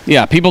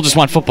 Yeah, people just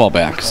want football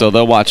back, so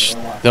they'll watch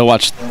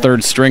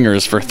third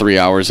stringers for 3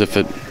 hours if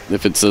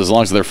it's as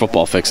long as their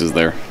football fix is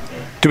there.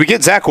 Do we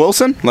get Zach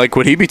Wilson?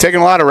 Would he be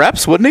taking a lot of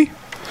reps? Wouldn't he?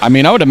 I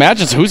mean, I would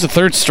imagine. So who's the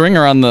third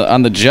stringer on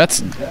the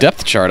Jets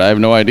depth chart? I have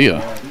no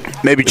idea.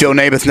 Maybe Joe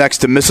Namath next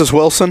to Mrs.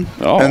 Wilson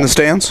in the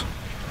stands.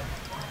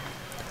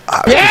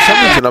 For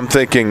some reason, I'm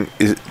thinking.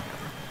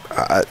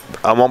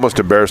 I'm almost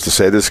embarrassed to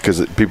say this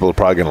because people are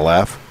probably going to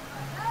laugh.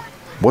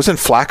 Wasn't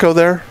Flacco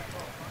there?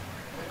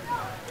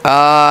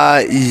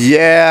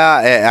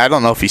 Yeah. I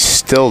don't know if he's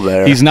still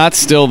there. He's not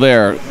still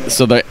there.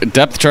 So the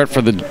depth chart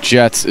for the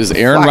Jets is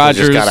Aaron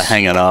Rodgers. Just got to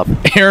hang it up.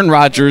 Aaron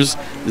Rodgers,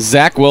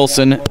 Zach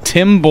Wilson,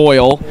 Tim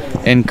Boyle,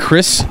 and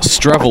Chris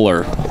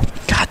Streveler.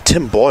 God,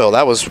 Tim Boyle.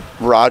 That was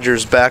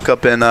Rodgers back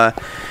up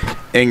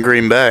in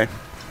Green Bay.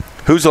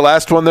 Who's the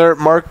last one there,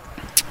 Mark?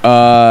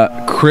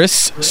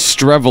 Chris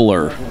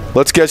Streveler.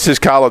 Let's guess his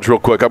college real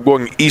quick. I'm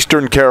going East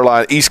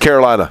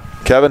Carolina.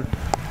 Kevin?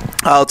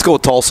 Let's go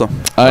with Tulsa.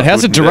 It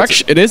has a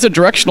direction. It is a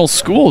directional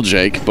school,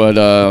 Jake,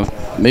 but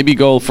maybe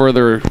go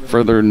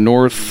further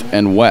north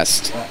and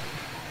west.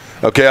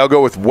 Okay, I'll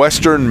go with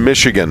Western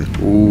Michigan.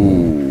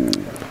 Ooh.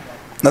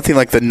 Nothing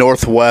like the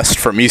Northwest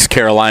from East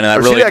Carolina. That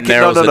really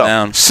narrows it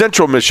down.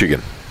 Central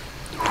Michigan.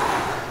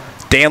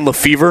 Dan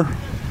Lefevre.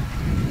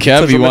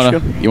 Kev,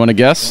 you want to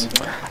guess?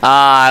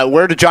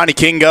 Where did Johnny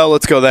King go?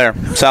 Let's go there.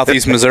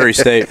 Southeast Missouri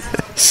State.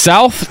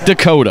 South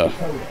Dakota.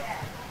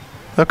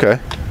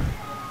 Okay.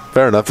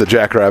 Fair enough. The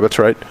Jackrabbits,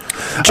 right?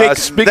 Jake,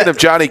 speaking of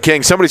Johnny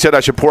King, somebody said I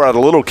should pour out a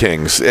Little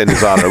Kings in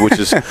his honor, which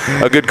is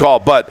a good call.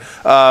 But,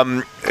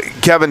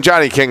 Kevin,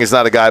 Johnny King is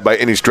not a guy by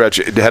any stretch.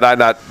 Had I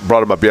not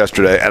brought him up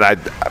yesterday, and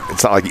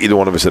it's not like either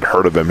one of us had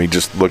heard of him. He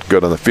just looked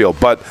good on the field.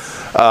 But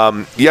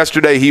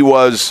yesterday he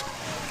was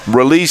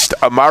released.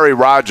 Amari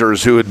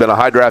Rodgers, who had been a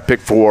high draft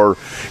pick for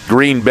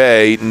Green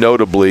Bay,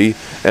 notably,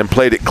 and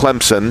played at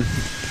Clemson,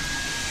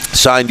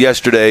 signed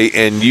yesterday,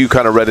 and you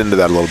kind of read into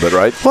that a little bit,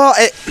 right? Well,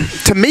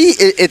 to me,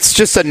 it's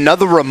just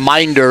another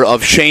reminder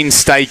of Shane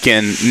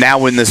Steichen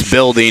now in this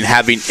building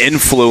having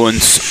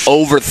influence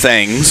over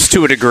things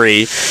to a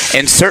degree,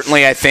 and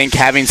certainly I think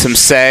having some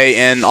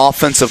say in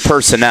offensive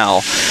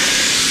personnel.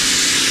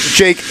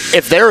 Jake,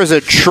 if there is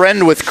a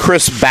trend with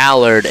Chris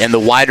Ballard and the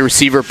wide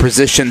receiver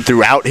position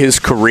throughout his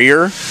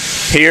career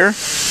here,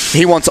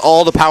 he wants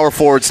all the power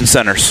forwards and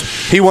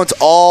centers. He wants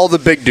all the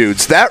big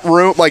dudes. That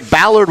room,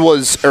 Ballard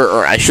was,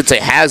 or I should say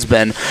has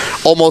been,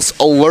 almost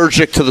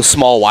allergic to the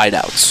small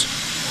wideouts.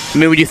 I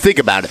mean, when you think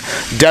about it,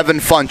 Devin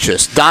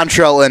Funchess,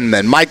 Dontrell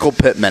Inman, Michael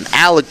Pittman,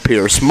 Alec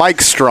Pierce,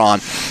 Mike Strawn,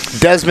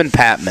 Desmond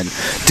Patman,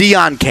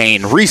 Deion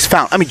Kane, Reese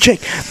Fountain. I mean,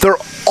 Jake, they're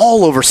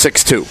all over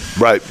 6'2".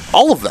 Right.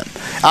 All of them.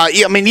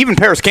 I mean, even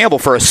Paris Campbell,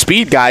 for a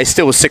speed guy,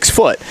 still was 6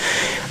 foot.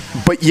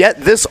 But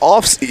yet this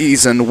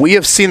offseason, we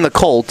have seen the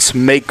Colts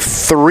make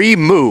 3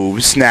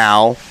 moves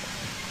now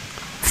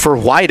for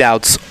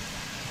wideouts,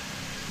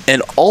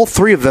 and all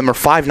 3 of them are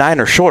 5'9"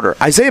 or shorter.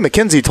 Isaiah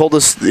McKenzie told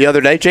us the other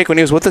day, Jake, when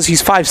he was with us,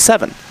 he's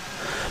 5'7".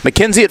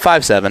 McKenzie at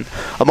 5'7",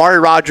 Amari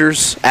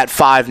Rodgers at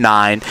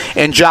 5'9",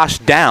 and Josh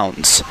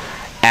Downs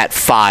at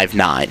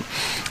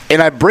 5'9".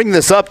 And I bring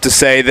this up to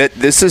say that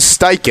this is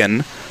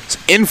Steichen's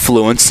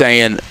influence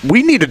saying,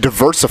 we need to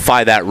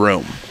diversify that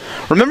room.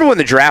 Remember when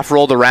the draft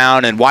rolled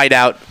around and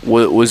wideout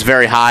was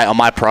very high on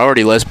my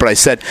priority list, but I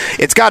said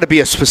it's got to be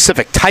a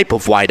specific type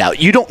of wideout.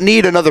 You don't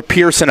need another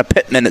Pierce and a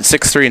Pittman at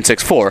 6'3" and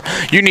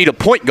 6'4". You need a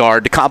point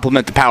guard to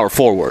complement the power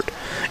forward.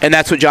 And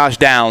that's what Josh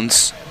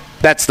Downs,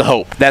 that's the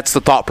hope. That's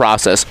the thought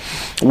process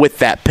with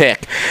that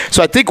pick.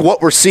 So I think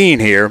what we're seeing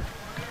here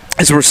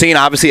is we're seeing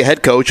obviously a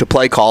head coach, a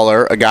play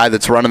caller, a guy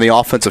that's running the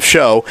offensive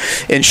show,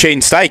 and Shane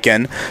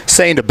Steichen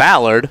saying to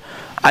Ballard,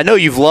 I know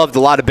you've loved a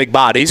lot of big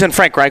bodies, and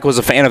Frank Reich was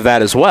a fan of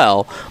that as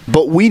well,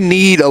 but we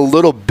need a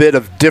little bit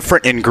of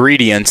different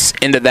ingredients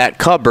into that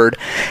cupboard.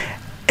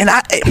 And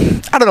I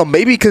don't know,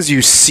 maybe because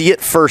you see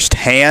it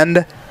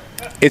firsthand,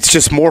 it's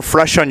just more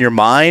fresh on your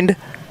mind.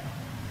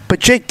 But,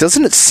 Jake,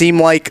 doesn't it seem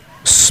like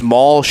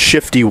small,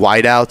 shifty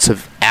wideouts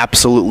have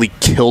absolutely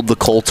killed the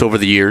Colts over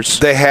the years?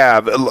 They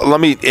have.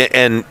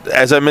 And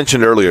as I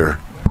mentioned earlier,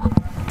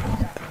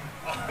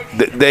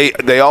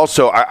 they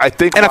also, I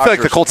think, and I feel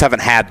like the Colts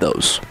haven't had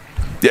those.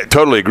 Yeah,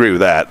 totally agree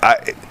with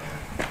that.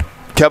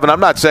 Kevin, I'm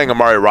not saying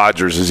Amari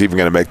Rodgers is even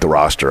going to make the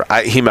roster.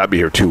 He might be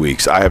here 2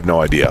 weeks. I have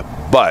no idea.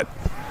 But,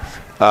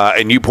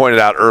 and you pointed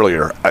out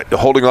earlier,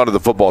 holding on to the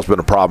football has been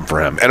a problem for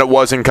him. And it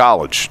was in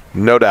college,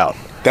 no doubt.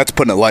 That's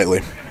putting it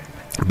lightly.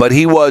 But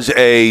he was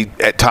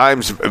at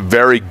times,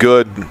 very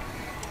good.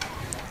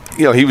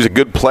 He was a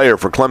good player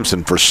for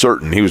Clemson for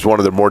certain. He was one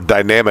of the more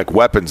dynamic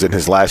weapons in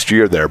his last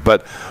year there.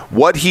 But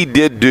what he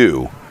did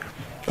do,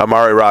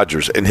 Amari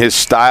Rodgers, in his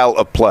style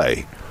of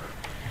play,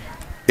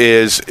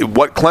 is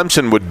what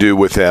Clemson would do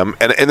with him.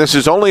 And this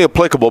is only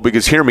applicable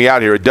because, hear me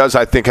out here, it does,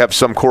 I think, have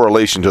some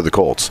correlation to the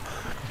Colts.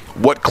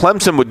 What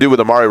Clemson would do with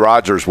Amari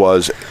Rodgers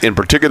was, in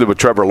particular with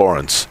Trevor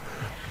Lawrence,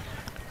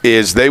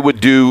 is they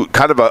would do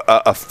kind of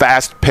a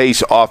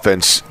fast-paced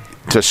offense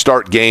to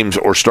start games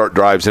or start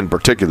drives in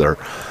particular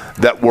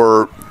that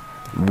were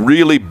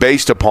really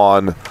based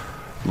upon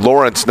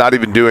Lawrence not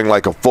even doing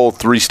like a full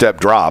three-step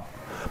drop,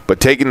 but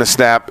taking the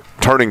snap,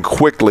 turning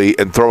quickly,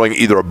 and throwing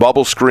either a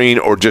bubble screen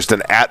or just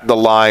an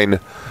at-the-line,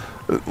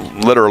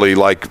 literally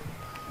like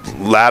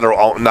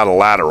lateral, not a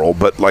lateral,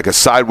 but like a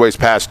sideways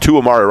pass to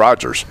Amari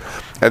Rodgers.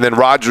 And then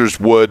Rodgers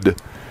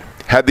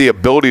had the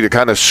ability to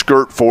kind of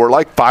skirt for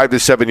like 5 to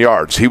 7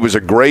 yards. He was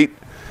a great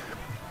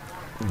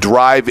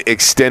drive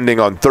extending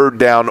on third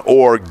down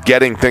or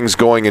getting things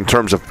going in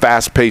terms of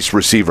fast-paced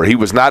receiver. He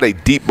was not a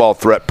deep ball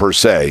threat per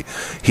se.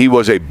 He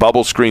was a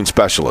bubble screen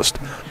specialist.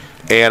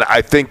 And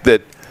I think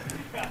that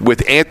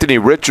with Anthony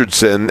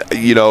Richardson,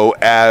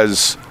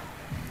 as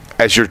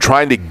you're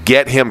trying to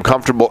get him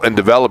comfortable and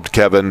developed,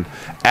 Kevin,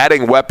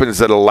 adding weapons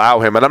that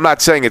allow him, and I'm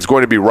not saying it's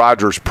going to be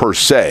Rodgers per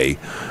se,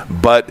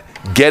 but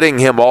getting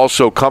him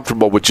also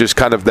comfortable with just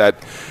kind of that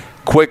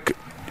quick,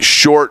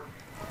 short,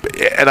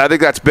 and I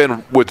think that's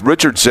been with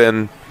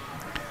Richardson,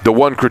 the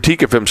one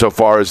critique of him so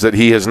far is that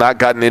he has not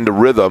gotten into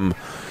rhythm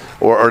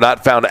or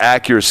not found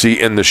accuracy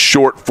in the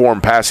short-form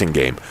passing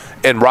game.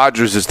 And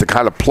Rodgers is the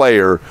kind of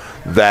player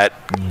that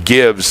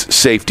gives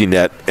safety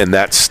net in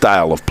that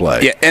style of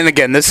play. Yeah, and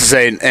again, this is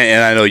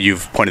and I know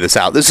you've pointed this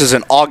out, this is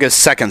an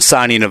August 2nd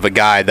signing of a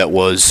guy that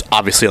was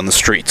obviously on the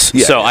streets.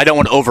 Yeah. So I don't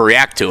want to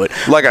overreact to it.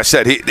 Like I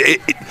said,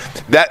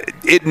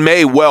 it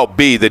may well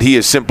be that he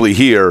is simply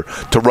here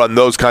to run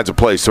those kinds of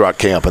plays throughout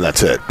camp, and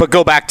that's it. But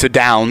go back to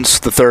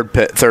Downs, the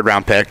third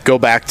round pick. Go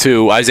back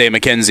to Isaiah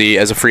McKenzie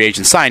as a free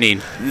agent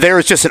signing. There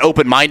is just an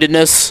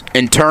open-mindedness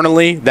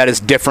internally that is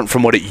different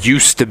from what it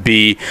used to be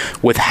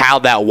with how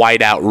that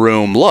wideout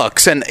room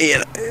looks. And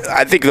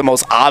I think the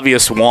most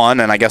obvious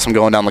one, and I guess I'm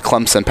going down the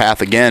Clemson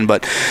path again,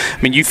 but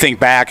I mean, you think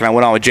back, and I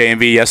went on with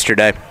JMV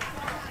yesterday,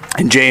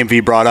 and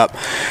JMV brought up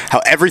how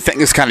everything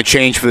has kind of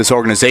changed for this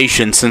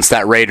organization since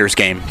that Raiders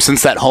game,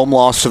 since that home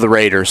loss to the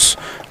Raiders,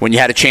 when you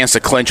had a chance to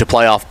clinch a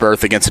playoff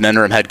berth against an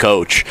interim head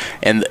coach,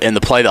 and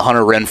the play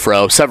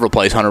that several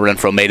plays Hunter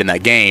Renfrow made in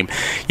that game.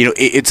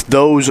 It's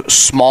those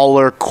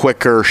smaller,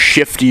 quicker,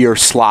 shiftier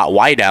slot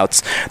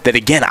wideouts that,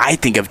 again, I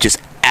think have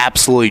just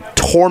absolutely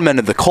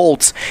tormented the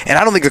Colts, and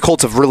I don't think the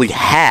Colts have really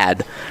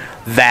had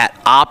that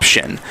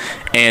option.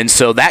 And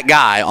so that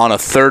guy on a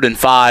 3rd and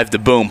 5 to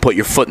boom, put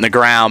your foot in the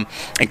ground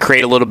and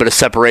create a little bit of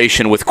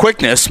separation with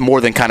quickness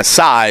more than kind of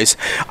size,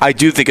 I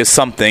do think is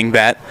something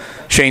that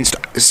Shane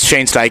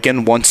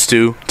Steichen wants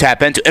to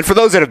tap into. And for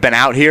those that have been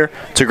out here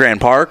to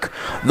Grand Park,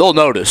 they'll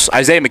notice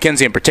Isaiah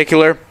McKenzie in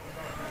particular,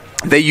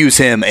 they use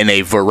him in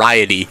a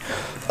variety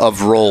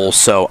of roles.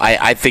 So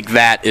I think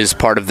that is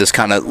part of this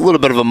kind of little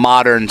bit of a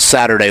modern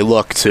Saturday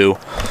look to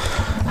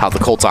how the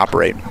Colts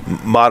operate.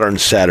 Modern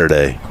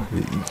Saturday.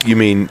 You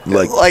mean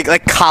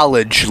like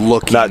college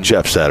looking? Not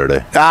Jeff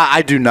Saturday.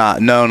 I do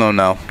not. No,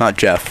 not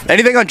Jeff.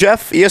 Anything on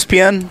Jeff?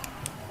 ESPN?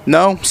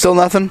 No, still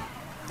nothing.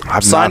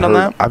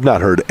 I've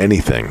not heard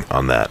anything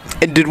on that.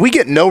 And did we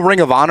get no Ring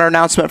of Honor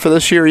announcement for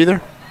this year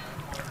either?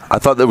 I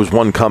thought there was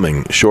one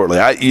coming shortly.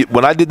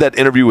 When I did that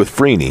interview with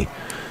Freeney,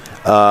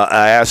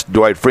 I asked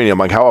Dwight Freeney, I'm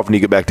like, how often do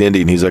you get back to Indy?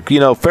 And he's like,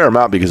 fair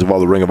amount because of all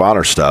the Ring of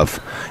Honor stuff.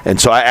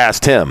 And so I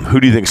asked him, who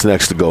do you think's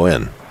next to go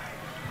in?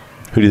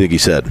 Who do you think he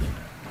said?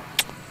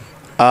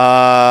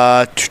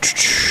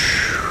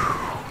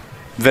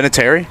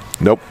 Vinatieri?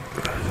 Nope.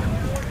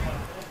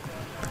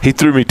 He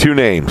threw me 2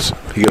 names.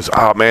 He goes,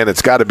 oh, man,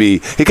 it's got to be.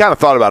 He kind of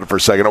thought about it for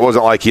a second. It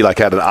wasn't like he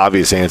had an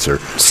obvious answer.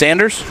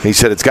 Sanders? He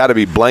said it's got to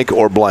be blank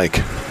or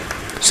blank.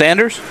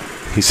 Sanders?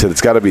 He said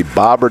it's got to be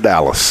Bob or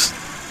Dallas.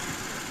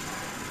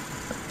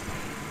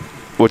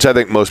 Which I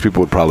think most people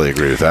would probably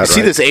agree with that.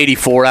 See this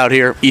 84 out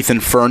here, Ethan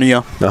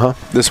Fernia?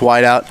 This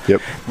wideout?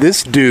 Yep.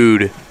 This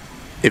dude,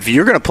 if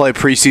you're going to play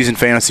preseason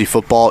fantasy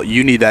football,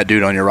 you need that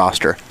dude on your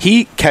roster.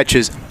 He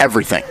catches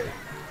everything.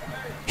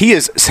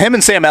 Him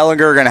and Sam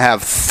Ehlinger are going to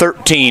have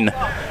 13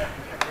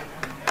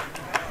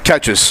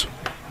 catches.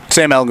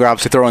 Sam Ehlinger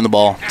obviously throwing the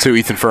ball to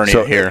Ethan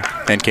Fernia here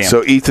in camp.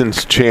 So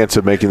Ethan's chance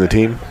of making the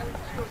team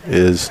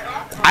is?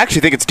 I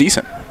actually think it's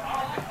decent.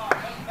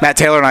 Matt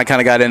Taylor and I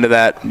kind of got into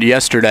that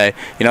yesterday.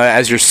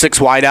 As your 6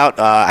 wideout,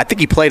 I think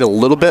he played a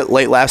little bit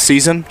late last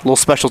season, a little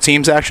special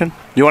teams action.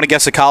 You want to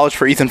guess a college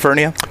for Ethan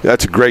Fernia?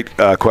 That's a great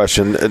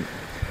question.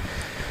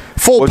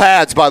 Full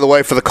pads, by the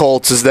way, for the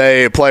Colts as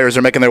players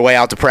are making their way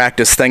out to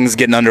practice. Things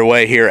getting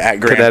underway here at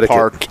Grant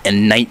Park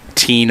in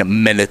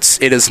 19 minutes.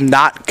 It is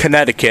not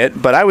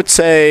Connecticut, but I would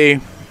say,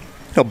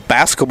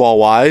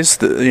 basketball-wise,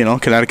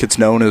 Connecticut's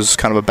known as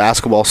kind of a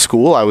basketball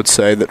school. I would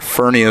say that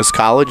Fernia's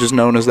College is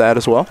known as that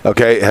as well.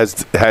 Okay,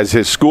 has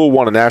his school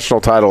won a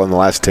national title in the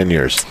last 10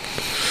 years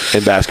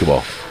in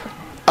basketball?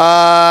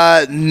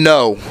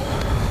 No.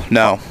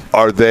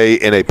 Are they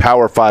in a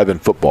Power 5 in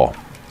football?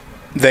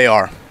 They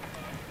are.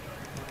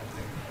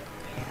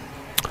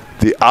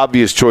 The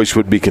obvious choice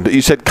would be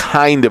you said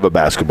kind of a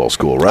basketball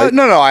school, right?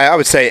 No. I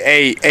would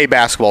say a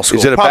basketball school.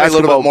 Is it probably a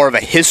little bit more of a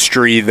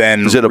history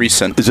than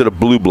recent? Is it a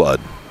blue blood?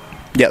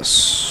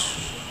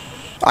 Yes,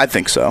 I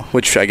think so.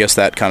 Which I guess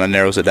that kind of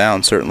narrows it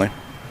down. Certainly.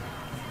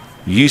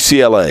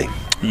 UCLA.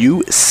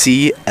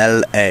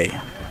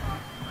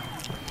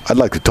 I'd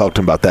like to talk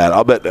to him about that.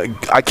 I'll bet.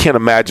 I can't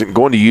imagine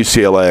going to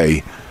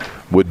UCLA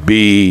would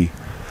be.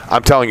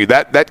 I'm telling you,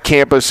 that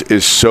campus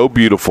is so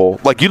beautiful.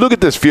 Like, you look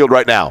at this field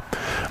right now.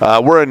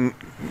 We're in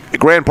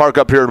Grand Park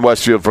up here in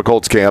Westfield for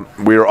Colts camp.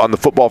 We're on the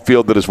football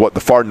field that is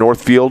the far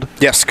north field?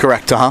 Yes,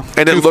 correct.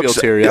 And it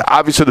looks here,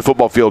 obviously the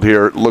football field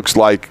here looks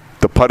like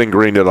the putting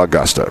green at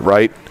Augusta,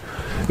 right?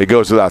 It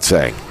goes without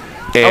saying.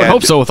 I would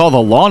hope so, with all the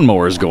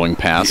lawnmowers going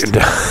past.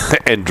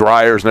 And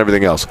dryers and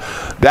everything else.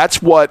 That's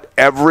what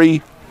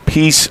every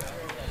piece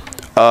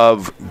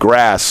of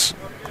grass,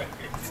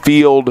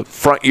 field,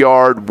 front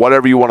yard,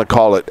 whatever you want to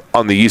call it,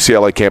 on the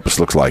UCLA campus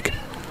looks like.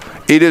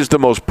 It is the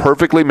most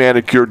perfectly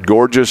manicured,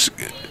 gorgeous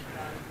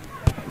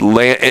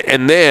land.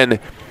 And then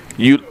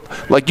you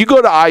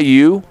go to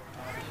IU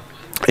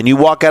and you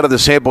walk out of the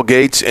sample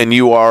gates and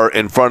you are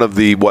in front of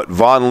the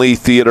Von Lee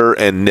Theater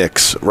and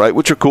Knicks, right,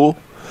 which are cool.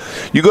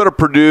 You go to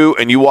Purdue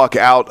and you walk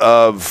out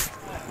of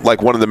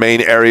one of the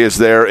main areas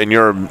there and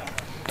you're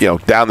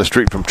down the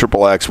street from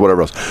XXX,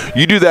 whatever else.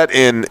 You do that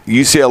in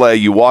UCLA,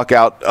 you walk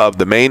out of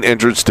the main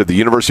entrance to the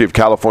University of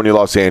California,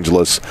 Los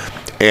Angeles,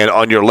 and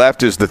on your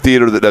left is the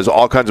theater that does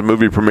all kinds of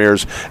movie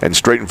premieres, and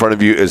straight in front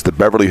of you is the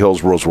Beverly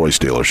Hills Rolls-Royce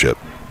dealership.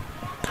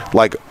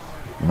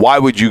 Why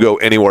would you go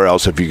anywhere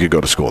else if you could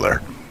go to school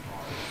there?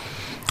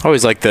 I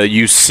always like the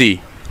UCLA.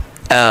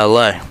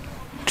 LA.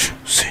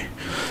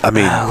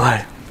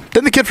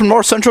 Didn't the kid from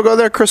North Central go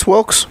there, Chris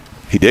Wilkes?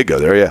 He did go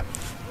there, yeah.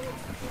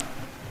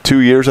 2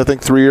 years, I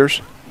think, 3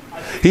 years.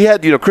 He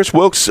had, Chris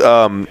Wilkes,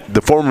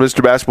 the former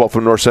Mr. Basketball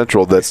from North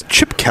Central. Is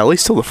Chip Kelly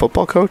still the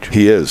football coach?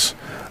 He is.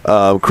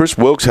 Chris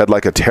Wilkes had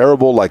a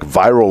terrible,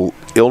 viral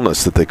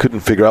illness that they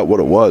couldn't figure out what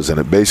it was, and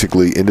it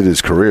basically ended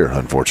his career,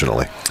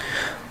 unfortunately.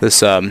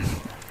 This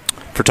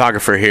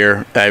photographer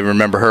here, I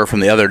remember her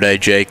from the other day,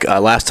 Jake.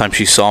 Last time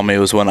she saw me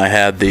was when I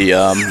had the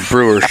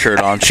Brewers shirt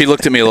on. She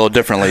looked at me a little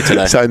differently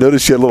today. So I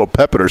noticed she had a little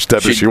pep in her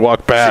step as she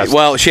walked past.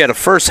 She had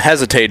first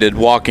hesitated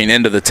walking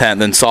into the tent,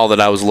 then saw that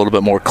I was a little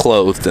bit more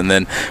clothed, and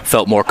then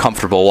felt more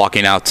comfortable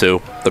walking out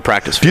to the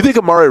practice field. Do you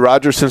think Amari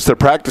Rogers, since they're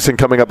practicing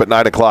coming up at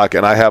 9 o'clock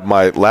and I have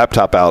my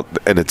laptop out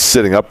and it's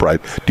sitting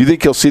upright, do you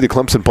think he'll see the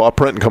Clemson paw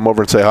print and come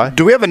over and say hi?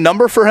 Do we have a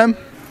number for him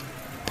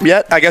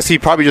yet? I guess he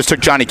probably just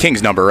took Johnny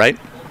King's number, right?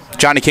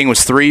 Johnny King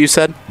was 3, you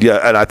said?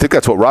 Yeah, and I think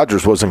that's what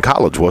Rogers was in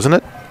college, wasn't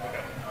it?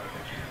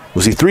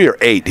 Was he 3 or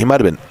 8? He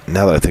might have been,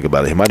 now that I think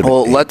about it, he might have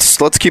been 8.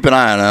 Let's keep an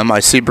eye on him. I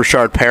see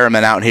Brashard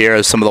Perriman out here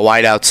as some of the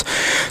wideouts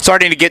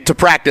starting to get to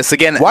practice.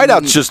 Again,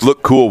 wideouts just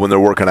look cool when they're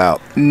working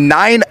out.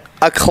 9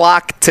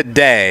 o'clock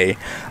today,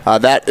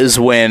 that is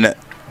when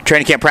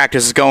training camp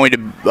practice is going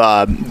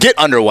to get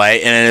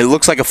underway, and it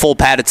looks like a full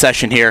padded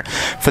session here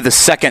for the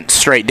second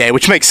straight day,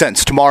 which makes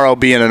sense. Tomorrow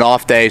being an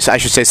off day, so I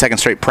should say second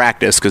straight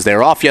practice, because they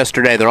were off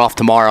yesterday, they're off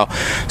tomorrow.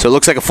 So it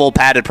looks like a full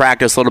padded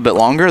practice, a little bit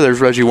longer. There's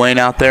Reggie Wayne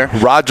out there.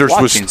 Rogers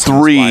was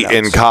 3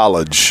 in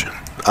college.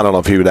 I don't know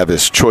if he would have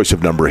his choice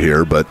of number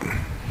here, but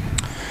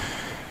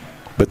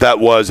that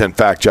was, in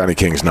fact, Johnny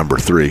King's number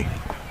 3.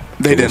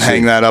 They didn't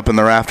hang that up in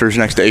the rafters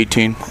next to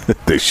 18.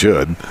 They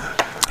should.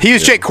 He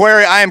is Jake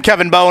Query. I am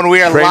Kevin Bowen.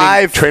 We are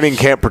live training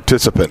camp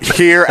participant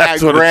here at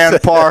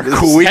Grand Park.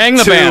 Week Hang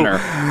the 2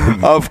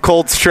 banner of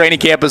Colts training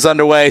camp is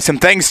underway. Some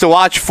things to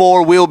watch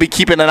for. We'll be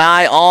keeping an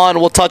eye on.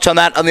 We'll touch on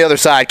that on the other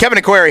side. Kevin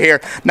and Query here,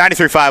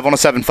 93.5,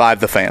 107.5,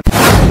 The Fan.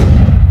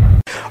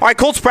 All right,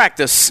 Colts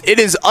practice. It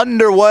is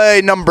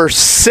underway, number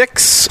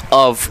 6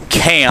 of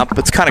camp.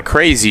 It's kind of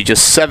crazy,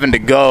 just 7 to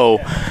go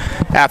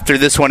after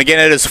this one. Again,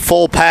 it is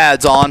full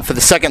pads on for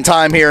the second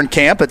time here in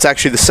camp. It's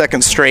actually the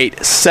second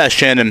straight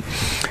session, and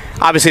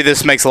obviously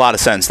this makes a lot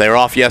of sense. They were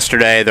off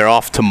yesterday. They're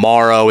off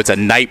tomorrow. It's a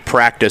night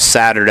practice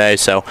Saturday,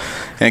 so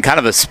in kind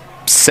of a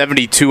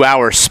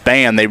 72-hour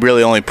span, they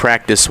really only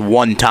practice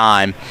one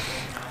time.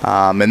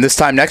 And this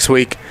time next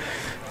week,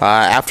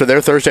 after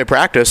their Thursday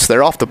practice,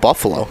 they're off to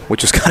Buffalo,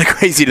 which is kind of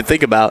crazy to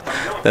think about,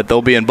 that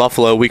they'll be in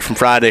Buffalo a week from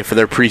Friday for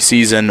their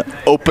preseason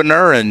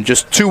opener. And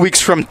just 2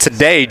 weeks from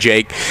today,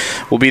 Jake,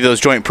 will be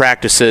those joint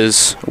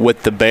practices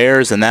with the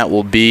Bears, and that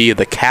will be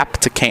the cap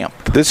to camp.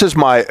 This is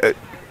my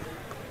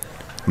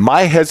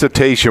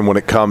hesitation when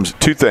it comes –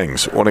 2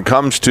 things. When it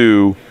comes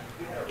to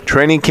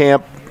training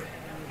camp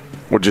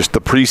or just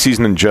the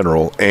preseason in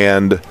general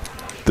and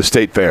the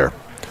state fair.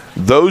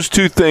 Those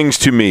two things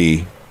to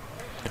me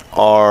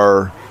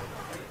are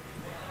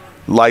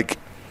like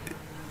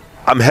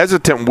I'm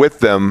hesitant with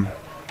them,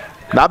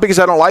 not because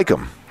I don't like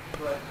them,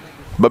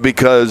 but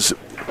because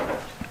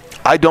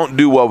I don't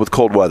do well with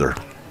cold weather.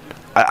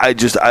 I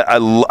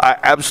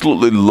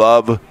absolutely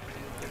love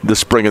the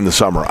spring and the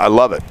summer. I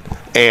love it.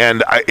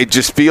 And it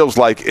just feels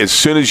like as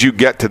soon as you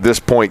get to this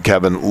point,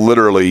 Kevin,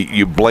 literally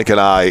you blink an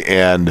eye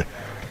and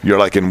you're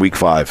like in week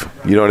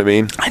 5. You know what I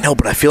mean? I know,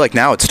 but I feel like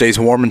now it stays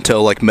warm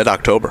until like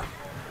mid-October.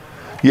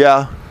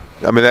 Yeah.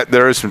 I mean,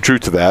 there is some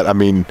truth to that. I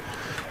mean,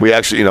 we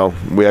actually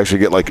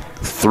get like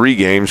 3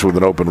 games with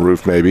an open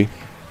roof maybe.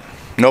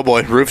 No,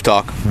 boy, roof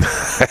talk.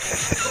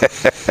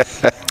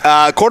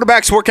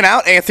 Quarterback's working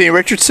out. Anthony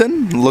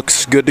Richardson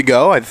looks good to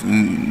go. I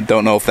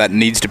don't know if that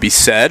needs to be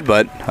said,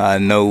 but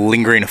no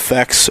lingering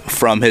effects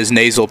from his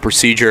nasal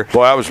procedure.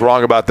 Boy, I was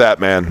wrong about that,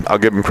 man. I'll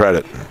give him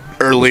credit.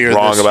 Earlier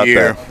wrong this about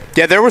year. That.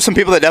 Yeah, there were some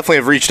people that definitely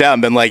have reached out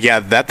and been like, yeah,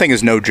 that thing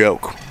is no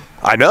joke.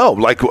 I know.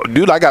 Like,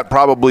 dude, I got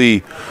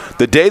probably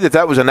the day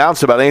that was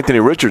announced about Anthony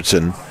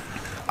Richardson,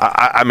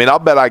 I mean, I'll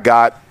bet I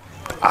got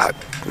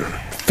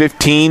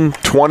 15,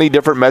 20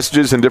 different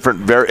messages in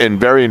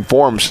varying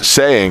forms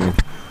saying,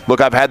 look,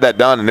 I've had that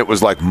done, and it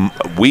was like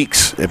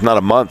weeks, if not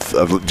a month,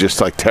 of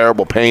just like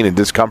terrible pain and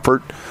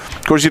discomfort.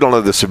 Of course, you don't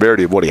know the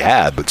severity of what he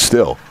had, but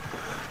still,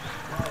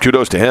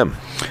 kudos to him.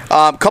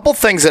 A couple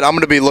things that I'm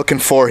going to be looking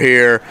for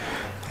here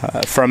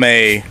from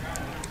a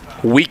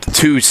week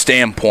 2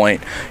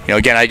 standpoint.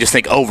 Again, I just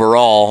think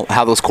overall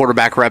how those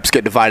quarterback reps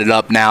get divided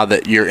up now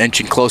that you're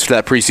inching closer to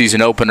that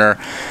preseason opener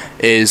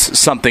is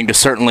something to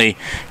certainly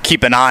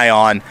keep an eye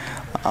on.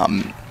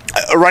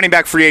 A running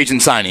back free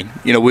agent signing.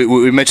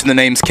 We mentioned the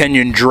names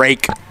Kenyon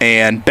Drake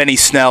and Benny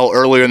Snell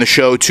earlier in the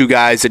show, 2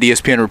 guys that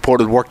ESPN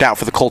reported worked out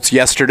for the Colts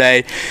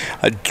yesterday.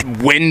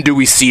 When do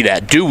we see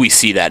that? Do we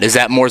see that? Is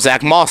that more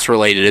Zach Moss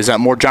related? Is that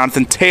more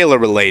Jonathan Taylor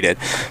related?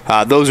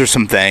 Those are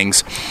some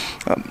things.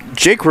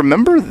 Jake,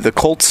 remember the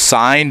Colts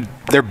signed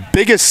their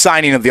biggest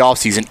signing of the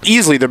offseason,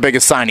 easily their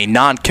biggest signing,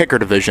 non-kicker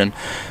division,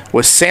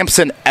 was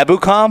Samson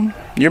Ebukam.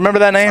 You remember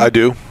that name? I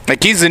do.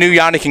 Like, he's the new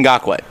Yannick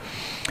Ngakoue.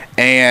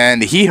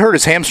 And he hurt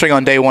his hamstring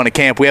on day 1 at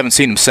camp. We haven't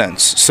seen him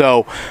since.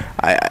 So,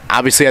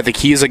 I think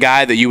he's a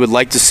guy that you would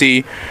like to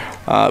see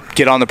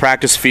get on the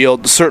practice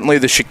field. Certainly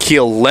the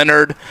Shaquille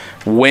Leonard.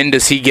 When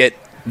does he get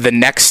the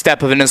next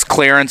step in his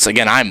clearance?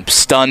 Again, I'm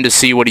stunned to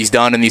see what he's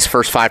done in these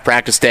first 5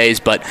 practice days,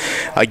 but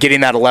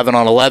getting that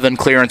 11-on-11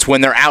 clearance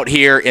when they're out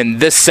here in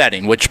this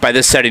setting, which by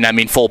this setting I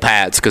mean full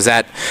pads, because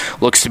that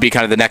looks to be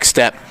kind of the next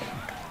step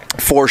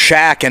for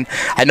Shaq. And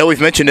I know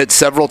we've mentioned it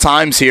several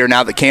times here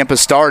now that camp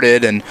has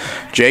started. And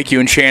Jake,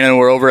 you and Shannon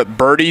were over at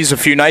Birdie's a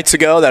few nights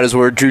ago. That is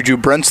where Juju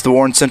Brents, the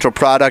Warren Central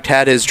product,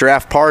 had his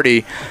draft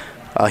party.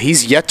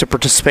 He's yet to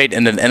participate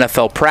in an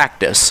NFL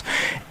practice.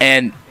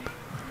 And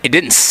it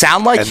didn't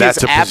sound like his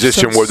absence. And that's a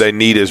position where they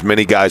need as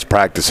many guys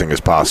practicing as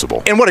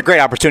possible. And what a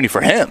great opportunity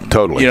for him.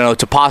 Totally.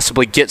 To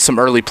possibly get some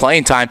early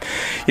playing time.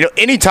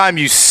 Anytime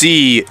you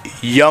see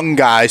young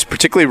guys,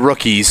 particularly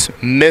rookies,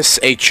 miss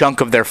a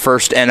chunk of their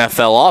first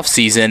NFL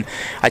offseason,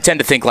 I tend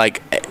to think,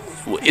 like,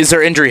 is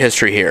there injury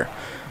history here?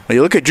 When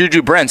you look at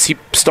Juju Brents, he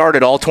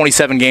started all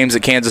 27 games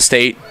at Kansas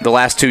State the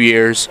last 2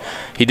 years.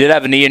 He did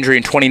have a knee injury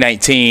in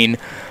 2019,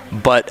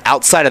 but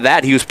outside of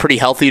that, he was pretty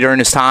healthy during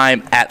his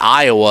time at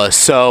Iowa.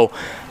 So,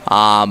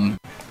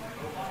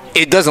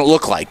 it doesn't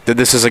look like that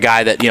this is a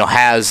guy that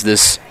has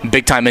this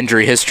big-time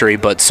injury history,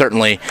 but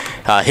certainly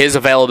his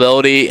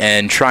availability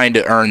and trying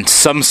to earn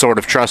some sort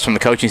of trust from the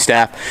coaching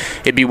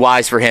staff, it'd be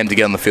wise for him to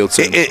get on the field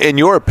soon. In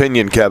your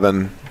opinion,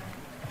 Kevin,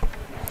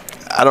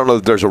 I don't know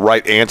that there's a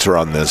right answer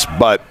on this,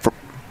 but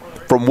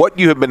from what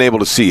you have been able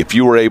to see, if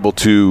you were able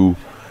to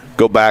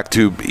go back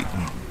to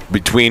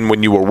between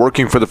when you were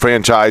working for the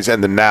franchise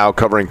and then now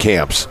covering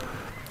camps,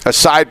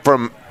 aside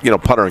from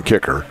punter and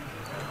kicker,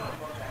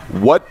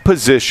 what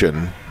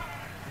position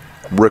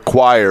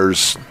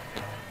requires,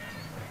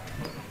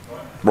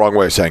 wrong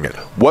way of saying it,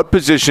 what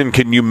position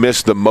can you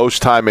miss the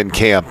most time in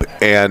camp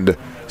and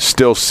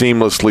still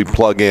seamlessly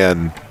plug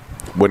in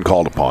when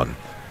called upon?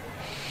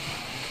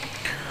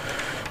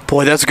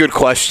 Boy, that's a good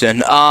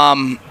question.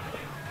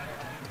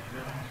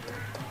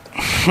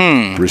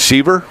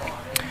 Receiver?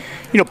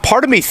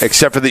 Part of me...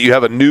 Except for that you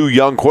have a new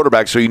young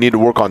quarterback, so you need to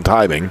work on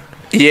timing.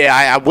 Yeah,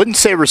 I wouldn't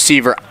say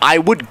receiver. I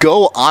would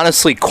go,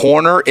 honestly,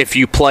 corner if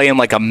you play in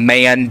like a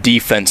man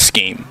defense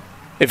scheme.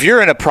 If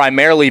you're in a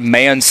primarily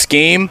man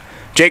scheme,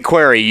 Jake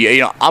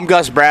Query, I'm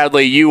Gus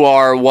Bradley, you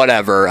are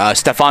whatever,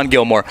 Stephon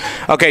Gilmore.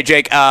 Okay,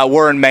 Jake,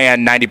 we're in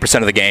man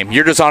 90% of the game.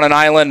 You're just on an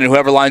island, and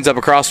whoever lines up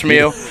across from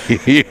you,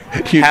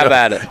 have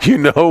at it. You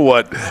know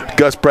what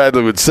Gus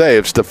Bradley would say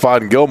if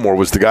Stephon Gilmore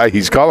was the guy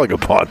he's calling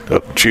upon,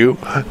 don't you?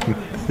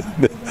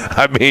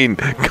 I mean,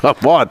 come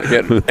on.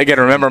 Again,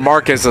 remember,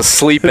 Mark is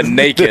asleep and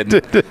naked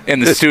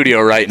in the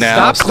studio right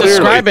now. Stop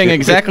describing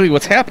exactly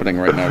what's happening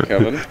right now,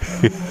 Kevin.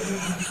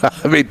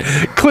 I mean,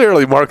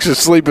 clearly Mark's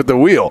asleep at the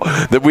wheel.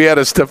 That we had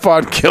a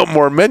Stephon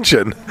Gilmore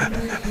mention.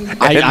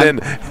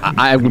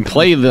 I would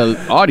play the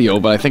audio,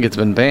 but I think it's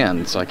been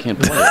banned, so I can't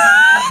play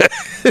it.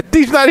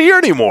 He's not here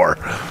anymore.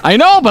 I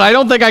know, but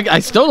I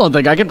still don't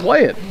think I can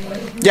play it.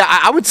 Yeah,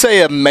 I would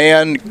say a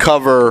man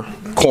cover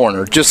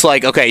corner. Just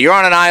like, okay, you're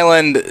on an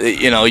island,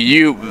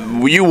 you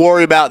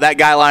worry about that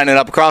guy lining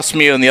up across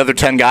from you, and the other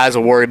 10 guys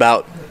will worry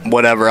about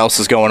whatever else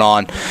is going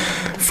on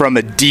from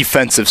a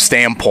defensive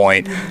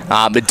standpoint.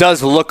 It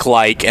does look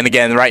like, and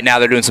again, right now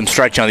they're doing some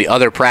stretching on the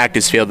other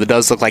practice field, it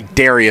does look like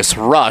Darius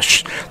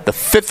Rush, the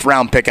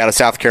 5th-round pick out of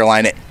South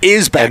Carolina,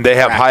 is back. And they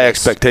have high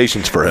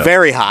expectations for him.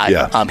 Very high.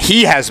 Yeah.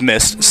 He has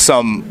missed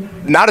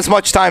not as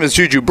much time as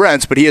Juju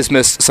Brents, but he has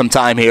missed some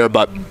time here,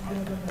 but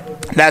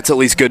that's at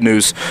least good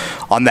news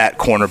on that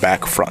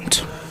cornerback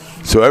front.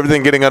 So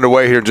everything getting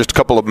underway here in just a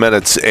couple of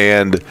minutes,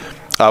 and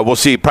we'll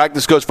see.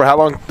 Practice goes for how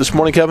long this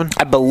morning, Kevin?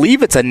 I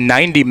believe it's a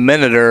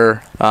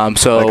 90-minute-er, I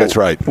think that's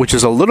right. Which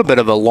is a little bit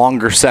of a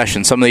longer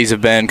session. Some of these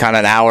have been kind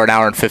of an hour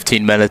and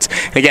 15 minutes.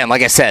 Again,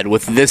 like I said,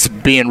 with this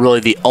being really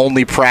the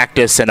only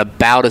practice in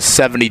about a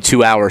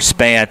 72-hour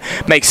span,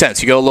 makes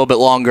sense. You go a little bit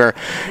longer,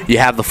 you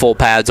have the full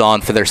pads on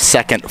for their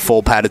second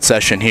full padded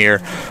session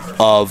here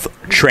of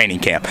training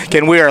camp.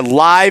 Again, we are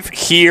live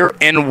here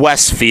in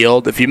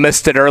Westfield. If you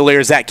missed it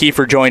earlier, Zak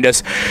Keefer joined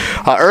us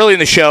early in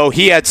the show.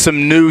 He had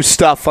some new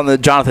stuff on the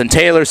Jonathan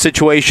Taylor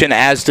situation,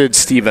 as did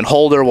Stephen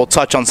Holder. We'll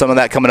touch on some of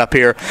that coming up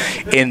here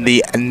in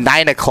the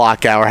 9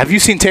 o'clock hour. Have you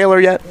seen Taylor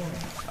yet?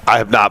 I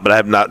have not, but I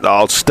have not.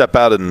 I'll step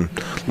out and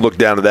look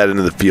down at that end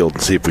of the field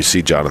and see if we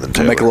see Jonathan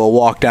Taylor. We'll make a little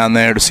walk down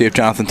there to see if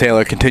Jonathan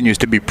Taylor continues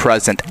to be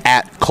present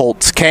at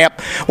Colts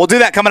camp. We'll do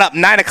that coming up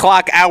 9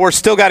 o'clock hour.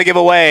 Still got to give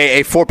away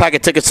a 4-pack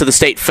of tickets to the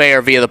State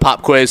Fair via the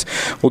pop quiz.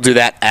 We'll do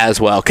that as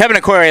well. Kevin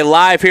and Query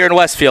live here in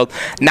Westfield,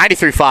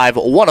 93.5,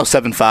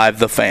 107.5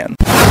 The Fan.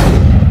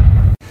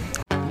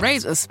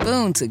 Raise a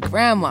spoon to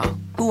Grandma,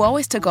 who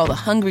always took all the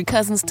hungry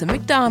cousins to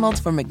McDonald's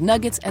for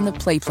McNuggets and the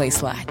Play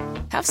Slide.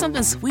 Have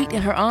something sweet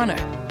in her honor.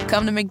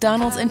 Come to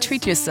McDonald's and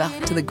treat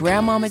yourself to the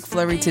Grandma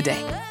McFlurry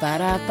today.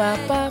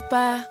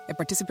 Ba-da-ba-ba-ba. At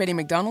participating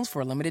McDonald's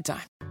for a limited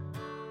time.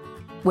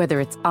 Whether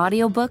it's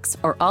audiobooks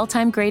or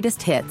all-time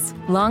greatest hits,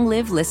 long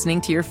live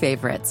listening to your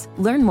favorites.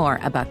 Learn more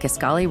about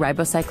Kisqali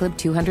Ribociclib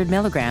 200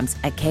 milligrams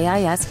at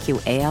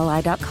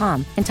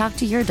KISQALI.com and talk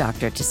to your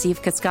doctor to see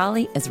if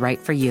Kisqali is right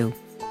for you.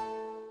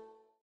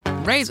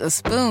 Raise a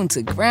spoon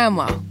to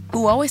Grandma,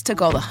 who always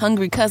took all the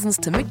hungry cousins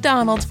to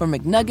McDonald's for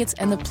McNuggets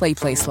and the Play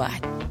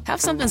Slide. Have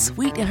something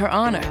sweet in her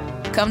honor.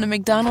 Come to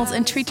McDonald's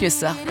and treat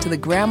yourself to the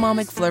Grandma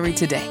McFlurry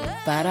today.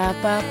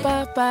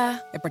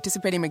 Ba-da-ba-ba-ba. At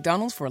participating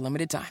McDonald's for a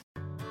limited time.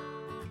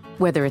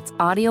 Whether it's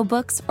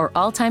audiobooks or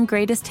all-time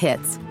greatest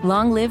hits,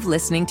 long live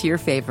listening to your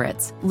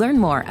favorites. Learn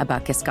more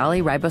about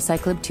Kisqali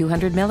Ribociclib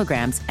 200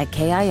 milligrams at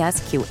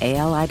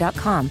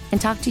KISQALI.com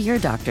and talk to your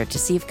doctor to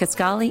see if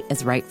Kisqali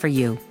is right for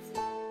you.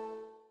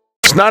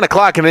 It's 9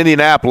 o'clock in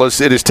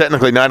Indianapolis. It is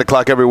technically 9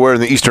 o'clock everywhere in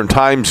the Eastern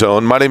time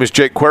zone. My name is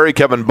Jake Query.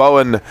 Kevin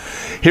Bowen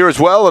here as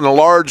well, and a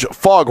large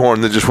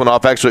foghorn that just went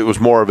off. Actually, it was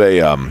more of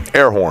a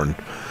air horn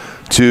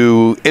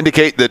to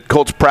indicate that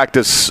Colts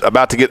practice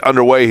about to get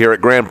underway here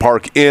at Grand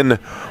Park in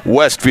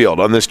Westfield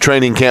on this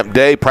training camp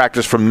day.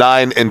 Practice from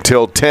 9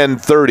 until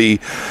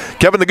 10:30.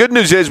 Kevin, the good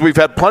news is we've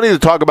had plenty to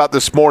talk about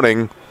this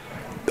morning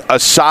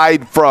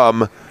aside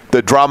from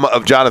the drama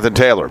of Jonathan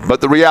Taylor.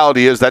 But the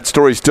reality is that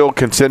story still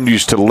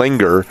continues to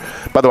linger.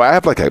 By the way,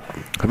 have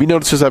you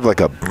noticed this? I have like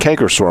a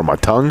canker sore on my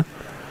tongue.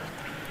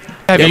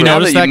 Have you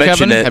noticed that,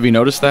 Kevin? Have you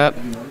noticed that?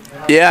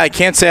 Yeah, I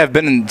can't say I've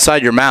been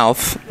inside your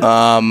mouth.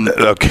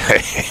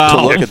 Okay.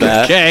 To look at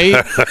that. Okay.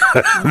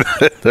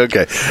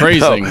 Okay.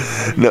 Phrasing.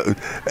 No.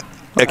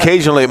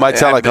 Occasionally, it might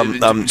sound like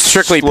I'm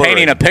strictly slurring.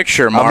 painting a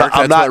picture, Mark.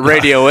 That's what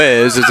radio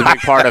is. It's a big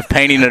part of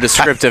painting a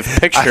descriptive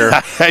picture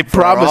I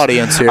for our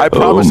audience here. I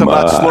promise I'm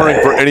not slurring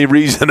for any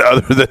reason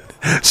other than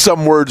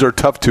some words are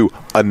tough to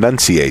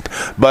enunciate.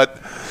 But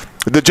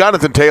the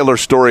Jonathan Taylor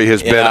story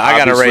has been I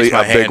got to raise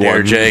my hand here,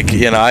 one. Jake.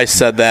 I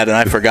said that, and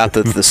I forgot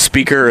that the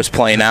speaker is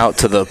playing out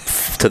to the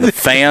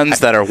fans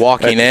that are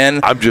walking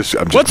in. I'm just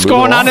what's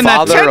going on in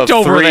that tent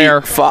over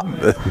there?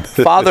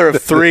 Father of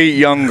 3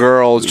 young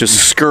girls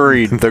just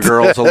scurried the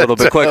girls a little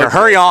bit quicker.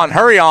 Hurry on.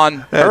 Hurry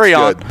on.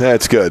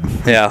 That's good.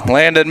 Yeah,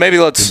 Landon, maybe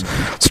let's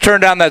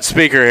turn down that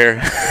speaker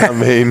here. I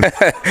mean,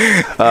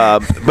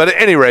 but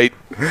at any rate,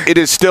 it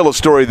is still a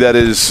story that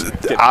is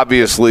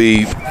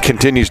obviously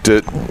continues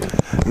to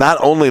not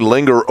only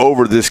linger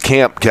over this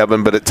camp,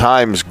 Kevin, but at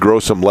times grow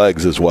some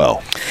legs as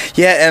well.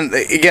 Yeah, and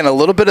again, a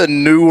little bit of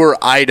newer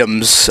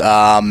items.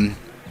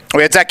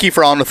 We had Zak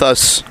Keefer on with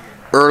us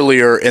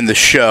earlier in the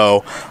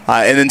show,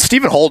 and then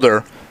Stephen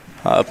Holder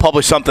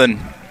published something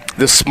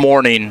this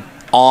morning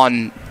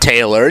on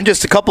Taylor, and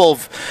just a couple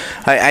of,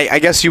 I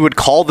guess you would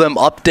call them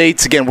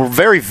updates. Again, we're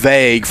very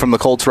vague from the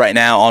Colts right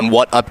now on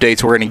what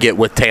updates we're going to get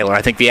with Taylor.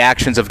 I think the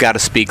actions have got to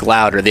speak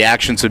louder. The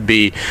actions would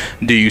be,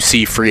 do you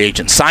see free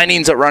agent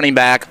signings at running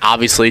back?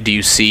 Obviously, do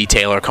you see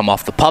Taylor come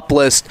off the PUP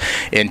list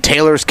in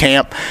Taylor's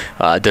camp?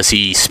 Does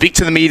he speak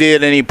to the media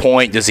at any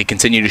point? Does he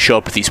continue to show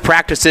up at these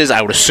practices?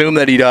 I would assume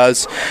that he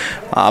does.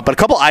 But a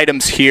couple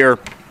items here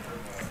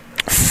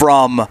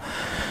from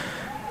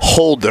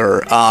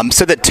Holder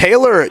said that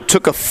Taylor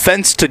took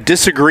offense to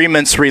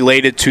disagreements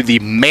related to the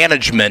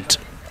management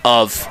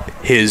of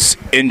his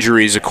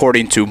injuries,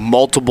 according to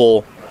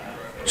multiple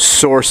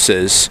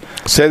sources.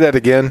 Say that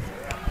again.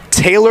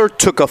 Taylor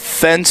took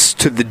offense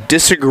to the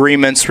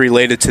disagreements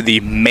related to the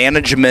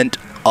management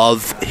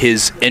of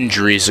his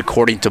injuries,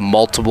 according to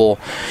multiple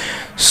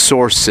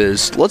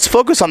sources. Let's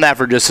focus on that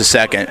for just a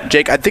second.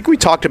 Jake, I think we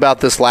talked about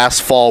this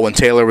last fall when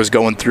Taylor was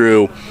going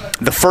through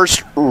the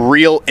first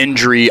real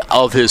injury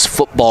of his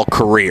football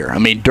career. I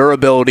mean,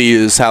 durability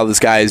is how this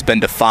guy has been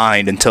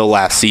defined until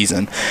last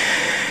season.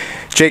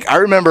 Jake, I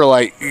remember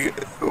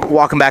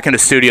walking back into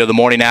the studio the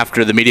morning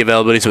after the media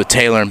availabilities with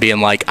Taylor and being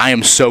like, I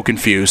am so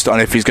confused on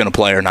if he's going to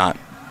play or not.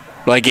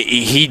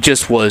 He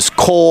just was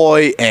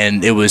coy,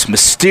 and it was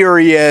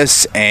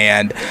mysterious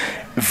and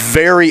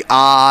very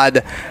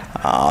odd.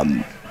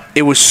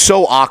 It was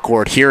so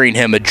awkward hearing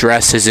him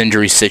address his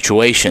injury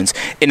situations.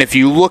 And if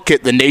you look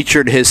at the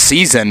nature of his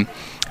season,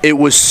 it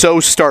was so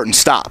start and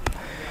stop.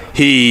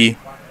 He,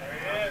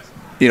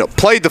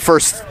 played the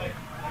first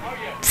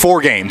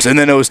 4 games, and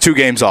then it was 2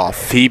 games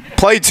off. He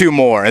played 2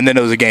 more, and then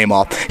it was a game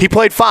off. He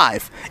played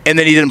 5, and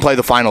then he didn't play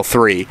the final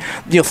 3.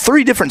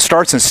 3 different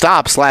starts and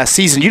stops last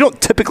season. You don't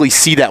typically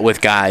see that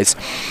with guys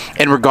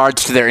in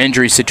regards to their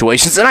injury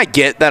situations, and I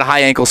get that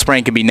high ankle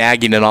sprain can be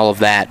nagging and all of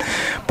that.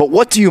 But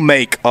what do you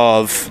make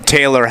of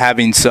Taylor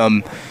having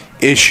some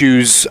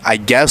issues, I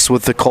guess,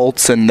 with the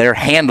Colts and their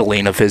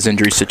handling of his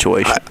injury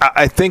situation?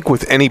 I think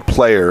with any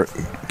player,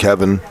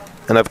 Kevin,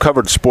 and I've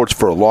covered sports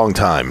for a long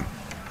time,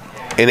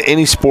 in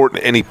any sport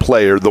and any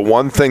player, the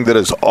one thing that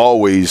is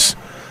always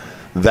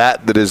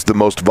that is the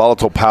most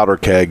volatile powder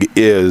keg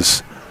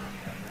is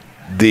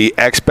the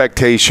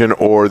expectation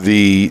or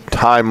the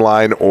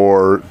timeline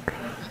or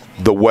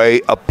the way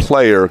a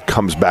player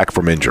comes back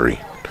from injury.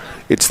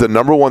 It's the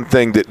number one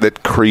thing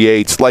that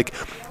creates,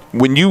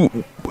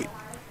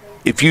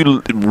 if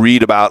you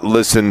read about,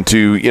 listen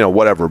to,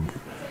 whatever,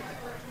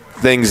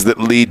 things that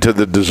lead to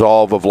the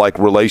dissolve of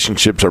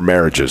relationships or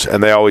marriages.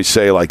 And they always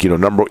say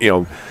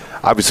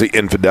obviously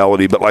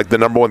infidelity, but the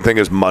number one thing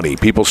is money.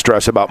 People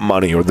stress about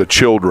money or the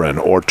children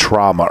or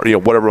trauma, or,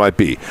 whatever it might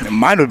be.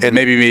 Mine would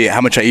maybe be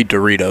how much I eat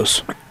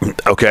Doritos.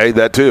 Okay,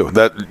 that too.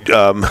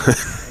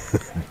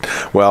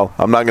 Well,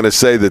 I'm not going to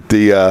say that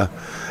the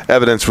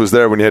evidence was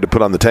there when you had to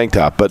put on the tank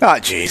top, but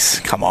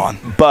jeez, come on.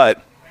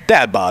 But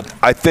dad bod.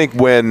 I think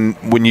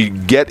when you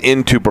get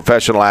into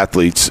professional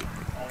athletes,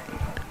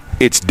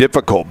 it's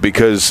difficult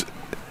because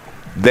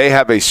they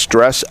have a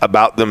stress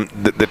about them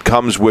that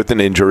comes with an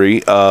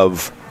injury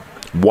of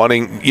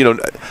wanting,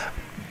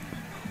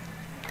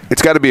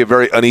 it's got to be a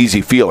very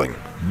uneasy feeling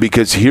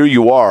because here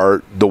you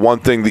are, the one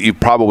thing that you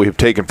probably have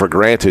taken for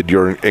granted,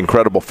 your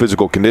incredible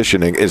physical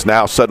conditioning, is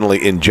now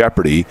suddenly in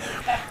jeopardy,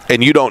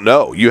 and you don't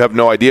know. You have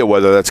no idea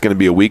whether that's going to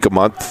be a week, a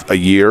month, a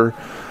year,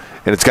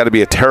 and it's got to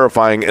be a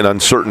terrifying and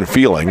uncertain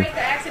feeling.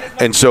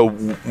 And so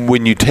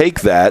when you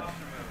take that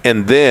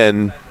and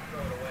then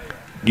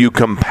you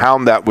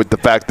compound that with the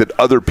fact that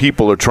other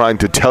people are trying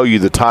to tell you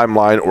the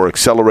timeline or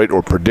accelerate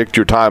or predict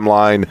your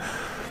timeline,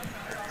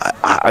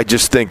 I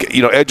just think,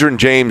 Edgerrin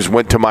James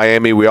went to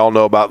Miami. We all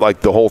know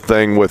about the whole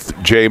thing with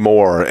Jay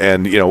Moore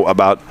and,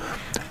 about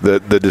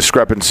the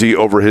discrepancy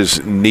over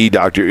his knee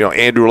doctor.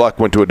 Andrew Luck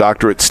went to a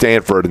doctor at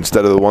Stanford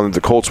instead of the one that the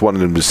Colts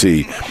wanted him to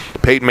see.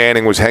 Peyton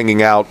Manning was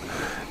hanging out,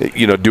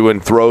 doing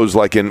throws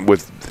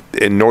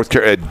in North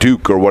Carolina at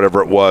Duke or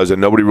whatever it was, and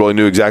nobody really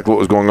knew exactly what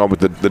was going on with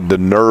the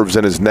nerves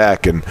in his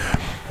neck, and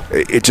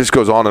it just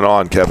goes on and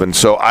on, Kevin.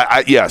 So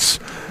yes,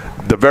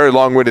 the very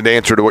long-winded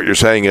answer to what you're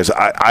saying is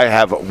I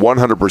have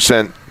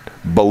 100%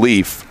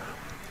 belief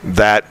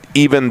that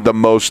even the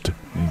most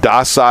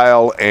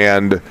docile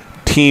and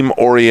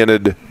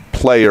team-oriented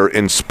player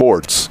in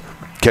sports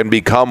can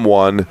become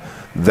one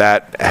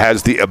that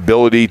has the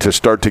ability to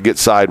start to get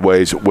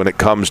sideways when it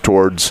comes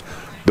towards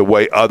the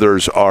way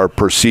others are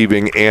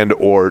perceiving and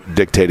or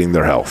dictating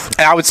their health.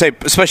 And I would say,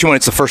 especially when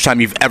it's the first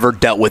time you've ever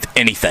dealt with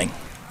anything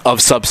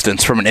of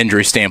substance from an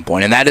injury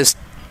standpoint, and that's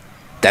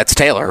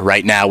Taylor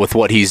right now with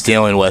what he's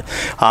dealing with.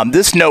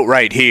 This note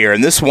right here,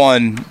 and this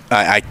one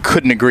I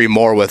couldn't agree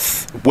more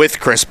with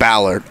Chris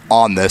Ballard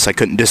on this. I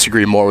couldn't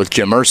disagree more with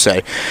Jim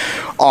Irsay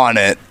on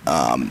it.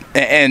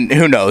 And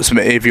who knows,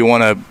 if you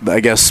want to, I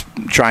guess,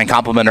 try and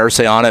compliment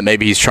Irsay on it,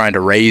 maybe he's trying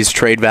to raise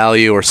trade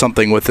value or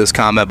something with this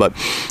comment. But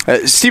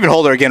Stephen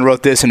Holder, again,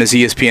 wrote this in his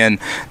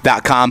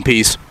ESPN.com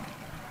piece.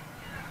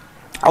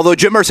 Although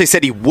Jim Irsay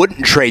said he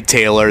wouldn't trade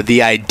Taylor,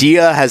 the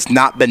idea has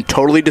not been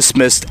totally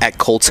dismissed at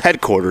Colts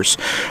headquarters,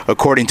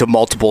 according to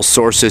multiple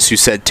sources who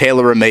said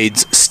Taylor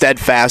remains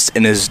steadfast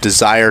in his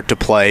desire to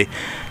play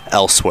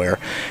elsewhere.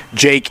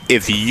 Jake,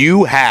 if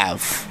you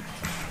have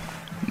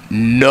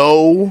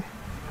no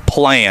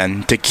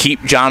plan to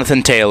keep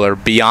Jonathan Taylor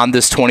beyond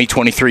this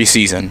 2023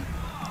 season,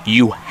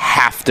 you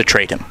have to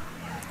trade him.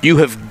 You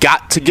have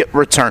got to get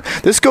return.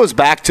 This goes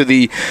back to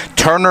the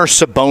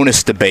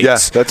Turner-Sabonis debates.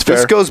 Yes, that's fair.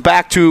 This goes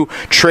back to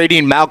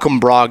trading Malcolm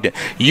Brogdon.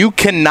 You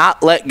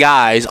cannot let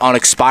guys on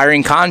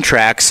expiring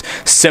contracts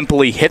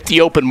simply hit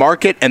the open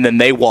market and then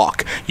they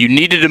walk. You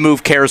needed to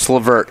move Karis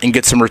LeVert and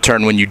get some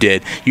return when you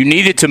did. You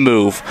needed to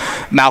move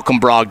Malcolm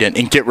Brogdon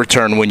and get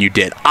return when you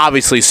did.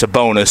 Obviously,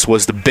 Sabonis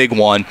was the big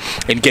one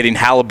in getting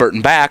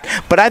Halliburton back,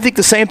 but I think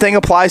the same thing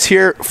applies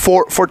here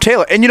for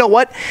Taylor. And you know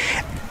what?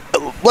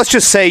 Let's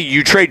just say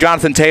you trade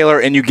Jonathan Taylor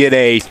and you get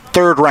a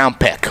third-round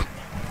pick.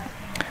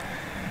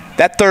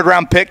 That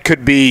third-round pick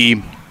could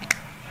be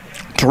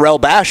Terrell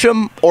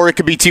Basham or it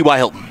could be T.Y.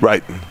 Hilton.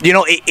 Right. You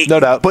know, no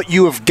doubt. But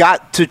you have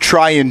got to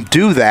try and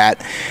do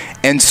that.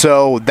 And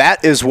so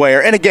that is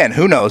where, and again,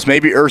 who knows,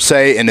 maybe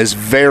Irsay in his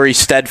very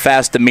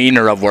steadfast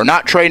demeanor of we're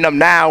not trading him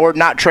now, we're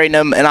not trading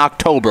him in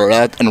October,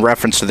 in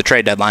reference to the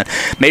trade deadline.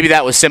 Maybe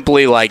that was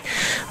simply like,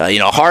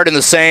 hard in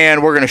the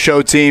sand, we're going to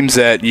show teams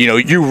that,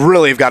 you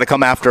really have got to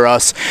come after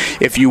us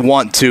if you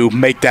want to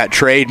make that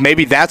trade.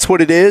 Maybe that's what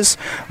it is,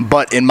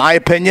 but in my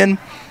opinion,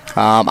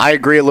 I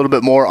agree a little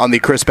bit more on the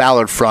Chris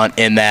Ballard front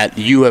in that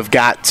you have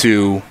got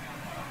to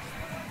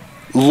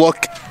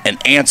look and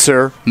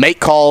answer, make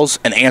calls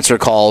and answer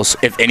calls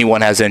if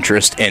anyone has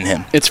interest in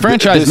him. It's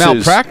franchise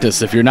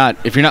malpractice if you're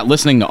not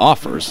listening to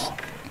offers.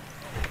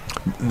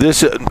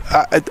 This,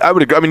 I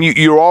would agree. I mean,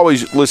 you're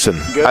always listen.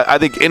 I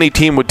think any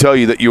team would tell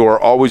you that you are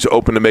always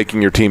open to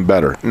making your team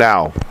better.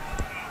 Now,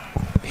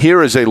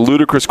 here is a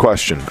ludicrous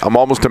question. I'm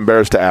almost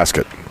embarrassed to ask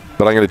it,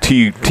 but I'm going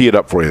to tee it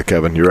up for you,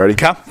 Kevin. You ready?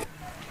 Okay.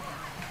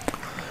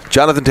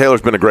 Jonathan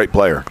Taylor's been a great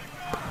player,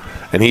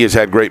 and he has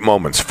had great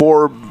moments.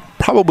 For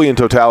probably in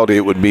totality,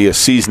 it would be a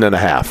season and a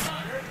half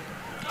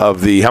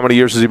of the. How many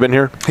years has he been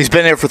here? He's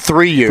been here for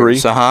 3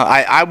 years. 3?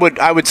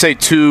 I would say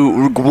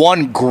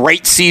one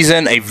great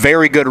season, a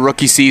very good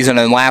rookie season,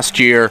 and last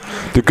year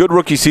the good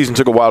rookie season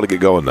took a while to get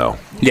going, though.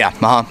 Yeah,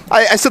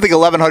 I still think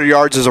 1,100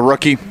 yards as a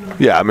rookie.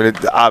 Yeah, I mean,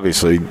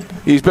 obviously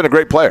he's been a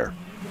great player,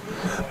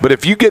 but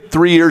if you get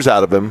 3 years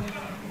out of him,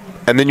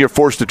 and then you're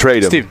forced to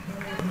trade him, Steve,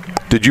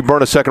 did you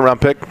burn a second-round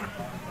pick?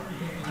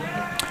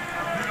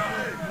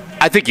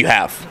 I think you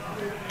have.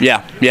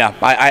 Yeah. Is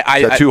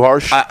that too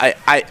harsh?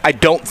 I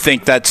don't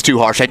think that's too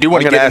harsh. I do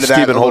want to get into that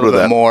Stephen a little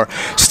bit more.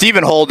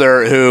 Stephen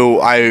Holder,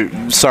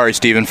 sorry,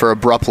 Stephen, for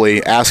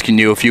abruptly asking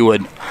you if you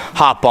would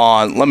hop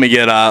on. Let me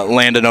get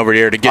Landon over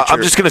here to get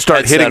I'm just going to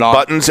start hitting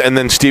buttons, and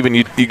then, Stephen,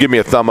 you give me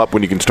a thumb up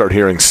when you can start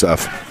hearing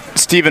stuff.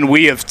 Stephen,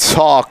 we have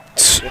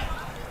talked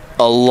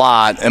a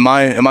lot. Am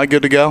I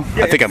good to go?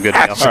 I think I'm good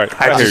to go. All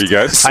right, I hear you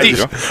guys.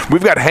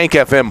 We've got Hank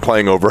FM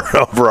playing over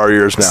our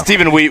ears now.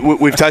 Stephen,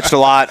 we've touched a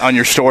lot on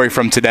your story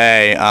from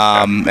today,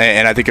 and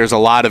I think there's a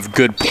lot of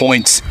good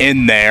points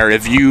in there.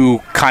 If you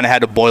kind of had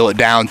to boil it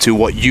down to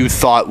what you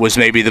thought was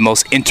maybe the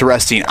most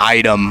interesting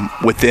item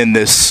within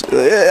this,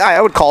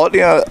 I would call it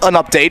an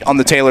update on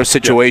the Taylor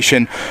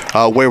situation,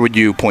 where would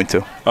you point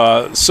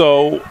to?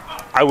 So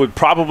I would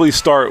probably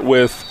start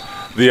with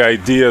the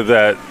idea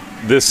that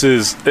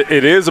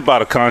it is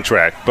about a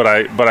contract, but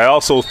I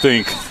also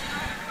think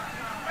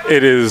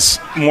it is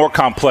more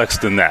complex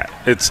than that.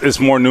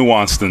 It's more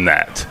nuanced than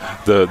that.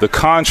 The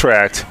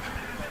contract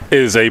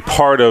is a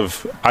part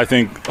of, I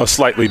think, a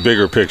slightly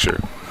bigger picture.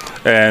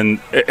 And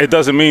it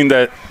doesn't mean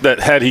that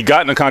had he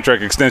gotten a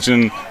contract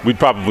extension, we'd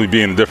probably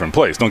be in a different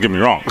place. Don't get me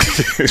wrong,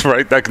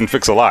 right? That can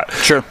fix a lot.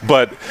 Sure.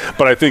 But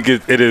I think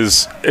it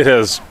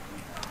has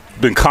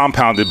been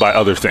compounded by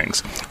other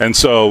things. And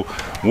so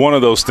one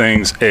of those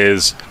things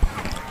is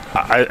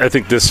I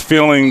think this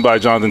feeling by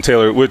Jonathan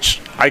Taylor, which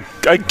I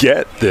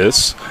get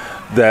this,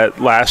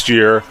 that last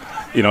year,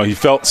 he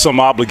felt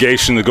some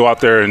obligation to go out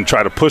there and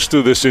try to push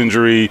through this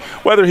injury.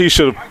 Whether he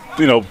should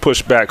have,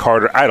 pushed back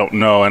harder, I don't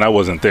know, and I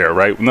wasn't there,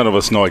 right? None of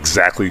us know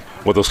exactly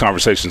what those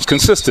conversations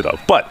consisted of.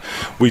 But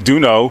we do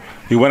know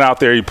he went out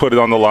there, he put it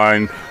on the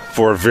line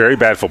for a very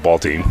bad football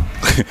team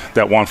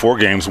that won 4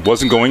 games,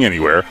 wasn't going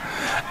anywhere.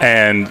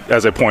 And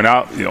as I point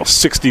out,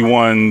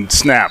 61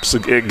 snaps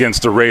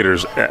against the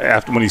Raiders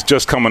after when he's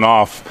just coming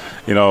off,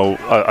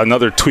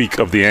 another tweak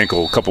of the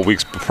ankle a couple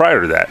weeks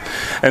prior to that.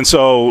 And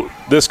so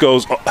this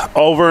goes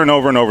over and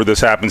over and over.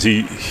 This happens.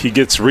 He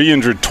gets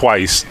re-injured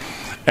twice.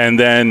 And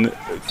then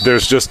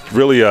there's just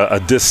really a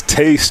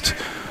distaste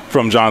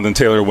from Jonathan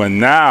Taylor when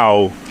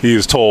now he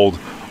is told,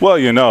 well,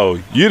 you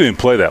didn't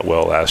play that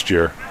well last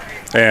year.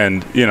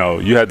 And,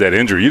 you had that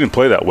injury. You didn't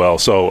play that well,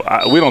 so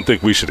we don't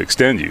think we should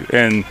extend you.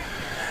 And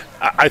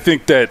I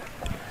think that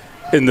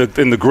in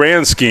the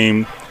grand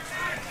scheme,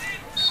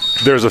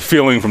 there's a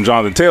feeling from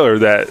Jonathan Taylor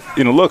that,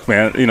 look,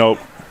 man,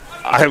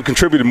 I have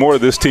contributed more to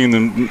this team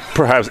than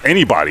perhaps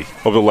anybody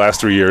over the last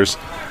 3 years,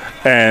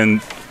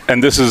 and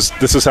this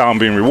is how I'm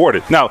being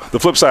rewarded. Now, the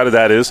flip side of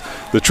that is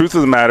the truth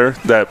of the matter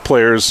that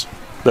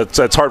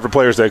that's hard for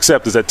players to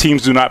accept is that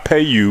teams do not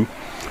pay you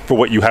for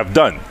what you have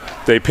done.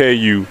 They pay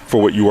you for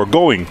what you are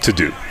going to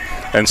do.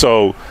 And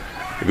so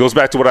it goes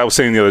back to what I was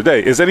saying the other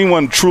day. Is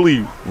anyone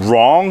truly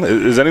wrong?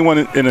 Is anyone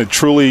in a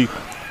truly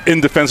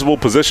indefensible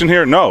position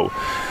here? No.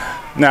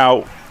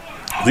 Now,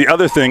 the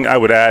other thing I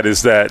would add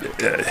is that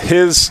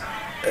his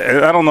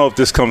and I don't know if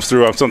this comes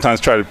through. I sometimes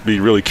try to be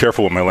really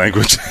careful with my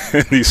language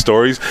in these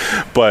stories,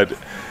 but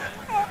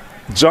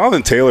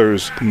Jonathan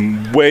Taylor's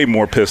way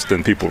more pissed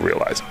than people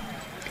realize.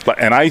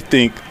 And I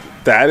think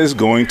that is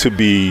going to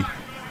be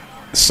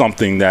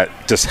something that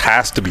just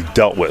has to be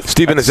dealt with.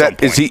 Stephen,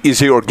 is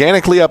he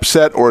organically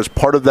upset, or is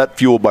part of that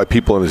fueled by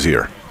people in his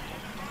ear?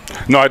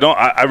 No, I don't.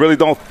 I really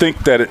don't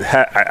think that it.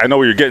 I know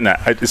where you're getting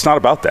at. It's not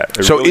about that.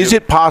 Is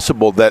it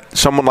possible that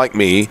someone like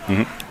me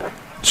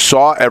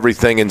saw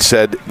everything and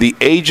said the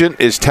agent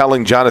is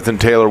telling Jonathan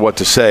Taylor what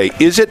to say?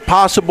 Is it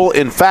possible,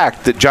 in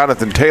fact, that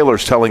Jonathan Taylor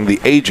is telling the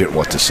agent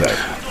what to say?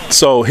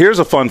 So here's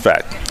a fun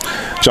fact.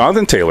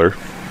 Jonathan Taylor,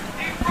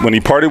 when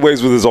he parted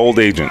ways with his old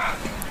agent,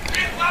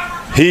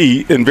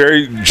 he, in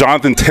very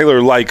Jonathan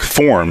Taylor-like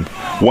form,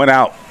 went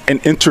out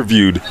and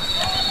interviewed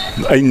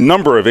a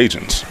number of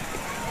agents,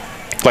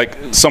 like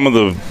some of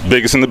the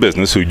biggest in the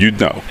business who you'd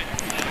know.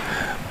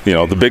 You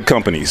know, the big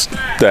companies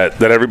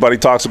that everybody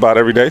talks about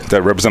every day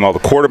that represent all the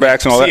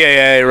quarterbacks and all that.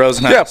 CAA,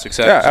 Rosenhaus,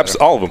 etc. Yeah,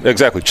 all of them.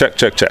 Exactly. Check.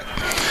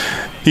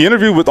 He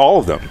interviewed with all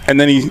of them, and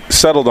then he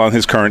settled on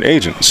his current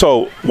agent.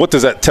 So what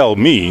does that tell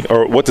me,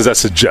 or what does that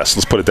suggest?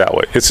 Let's put it that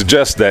way. It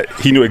suggests that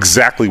he knew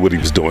exactly what he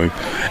was doing,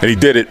 and he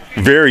did it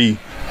very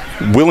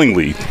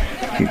willingly.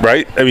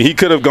 Right? I mean, he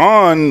could have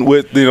gone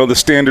with, the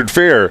standard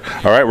fare.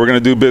 All right, we're going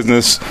to do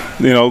business,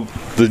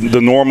 the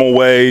normal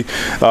way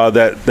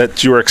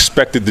that you're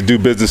expected to do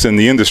business in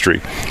the industry.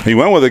 He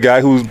went with a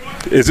guy who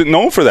isn't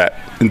known for that.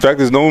 In fact,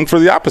 is known for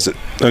the opposite.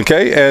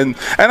 Okay, and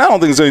I don't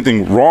think there's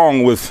anything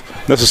wrong with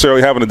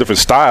necessarily having a different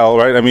style,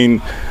 right? I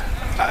mean,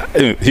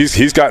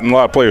 he's gotten a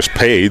lot of players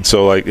paid,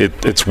 so like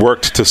it's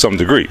worked to some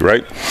degree,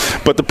 right?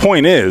 But the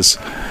point is,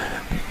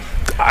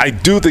 I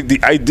do think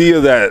the idea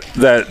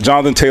that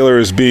Jonathan Taylor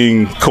is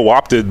being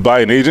co-opted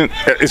by an agent,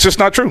 it's just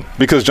not true,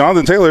 because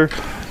Jonathan Taylor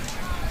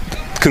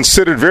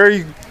considered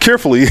very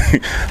carefully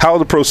how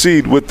to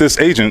proceed with this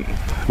agent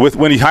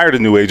when he hired a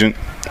new agent,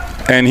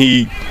 and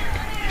he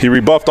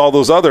rebuffed all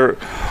those other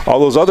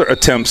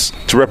attempts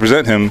to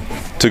represent him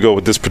to go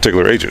with this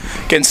particular agent.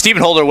 Again,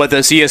 Stephen Holder with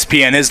us,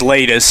 ESPN, his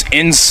latest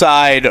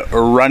inside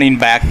running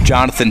back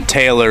Jonathan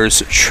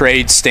Taylor's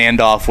trade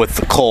standoff with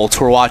the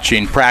Colts. We're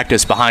watching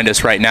practice behind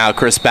us right now.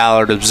 Chris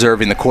Ballard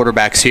observing the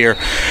quarterbacks here,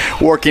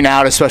 working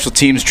out as special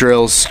teams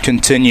drills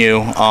continue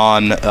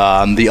on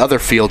the other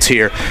fields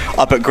here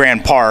up at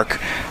Grand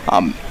Park.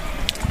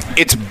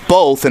 It's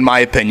both, in my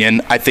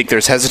opinion. I think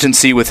there's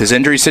hesitancy with his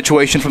injury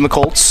situation from the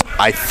Colts.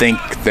 I think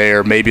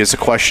there maybe is a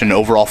question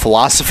overall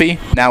philosophy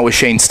now with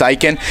Shane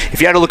Steichen.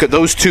 If you had to look at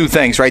those two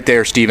things right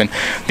there, Stephen,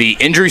 the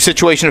injury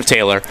situation of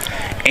Taylor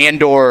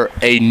and or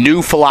a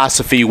new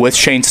philosophy with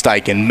Shane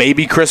Steichen,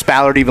 maybe Chris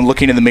Ballard even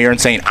looking in the mirror and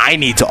saying, I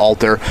need to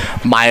alter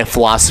my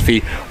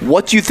philosophy.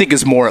 What do you think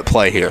is more at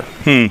play here?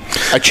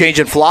 A change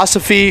in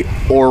philosophy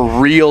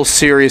or real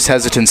serious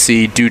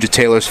hesitancy due to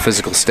Taylor's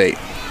physical state?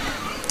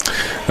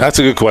 That's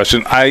a good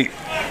question. I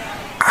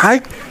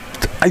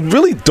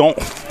really don't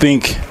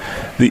think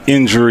the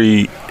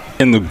injury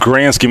in the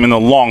grand scheme, in the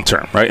long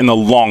term, right? In the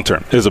long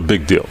term, is a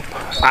big deal.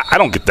 I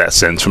don't get that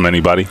sense from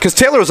anybody. Because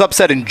Taylor was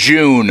upset in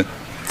June,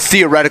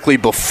 theoretically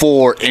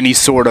before any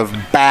sort of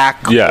back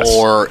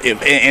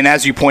and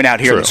as you point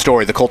out here in the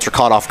story, the Colts are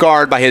caught off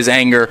guard by his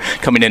anger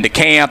coming into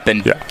camp,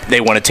 and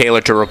they wanted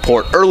Taylor to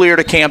report earlier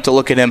to camp to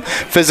look at him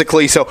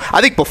physically. So I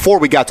think before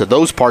we got to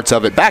those parts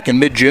of it, back in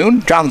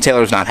mid-June, Jonathan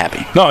Taylor was not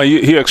happy. No,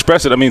 he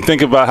expressed it. I mean,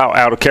 think about how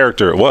out of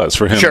character it was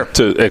for him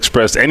to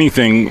express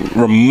anything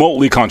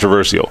remotely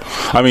controversial.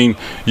 I mean,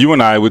 you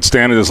and I would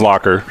stand in his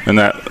locker, in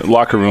that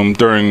locker room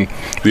during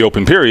the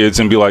open periods,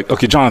 and be like,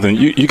 okay, Jonathan,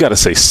 you got to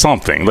say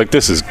something. Like,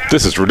 this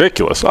is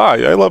ridiculous.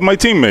 I love my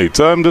teammates.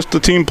 I'm just a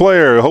team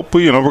player.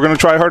 Hopefully, we're going to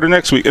try harder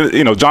next week.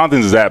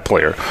 Jonathan's that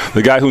player,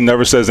 the guy who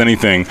never says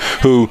anything,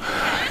 who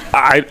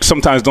I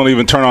sometimes don't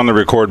even turn on the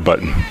record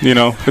button.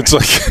 It's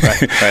like,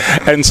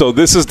 right. And so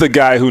this is the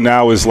guy who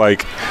now is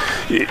like,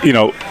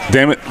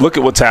 damn it, look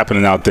at what's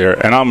happening out there,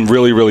 and I'm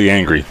really, really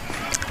angry.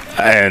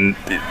 And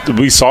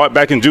we saw it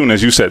back in June,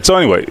 as you said. So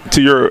anyway,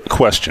 to your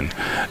question,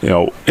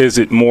 is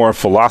it more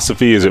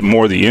philosophy? Is it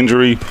more the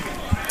injury?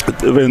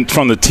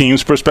 From the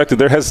team's perspective,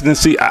 their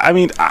hesitancy, I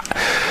mean,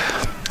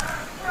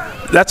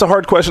 that's a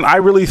hard question. I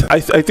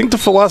think the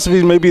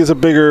philosophy maybe is a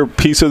bigger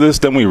piece of this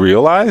than we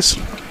realize.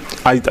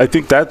 I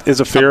think that is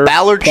a fair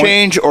Ballard point.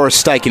 Change or a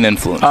Steichen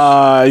influence?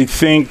 I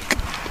think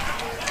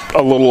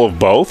a little of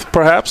both,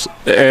 perhaps.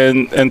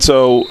 And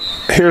so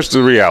here's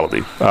the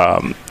reality.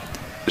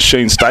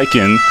 Shane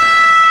Steichen,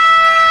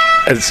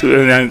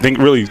 and I think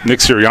really Nick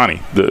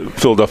Sirianni, the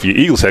Philadelphia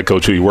Eagles head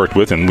coach who he worked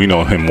with, and we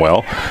know him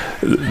well,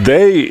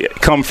 they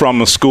come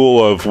from a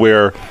school of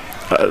where,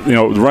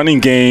 the running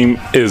game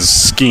is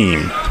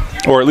scheme,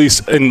 or at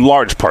least in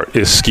large part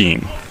is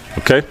scheme.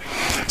 Okay?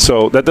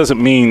 So that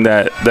doesn't mean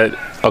that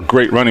a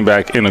great running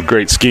back in a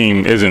great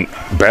scheme isn't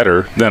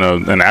better than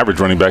an average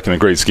running back in a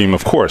great scheme.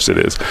 Of course it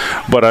is.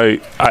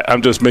 But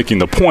I'm just making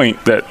the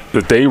point that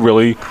they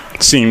really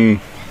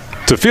seem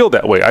to feel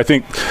that way. I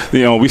think,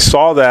 we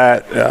saw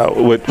that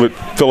with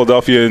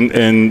Philadelphia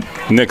in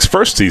Nick's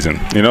first season.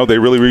 They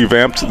really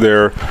revamped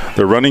their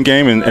running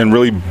game and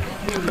really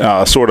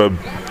sort of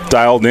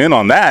dialed in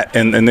on that,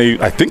 and they,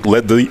 I think,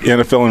 led the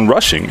NFL in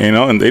rushing,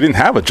 and they didn't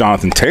have a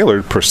Jonathan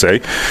Taylor per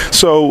se.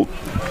 So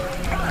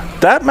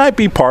that might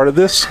be part of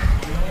this.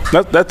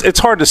 That it's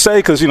hard to say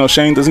because,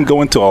 Shane doesn't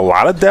go into a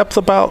lot of depth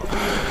about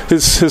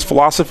his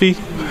philosophy,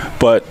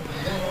 but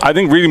I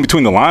think reading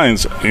between the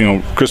lines,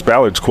 Chris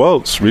Ballard's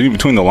quotes, reading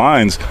between the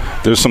lines,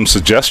 there's some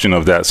suggestion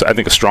of that. So I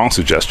think a strong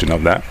suggestion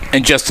of that.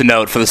 And just to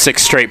note, for the 6th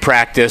straight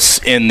practice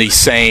in the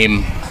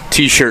same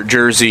T-shirt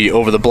jersey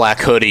over the black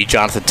hoodie,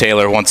 Jonathan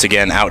Taylor once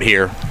again out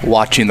here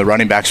watching the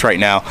running backs right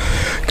now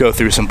go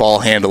through some ball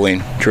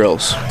handling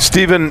drills.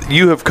 Stephen,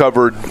 you have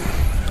covered,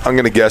 I'm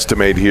going to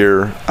guesstimate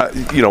here,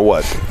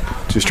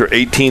 just your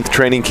 18th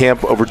training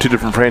camp over 2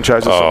 different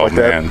franchises, something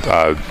like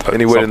that?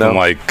 Any way to know?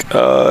 Like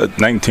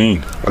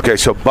 19. Okay,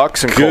 so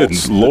Bucks and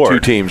Colts, the 2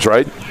 teams,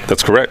 right?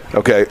 That's correct.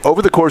 Okay,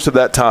 over the course of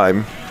that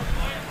time,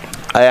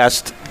 I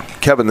asked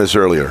Kevin this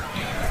earlier.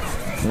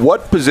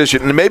 What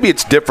position, and maybe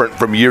it's different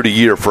from year to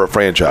year for a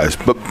franchise,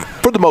 but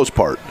for the most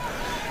part,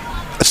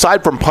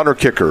 aside from punter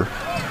kicker,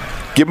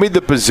 give me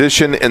the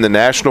position in the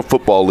National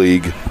Football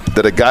League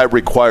that a guy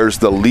requires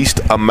the least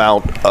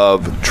amount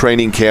of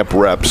training camp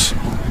reps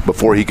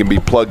before he can be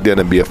plugged in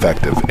and be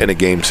effective in a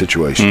game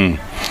situation.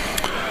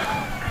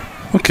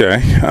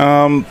 Okay.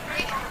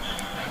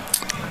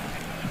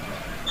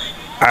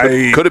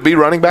 Could it be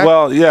running back?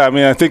 Well, yeah. I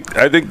mean, I think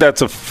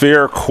that's a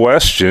fair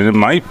question. It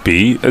might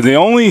be. The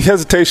only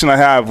hesitation I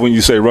have when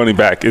you say running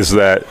back is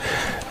that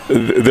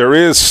there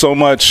is so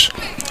much,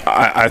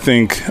 I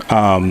think,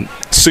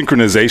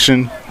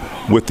 synchronization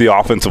with the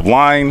offensive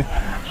line,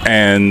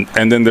 and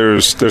then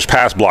there's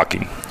pass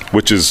blocking,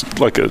 which is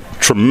like a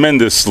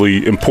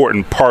tremendously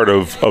important part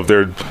of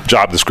their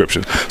job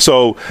description.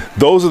 So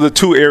those are the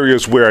 2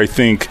 areas where I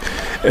think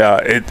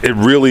it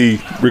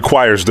really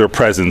requires their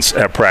presence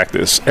at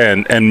practice,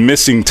 and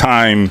missing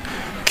time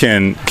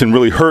can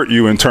really hurt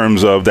you in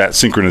terms of that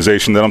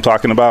synchronization that I'm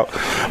talking about.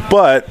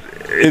 But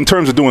in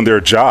terms of doing their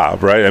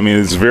job, right? I mean,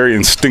 it's a very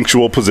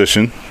instinctual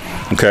position.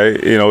 Okay,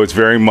 it's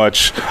very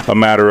much a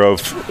matter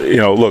of,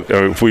 look,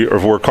 if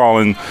we're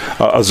calling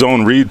a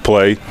zone read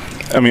play,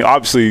 I mean,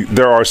 obviously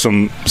there are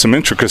some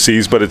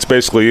intricacies, but it's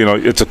basically,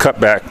 it's a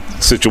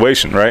cutback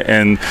situation, right?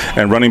 And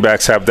running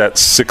backs have that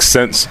 6th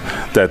sense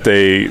that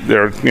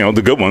they're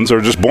the good ones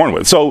are just born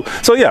with. So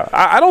yeah,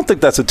 I don't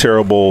think that's a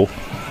terrible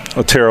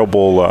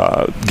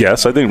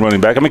guess. I think running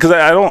back. I mean, because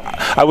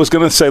I was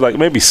going to say like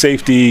maybe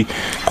safety,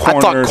 corner.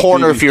 I thought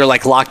corner if you're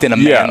like locked in a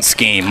man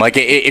scheme. Like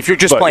if you're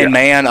just playing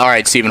man, all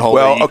right, Stephen Holder.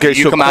 Well, okay,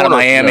 you so come out of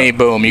Miami,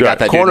 boom, you got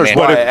that corners. dude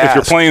man. But if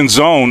you're playing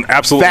zone,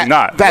 absolutely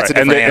not. That's a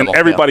different animal. And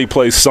everybody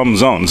plays some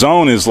zone.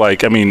 Zone is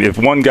like, I mean, if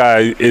one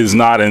guy is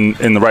not in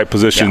the right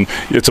position,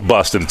 it's a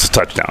bust and it's a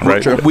touchdown,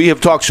 right? Sure. We have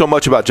talked so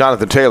much about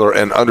Jonathan Taylor,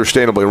 and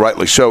understandably,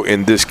 rightly so,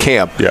 in this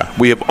camp. Yeah.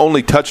 We have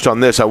only touched on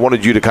this. I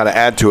wanted you to kind of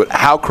add to it.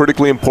 How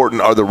critically important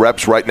are the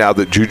reps right now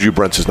that Juju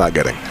Brents is not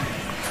getting?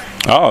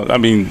 Oh, I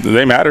mean,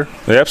 they matter.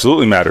 They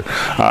absolutely matter.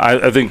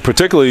 I think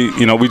particularly,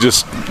 we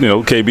just,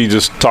 KB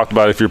just talked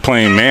about if you're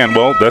playing man,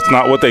 well, that's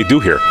not what they do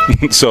here.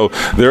 So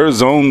they're a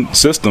zone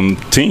system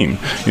team.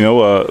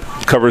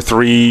 Cover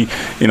 3,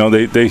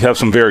 they have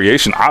some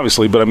variation,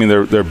 obviously, but I mean,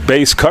 their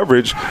base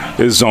coverage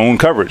is zone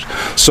coverage.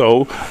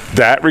 So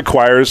that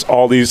requires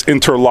all these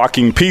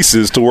interlocking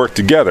pieces to work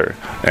together.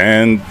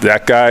 And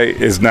that guy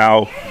is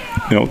now,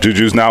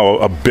 Juju's now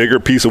a bigger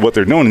piece of what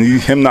they're doing.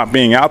 And him not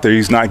being out there,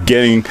 he's not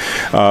getting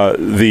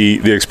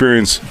the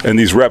experience and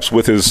these reps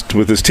with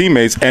his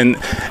teammates. And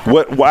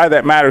why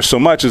that matters so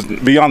much is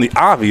beyond the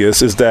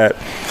obvious is that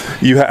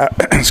you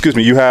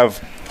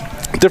have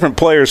different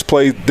players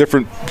play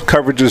different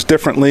coverages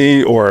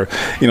differently, or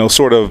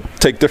sort of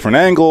take different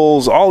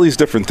angles, all these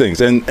different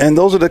things, and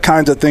those are the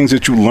kinds of things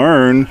that you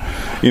learn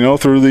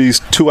through these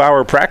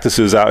 2-hour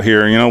practices out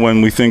here,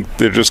 when we think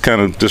they're just kind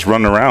of just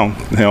running around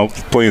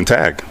playing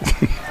tag.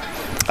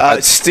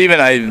 Stephen,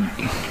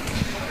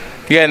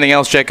 you got anything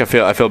else, Jake?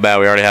 I feel bad.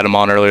 We already had him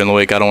on earlier in the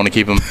week. I don't want to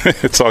keep him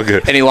it's all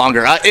good any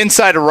longer.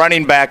 Inside of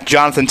running back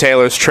Jonathan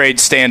Taylor's trade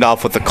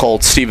standoff with the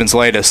Colts, Stephen's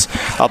latest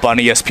up on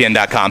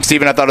ESPN.com.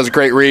 Stephen, I thought it was a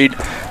great read.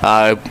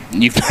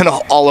 You've been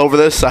all over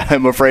this.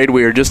 I'm afraid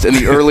we are just in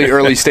the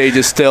early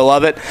stages still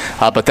of it.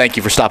 But thank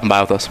you for stopping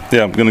by with us.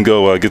 Yeah, I'm going to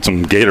go get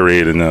some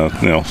Gatorade and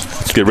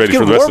get ready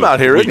for the rest of it. It's warm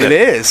out here, isn't it?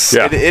 It is.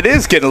 Yeah. It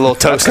is getting a little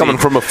toasty. That's coming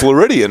from a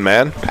Floridian,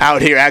 man.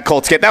 Out here at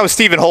Colts Camp. That was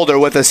Stephen Holder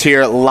with us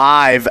here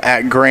live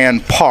at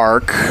Grand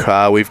Park.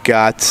 We've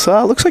got,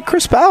 looks like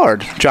Chris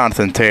Ballard,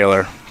 Jonathan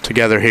Taylor,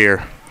 together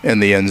here in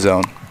the end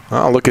zone.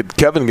 Oh, look at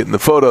Kevin getting the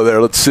photo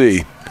there. Let's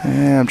see.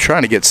 Yeah, I'm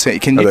trying to get Sam.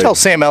 Can you tell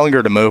Sam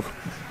Ellinger to move?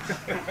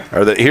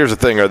 Here's the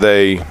thing. Are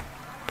they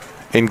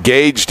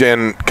engaged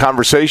in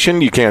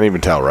conversation? You can't even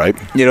tell, right?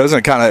 Isn't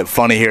it kind of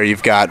funny here?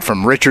 You've got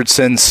from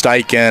Richardson,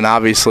 Steichen,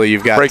 obviously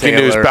you've got breaking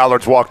Taylor. News,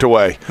 Ballard's walked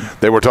away.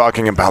 They were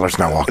talking, and Ballard's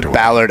now walked away.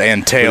 Ballard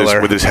and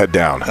Taylor. With his head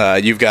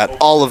down. You've got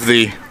all of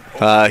the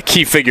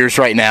key figures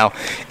right now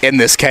in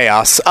this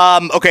chaos.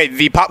 Okay,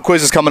 the pop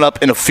quiz is coming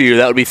up in a few.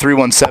 That would be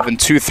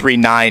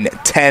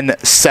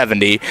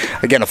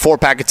 317-239-1070. Again, a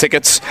 4-pack of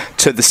tickets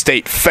to the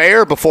State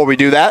Fair. Before we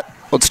do that,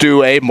 let's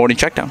do a morning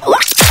checkdown.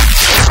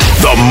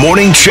 The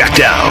Morning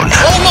Checkdown.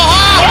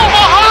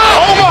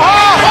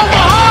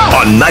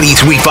 On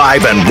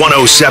 93.5 and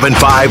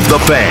 107.5 The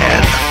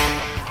Fan.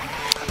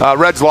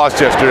 Reds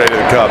lost yesterday to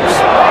the Cubs.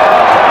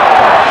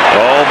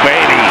 Oh,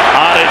 baby,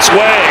 on its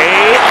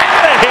way.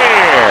 Out of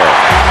here.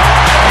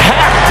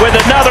 Hack with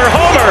another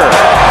homer.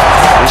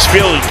 He's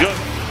feeling good.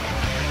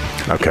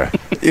 Okay.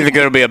 You think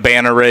there'll be a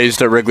banner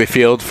raised at Wrigley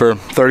Field for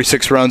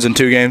 36 runs in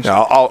 2 games? Yeah,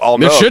 I'll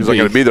know because I'm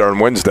going to be there on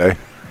Wednesday.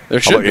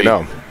 There should I'll let you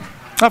know.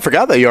 I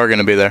forgot that you are going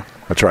to be there.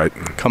 That's right.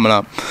 Coming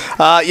up.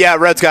 Yeah,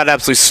 Reds got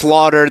absolutely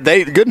slaughtered.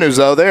 Good news,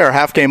 though, they are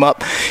half game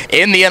up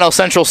in the NL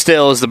Central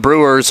still as the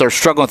Brewers are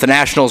struggling with the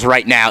Nationals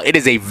right now. It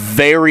is a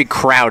very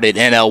crowded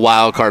NL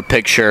wildcard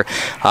picture.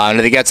 And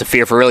I think that's a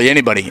fear for really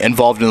anybody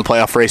involved in the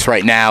playoff race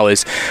right now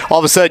is all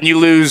of a sudden you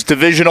lose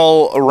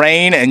divisional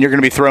reign and you're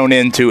going to be thrown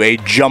into a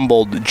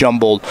jumbled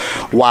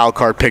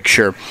wildcard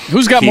picture.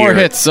 Who's got more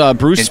hits,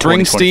 Bruce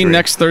Springsteen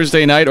next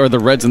Thursday night or the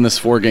Reds in this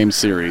 4-game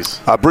series?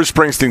 Bruce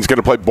Springsteen's going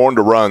to play Born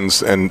to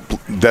Runs and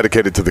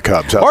dedicated to the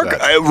Cubs. Mark,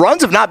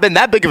 runs have not been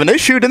that big of an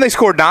issue. Didn't they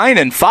score 9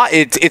 and 5?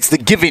 It's the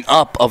giving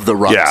up of the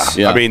runs.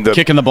 Yeah. I mean,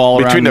 kicking the ball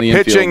between around the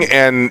pitching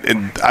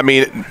and I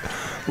mean,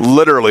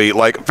 literally,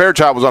 like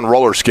Fairchild was on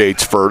roller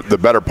skates for the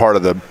better part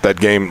of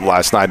that game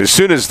last night. As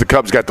soon as the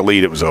Cubs got the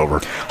lead, it was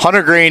over.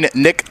 Hunter Green,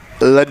 Nick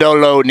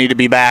Lodolo need to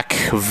be back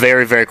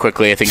very, very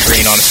quickly. I think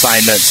Green on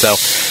assignment, so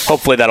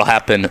hopefully that'll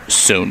happen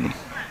soon.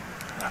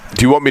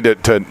 Do you want me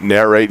to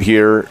narrate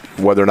here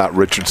whether or not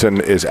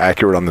Richardson is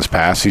accurate on this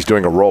pass? He's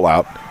doing a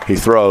rollout. He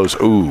throws,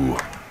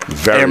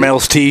 Air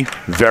Mails T.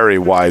 Very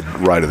wide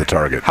right of the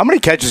target. How many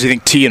catches do you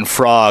think T and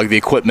Frog, the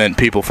equipment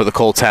people for the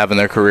Colts, have in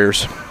their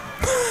careers?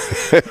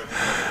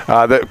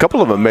 A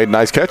couple of them made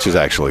nice catches,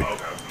 actually.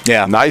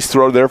 Yeah. Nice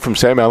throw there from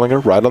Sam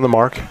Ehlinger, right on the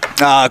mark.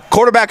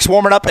 Quarterbacks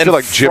warming up in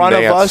front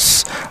of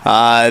us.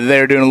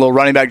 They're doing a little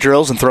running back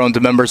drills and throwing to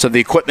members of the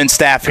equipment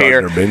staff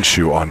here. Gardner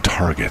Minshew on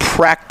target.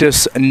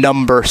 Practice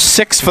number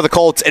 6 for the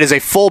Colts. It is a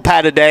full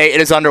padded day.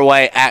 It is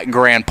underway at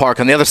Grand Park.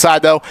 On the other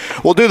side, though,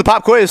 we'll do the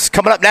pop quiz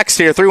coming up next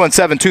here,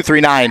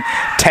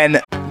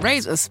 317-239-10.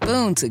 Raise a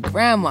spoon to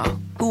Grandma,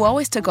 who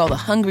always took all the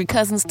hungry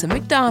cousins to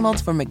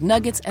McDonald's for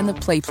McNuggets and the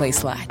Play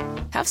Slide.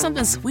 Have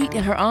something sweet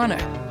in her honor.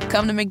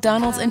 Come to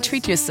McDonald's and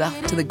treat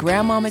yourself to the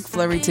Grandma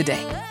McFlurry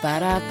today.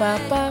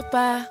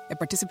 Ba-da-ba-ba-ba. At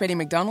participating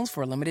McDonald's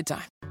for a limited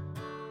time.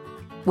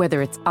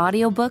 Whether it's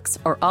audiobooks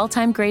or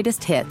all-time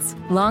greatest hits,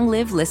 long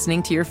live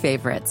listening to your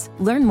favorites.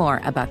 Learn more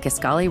about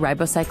Kisqali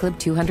Ribociclib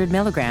 200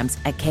 milligrams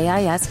at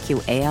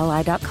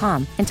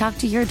KISQALI.com and talk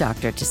to your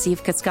doctor to see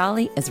if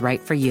Kisqali is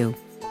right for you.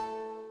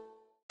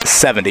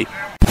 70.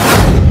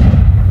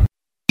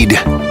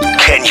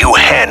 Can you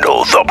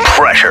handle the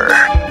pressure?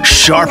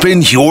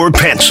 Sharpen your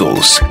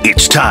pencils.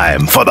 It's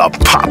time for the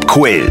Pop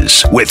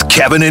Quiz with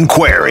Kevin and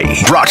Query.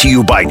 Brought to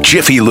you by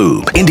Jiffy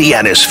Lube,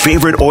 Indiana's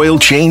favorite oil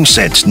change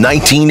since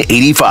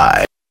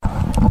 1985. I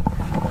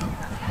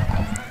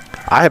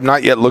have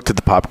not yet looked at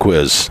the Pop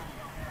Quiz.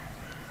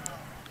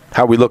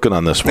 How are we looking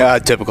on this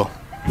one? Typical.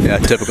 Yeah,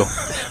 typical.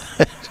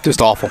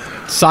 Just awful.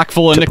 Sock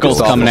full of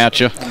nickels coming at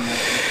you.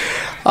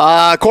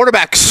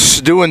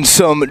 Quarterbacks doing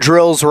some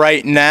drills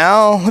right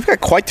now. We've got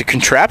quite the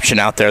contraption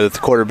out there that the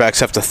quarterbacks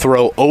have to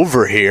throw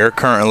over here.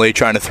 Currently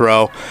trying to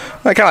throw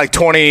kind of like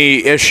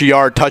 20-ish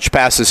yard touch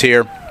passes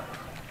here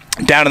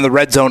down in the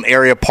red zone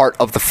area part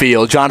of the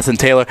field. Jonathan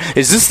Taylor.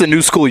 Is this the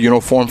new school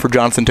uniform for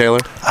Jonathan Taylor?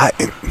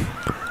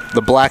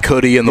 The black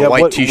hoodie and the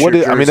white T-shirt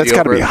jersey. I mean, that's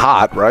got to be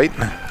hot, right?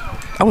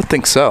 I would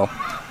think so.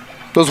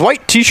 Those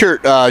white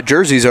T-shirt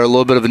jerseys are a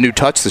little bit of a new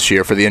touch this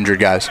year for the injured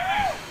guys.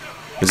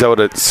 Is that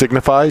what it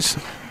signifies?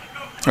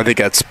 I think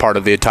that's part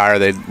of the attire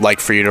they'd like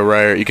for you to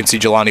wear. You can see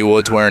Jelani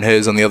Woods wearing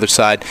his on the other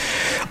side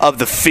of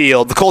the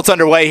field. The Colts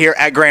underway here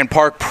at Grand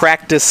Park.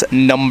 Practice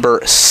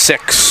number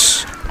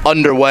 6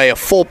 underway. A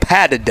full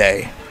padded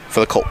day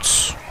for the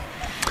Colts.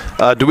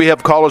 Do we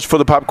have callers for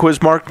the Pop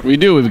Quiz, Mark? We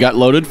do. We've got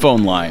loaded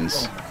phone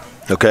lines.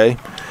 Okay.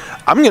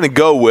 I'm going to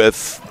go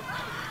with...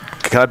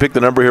 Can I pick the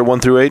number here, 1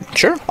 through 8?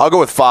 Sure. I'll go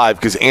with 5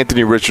 because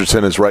Anthony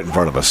Richardson is right in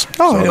front of us.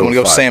 Oh, you want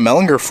to go Sam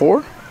Ehlinger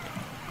 4?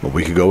 Well,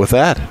 we could go with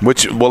that,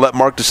 which we'll let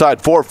Mark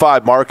decide. 4 or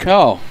 5, Mark?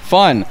 Oh,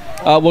 fun.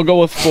 We'll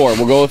go with 4.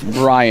 We'll go with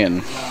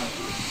Brian.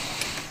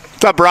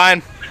 What's up,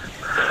 Brian?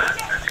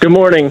 Good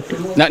morning.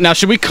 Now,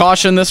 should we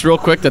caution this real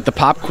quick that the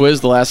Pop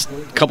Quiz the last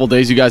couple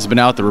days you guys have been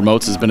out, the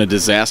remotes has been a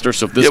disaster.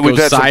 So if this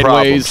goes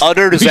sideways,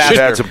 utter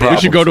disaster. We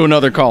should go to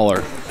another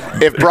caller.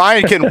 If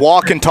Brian can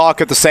walk and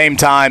talk at the same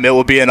time, it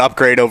will be an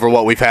upgrade over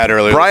what we've had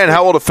earlier. Brian,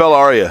 how old a fella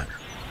are you?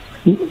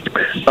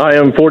 I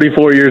am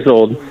 44 years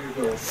old.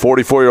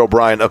 44-year-old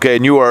Brian. Okay,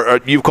 and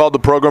you've called the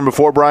program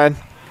before, Brian?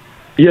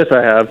 Yes,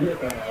 I have.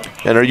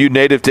 And are you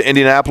native to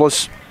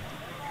Indianapolis?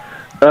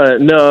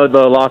 No,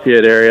 the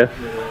Lafayette area.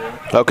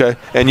 Okay.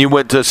 And you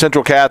went to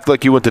Central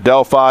Catholic, you went to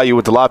Delphi, you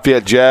went to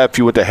Lafayette Jeff,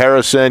 you went to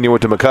Harrison, you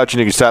went to McCutcheon.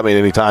 You can stop me at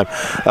any time.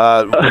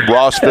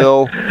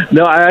 Rossville.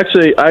 No, I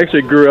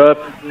actually grew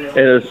up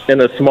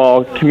in a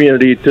small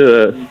community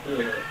to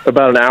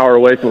about an hour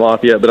away from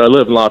Lafayette, but I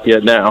live in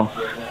Lafayette now.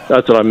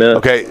 That's what I meant.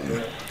 Okay.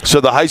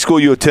 So the high school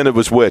you attended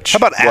was which? How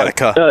about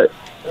Attica?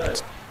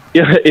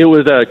 Yeah, it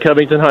was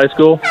Covington High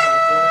School.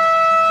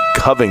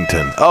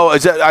 Covington. Oh,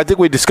 is that? I think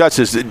we discussed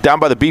this. Down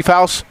by the Beef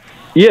House?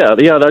 Yeah,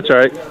 that's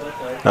right.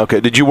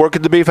 Okay. Did you work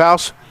at the Beef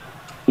House?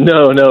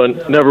 No,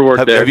 never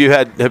worked there. Have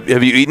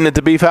you eaten at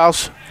the Beef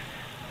House?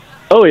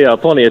 Oh yeah,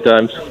 plenty of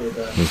times.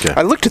 Okay.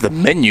 I looked at the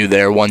menu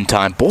there one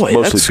time. Boy,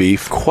 mostly that's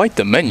beef. Quite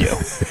the menu.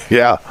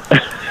 Yeah.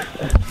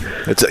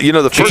 It's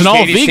the first an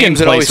all-vegan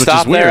place, always which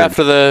stop is weird. there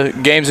after the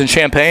games in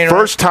Champaign.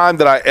 First time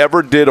that I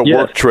ever did a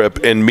work trip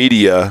in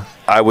media,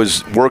 I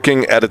was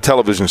working at a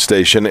television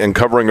station and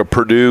covering a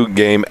Purdue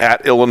game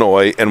at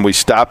Illinois, and we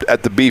stopped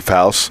at the Beef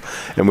House,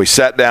 and we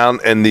sat down,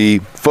 and the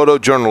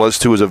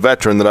photojournalist, who was a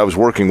veteran that I was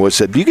working with,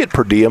 said, "Do you get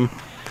per diem?"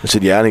 I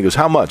said, "Yeah." And he goes,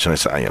 "How much?" And I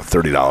said,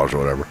 $30 or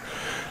whatever.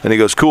 And he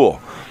goes, "Cool.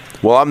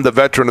 Well, I'm the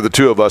veteran of the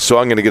two of us, so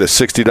I'm going to get a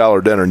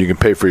 $60 dinner, and you can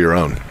pay for your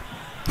own."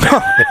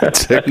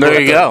 There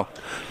you go.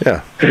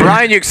 Yeah.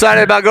 Brian, you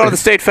excited about going to the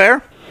State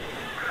Fair?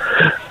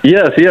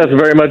 Yes,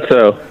 very much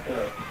so.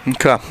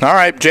 Okay. All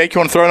right, Jake, you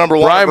want to throw number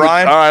one,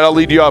 Brian? All right, I'll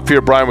lead you off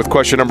here, Brian, with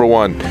question number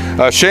one.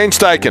 Shane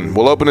Steichen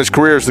will open his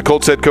career as the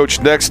Colts head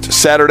coach next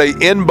Saturday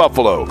in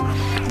Buffalo.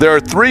 There are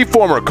 3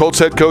 former Colts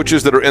head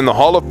coaches that are in the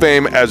Hall of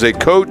Fame as a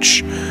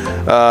coach,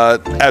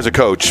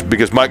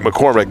 because Mike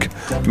McCormick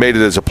made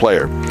it as a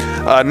player.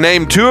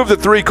 Name 2 of the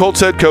 3 Colts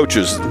head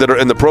coaches that are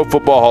in the Pro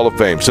Football Hall of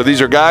Fame. So these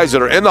are guys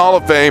that are in the Hall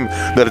of Fame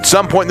that at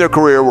some point in their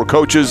career were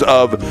coaches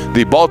of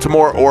the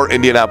Baltimore or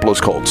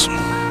Indianapolis Colts.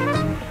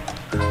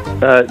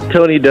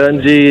 Tony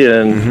Dungy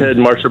and Ted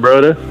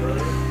Marciabrota.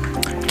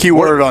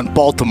 Keyword on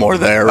Baltimore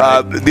there,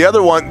 right?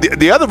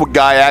 The other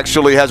guy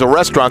actually has a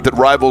restaurant that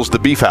rivals the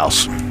Beef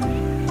House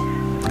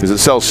because it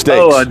sells steaks.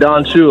 Oh,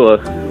 Don Shula.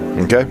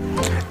 Okay.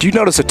 Do you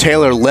notice a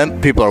Taylor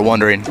limp? People are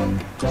wondering.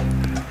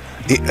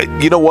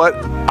 You know what?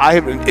 I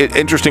have an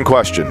interesting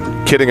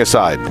question. Kidding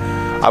aside,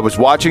 I was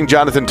watching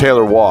Jonathan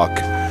Taylor walk,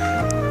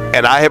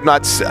 and I have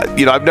not,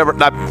 I've never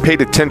not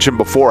paid attention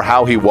before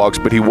how he walks,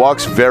 but he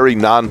walks very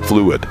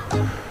non-fluid.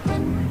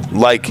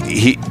 Like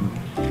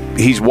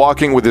he's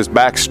walking with his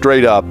back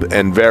straight up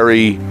and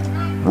very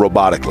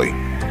robotically.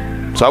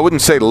 So I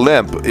wouldn't say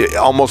limp,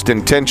 almost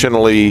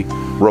intentionally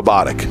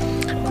robotic.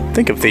 I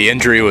think if the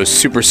injury was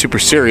super, super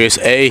serious,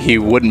 A, he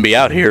wouldn't be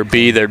out here.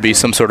 B, there'd be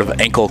some sort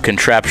of ankle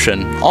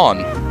contraption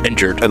on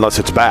injured. Unless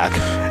it's back.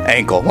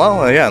 Ankle.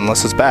 Well, yeah,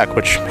 unless it's back,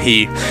 which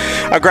he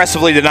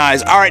aggressively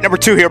denies. All right, number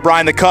 2 here,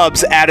 Brian. The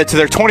Cubs added to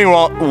their 20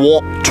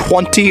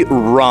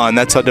 run.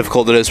 That's how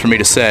difficult it is for me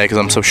to say because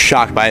I'm so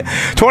shocked by it.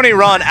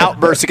 20-run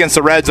outburst against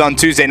the Reds on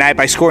Tuesday night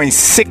by scoring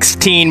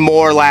 16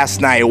 more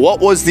last night. What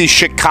was the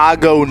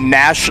Chicago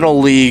National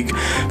League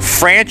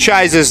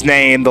franchise's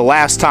name the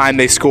last time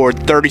they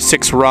scored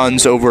 36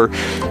 runs over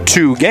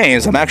 2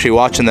 games? I'm actually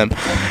watching them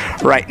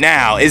right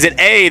now. Is it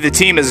A, the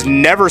team has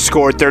never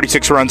scored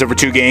 36 runs over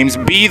 2 games,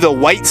 B, the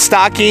White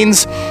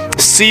Stockings,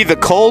 C, the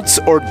Colts,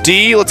 or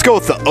D, let's go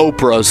with the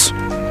Oprahs?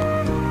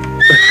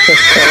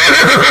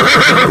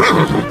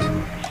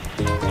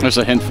 There's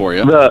a hint for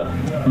you.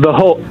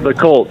 The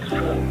Colts.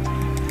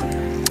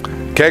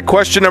 Okay,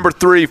 question number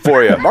 3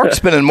 for you. Mark's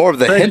been in more of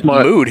the hint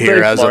mood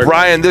here as of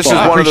Brian. This is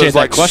one of those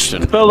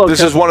question.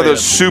 This is one of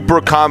those super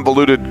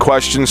convoluted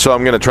questions, so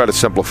I'm going to try to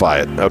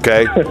simplify it.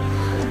 Okay.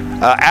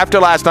 After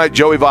last night,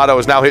 Joey Votto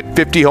has now hit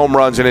 50 home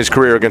runs in his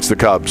career against the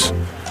Cubs.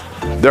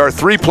 There are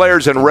 3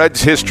 players in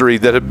Reds history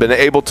that have been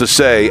able to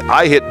say,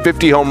 I hit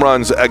 50 home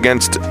runs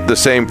against the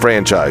same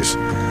franchise.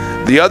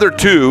 The other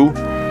 2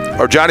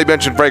 are Johnny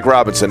Bench and Frank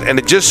Robinson, and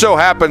it just so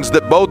happens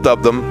that both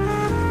of them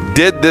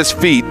did this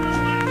feat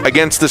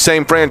against the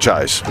same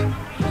franchise.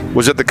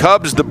 Was it the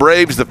Cubs, the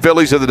Braves, the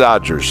Phillies, or the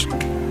Dodgers?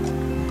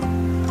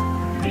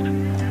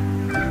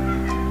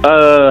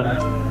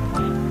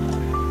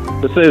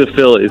 Let's say the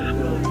Phillies.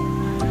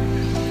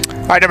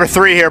 All right, number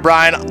 3 here,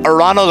 Brian.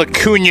 Ronald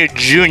Acuna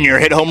Jr.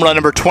 hit home run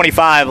number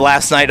 25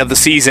 last night of the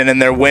season in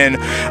their win,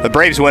 the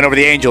Braves win over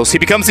the Angels. He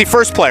becomes the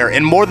first player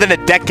in more than a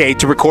decade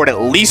to record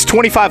at least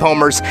 25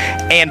 homers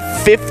and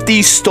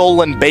 50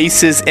 stolen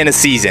bases in a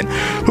season.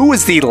 Who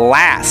was the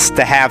last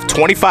to have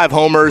 25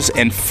 homers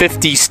and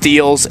 50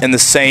 steals in the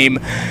same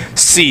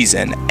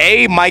season?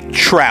 A, Mike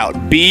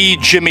Trout, B,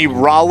 Jimmy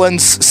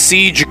Rollins,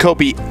 C,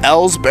 Jacoby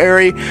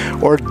Ellsbury,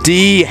 or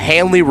D,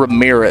 Hanley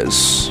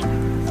Ramirez?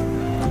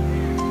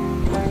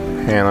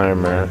 Hanley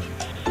Ramirez.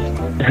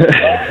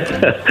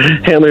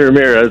 Hanley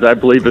Ramirez, I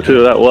believe is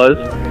who that was.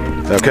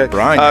 Okay.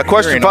 Brian,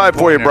 question 5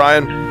 for you,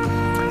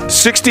 Brian.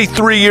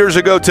 63 years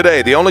ago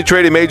today, the only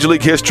trade in Major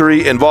League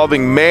history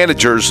involving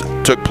managers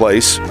took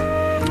place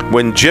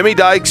when Jimmy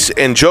Dykes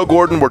and Joe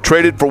Gordon were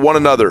traded for one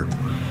another.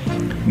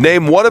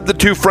 Name one of the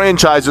 2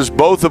 franchises,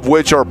 both of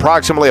which are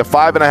approximately within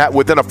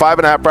a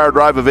 5.5-hour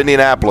drive of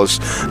Indianapolis.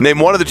 Name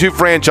one of the 2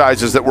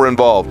 franchises that were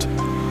involved.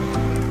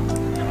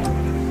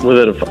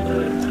 Would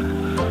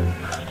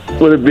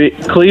it be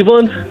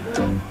Cleveland?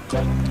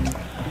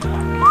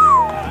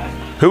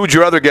 Who would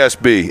your other guess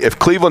be? If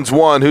Cleveland's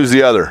one, who's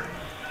the other?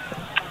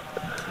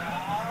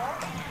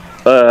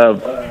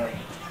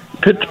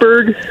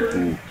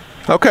 Pittsburgh.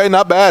 Okay,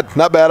 not bad.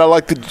 Not bad. I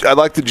like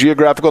the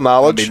geographical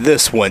knowledge. I mean,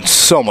 this went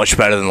so much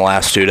better than the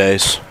last 2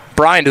 days.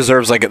 Brian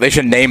deserves they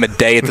should name a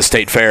day at the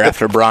State Fair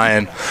after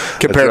Brian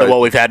compared to what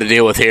we've had to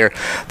deal with here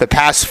the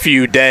past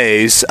few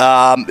days.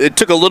 It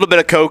took a little bit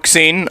of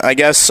coaxing, I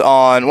guess,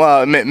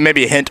 on,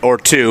 maybe a hint or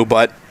two,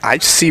 but I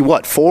see,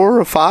 4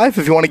 or 5,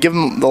 if you want to give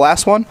them the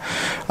last one.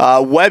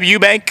 Webb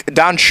Eubank,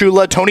 Don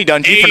Shula, Tony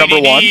Dungy for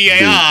number 1.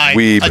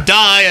 Weeb. A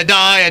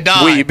die.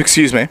 Weeb,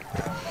 excuse me.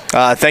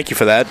 Thank you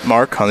for that,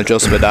 Mark, on the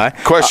Joseph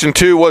Adai. Question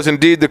 2 was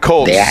indeed the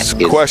Colts.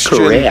 Question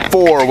correct.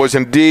 4 was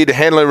indeed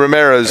Hanley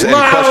Ramirez. And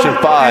question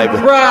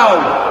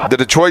 5, the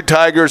Detroit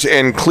Tigers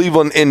and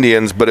Cleveland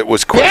Indians, but it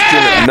was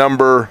question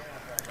number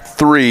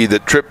 3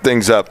 that tripped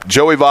things up.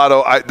 Joey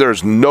Votto,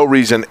 there's no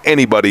reason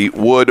anybody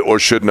would or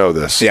should know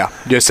this. Yeah,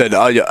 just said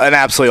an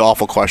absolutely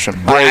awful question.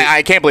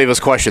 I can't believe it was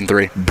question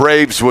 3.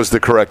 Braves was the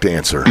correct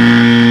answer.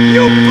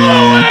 You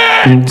blew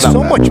it!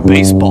 So much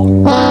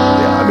baseball.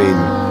 Yeah, I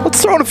mean,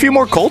 let's throw in a few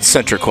more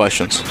Colts-centric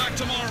questions.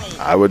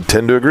 I would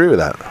tend to agree with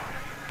that.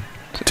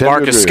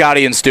 Mark, is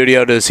Scotty in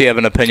studio? Does he have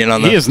an opinion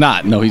on that? He is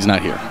not. No, he's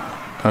not here.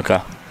 Okay.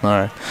 All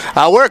right.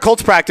 We're at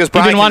Colts practice.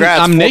 Brian,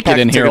 I'm naked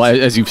in here,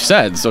 as you've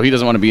said, so he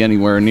doesn't want to be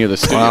anywhere near the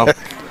studio. Well,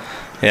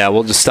 yeah,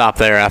 we'll just stop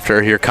there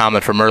after your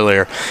comment from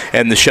earlier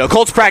in the show.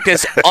 Colts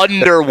practice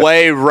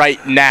underway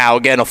right now.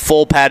 Again, a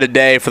full padded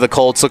day for the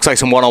Colts. Looks like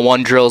some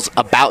one-on-one drills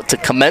about to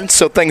commence,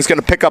 so things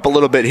going to pick up a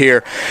little bit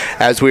here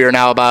as we are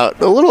now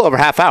about a little over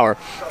half hour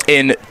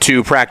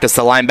into practice.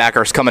 The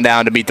linebackers coming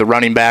down to meet the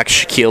running backs,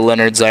 Shaquille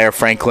Leonard, Zaire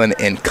Franklin,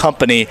 and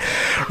company,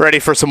 ready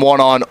for some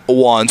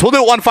one-on-ones. We'll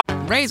do it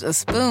 1-5. Raise a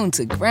spoon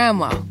to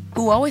Grandma,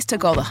 who always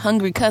took all the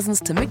hungry cousins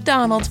to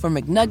McDonald's for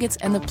McNuggets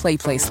and the Play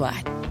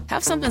Slide.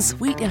 Have something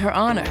sweet in her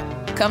honor.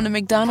 Come to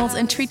McDonald's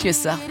and treat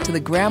yourself to the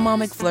Grandma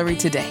McFlurry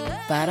today.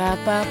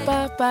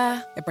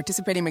 Ba-da-ba-ba-ba. At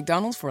participating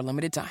McDonald's for a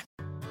limited time.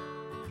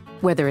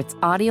 Whether it's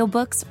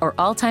audiobooks or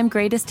all-time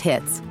greatest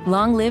hits,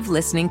 long live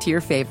listening to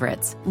your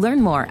favorites. Learn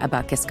more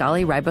about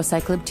Kisqali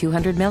Ribociclib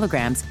 200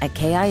 milligrams at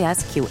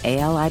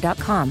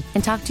KISQALI.com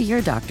and talk to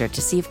your doctor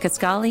to see if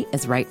Kisqali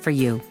is right for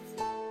you.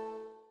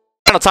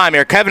 Final time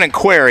here. Kevin and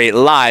Query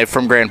live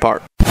from Grand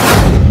Park.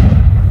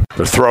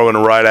 They're throwing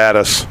right at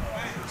us.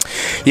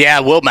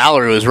 Yeah, Will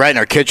Mallory was right in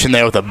our kitchen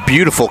there with a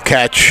beautiful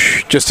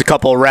catch just a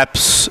couple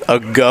reps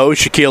ago.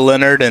 Shaquille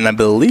Leonard and I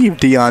believe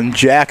Deion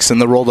Jackson,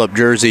 the rolled-up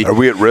jersey. Are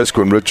we at risk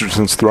when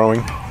Richardson's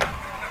throwing?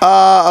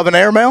 Of an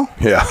airmail?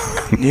 Yeah.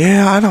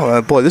 Yeah, I don't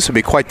know. Boy, this would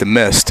be quite the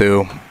miss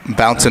to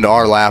bounce into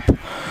our lap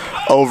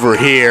over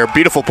here.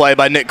 Beautiful play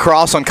by Nick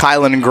Cross on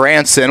Kylan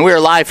Granson. We are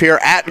live here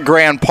at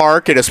Grand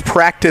Park. It is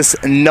practice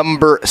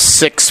number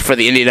 6 for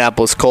the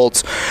Indianapolis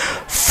Colts.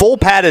 Full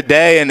padded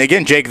day, and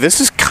again, Jake, this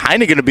is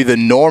kind of going to be the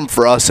norm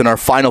for us in our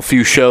final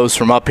few shows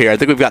from up here. I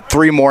think we've got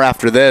 3 more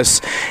after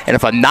this, and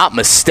if I'm not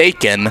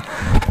mistaken,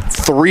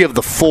 3 of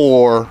the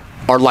 4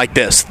 are like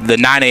this, the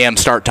 9 a.m.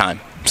 start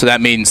time. So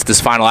that means this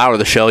final hour of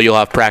the show, you'll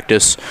have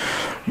practice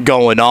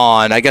going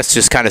on. I guess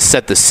just kind of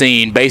set the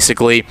scene.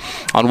 Basically,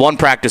 on one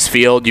practice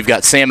field, you've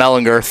got Sam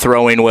Ehlinger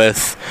throwing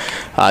with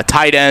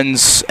tight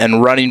ends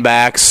and running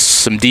backs,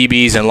 some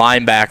DBs and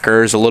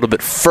linebackers. A little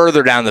bit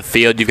further down the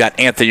field, you've got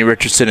Anthony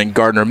Richardson and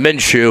Gardner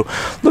Minshew.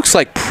 Looks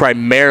like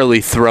primarily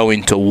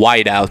throwing to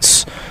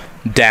wideouts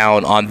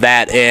down on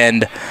that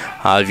end.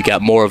 You've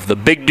got more of the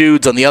big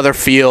dudes on the other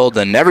field,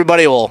 and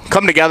everybody will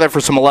come together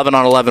for some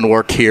 11-on-11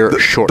 work here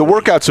shortly. The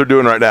workouts they're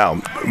doing right now,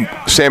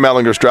 Sam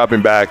Ehlinger's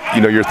dropping back.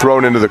 You're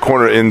thrown into the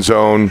corner end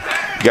zone.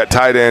 You got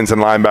tight ends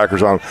and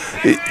linebackers on.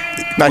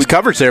 Nice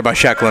coverage there by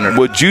Shaq Leonard.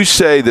 Would you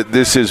say that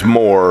this is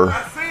more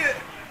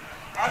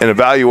an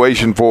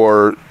evaluation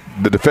for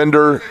the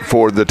defender,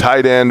 for the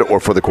tight end, or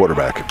for the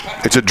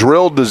quarterback? It's a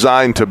drill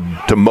designed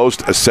to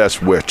most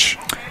assess which.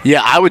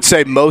 Yeah, I would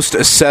say most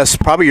assess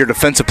probably your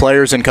defensive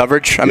players in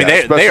coverage. I mean,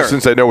 they are,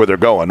 since they know where they're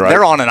going, right?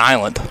 They're on an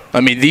island.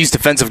 I mean, these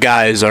defensive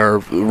guys are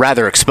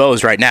rather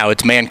exposed right now.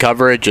 It's man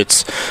coverage.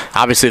 It's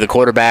obviously the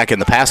quarterback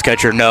and the pass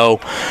catcher know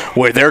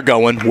where they're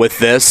going with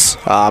this.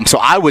 So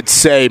I would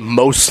say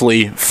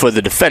mostly for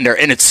the defender,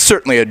 and it's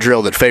certainly a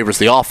drill that favors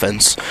the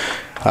offense,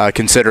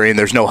 considering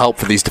there's no help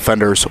for these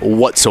defenders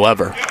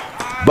whatsoever.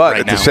 But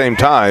at the same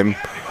time,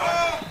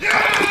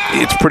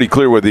 it's pretty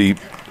clear where the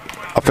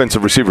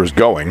offensive receiver is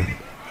going.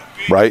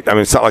 Right? I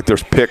mean, it's not like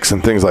there's picks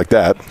and things like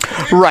that.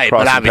 Right,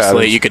 but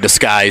obviously you could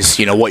disguise,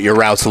 what your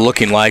route's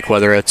looking like,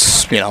 whether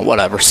it's,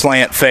 whatever,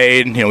 slant,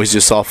 fade. We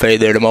just saw fade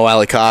there to Mo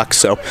Alley Cox.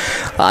 So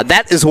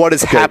that is what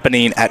is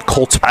happening at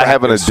Colts practice. I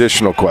have an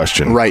additional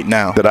question right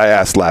now that I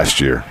asked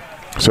last year.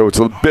 So it's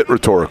a bit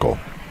rhetorical.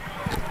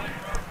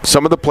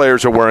 Some of the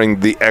players are wearing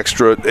the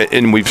extra,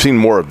 and we've seen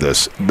more of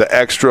this, the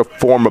extra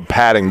form of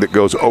padding that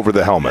goes over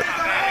the helmet.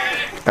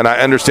 And I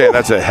understand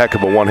that's a heck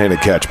of a one-handed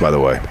catch, by the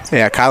way.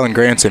 Yeah, Kylan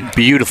Granson,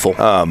 beautiful.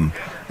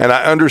 And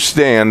I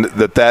understand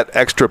that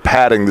extra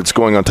padding that's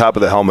going on top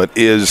of the helmet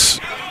is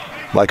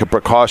like a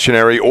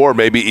precautionary or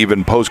maybe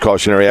even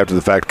post-cautionary after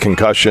the fact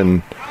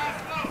concussion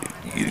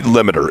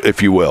limiter,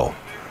 if you will.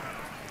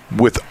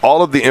 With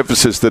all of the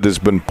emphasis that has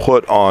been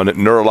put on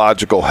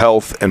neurological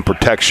health and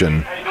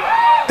protection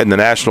in the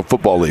National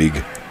Football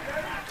League,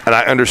 and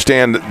I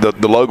understand the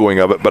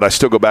logoing of it, but I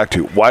still go back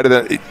to why do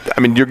that? I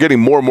mean, you're getting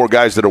more and more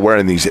guys that are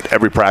wearing these at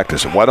every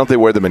practice. Why don't they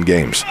wear them in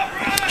games?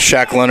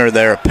 Shaq Leonard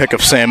there, a pick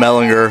of Sam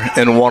Ellinger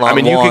in one-on-ones. I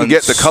mean, you can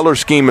get the color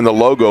scheme and the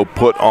logo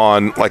put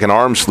on like an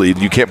arm sleeve.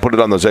 You can't put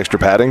it on those extra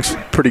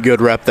paddings? Pretty good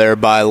rep there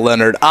by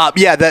Leonard.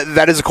 Yeah,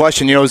 that is a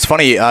question. You know, it's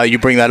funny you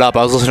bring that up.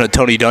 I was listening to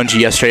Tony Dungy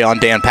yesterday on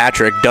Dan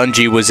Patrick.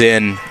 Dungy was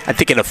in, I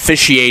think, an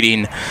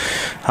officiating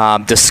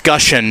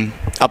discussion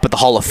up at the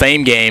Hall of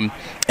Fame game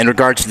in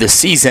regards to this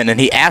season, and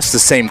he asked the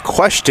same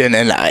question,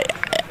 and I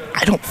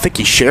don't think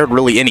he shared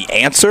really any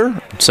answer,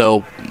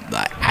 so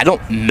I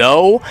don't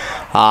know.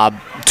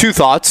 Two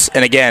thoughts,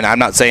 and again, I'm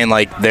not saying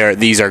like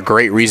these are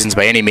great reasons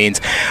by any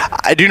means.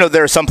 I do know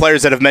there are some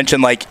players that have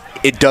mentioned like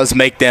it does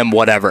make them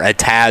whatever a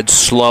tad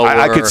slower.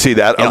 I could see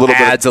that a little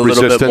adds bit a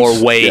little bit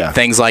more weight, yeah.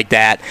 Things like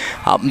that.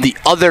 The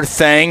other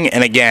thing,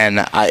 and again,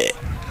 I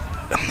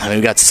mean,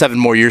 we've got 7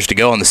 more years to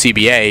go on the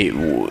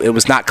CBA. It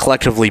was not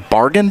collectively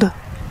bargained.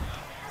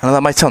 I know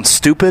that might sound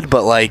stupid,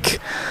 but like,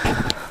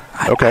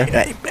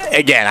 okay.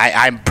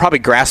 I'm probably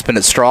grasping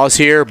at straws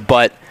here,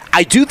 but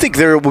I do think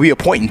there will be a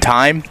point in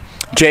time,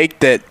 Jake,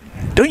 that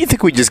don't you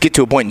think we just get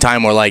to a point in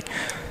time where like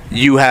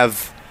you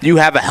have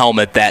a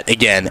helmet that,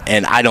 again,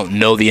 and I don't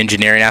know the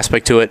engineering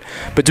aspect to it,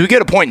 but do we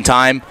get a point in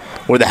time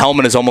where the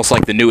helmet is almost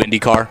like the new Indy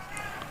car?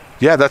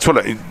 Yeah, that's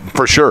what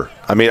for sure.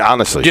 I mean,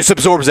 honestly, just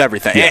absorbs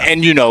everything, yeah.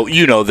 And you know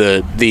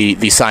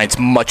the science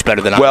much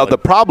better than I. Well, the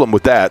problem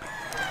with that.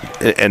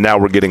 And now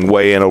we're getting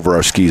way in over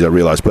our skis, I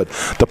realize. But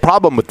the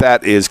problem with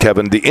that is,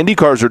 Kevin, the Indy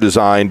cars are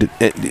designed,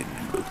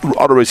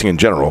 auto racing in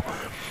general,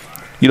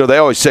 you know, they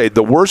always say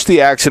the worse the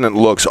accident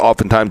looks,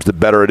 oftentimes the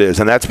better it is.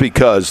 And that's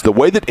because the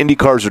way that Indy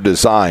cars are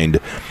designed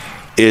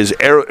is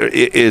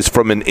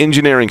from an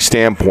engineering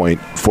standpoint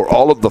for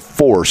all of the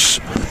force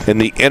and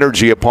the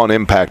energy upon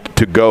impact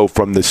to go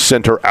from the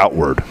center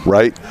outward,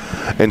 right?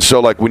 And so,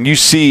 like, when you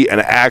see an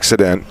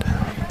accident,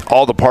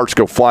 all the parts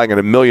go flying in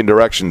a million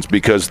directions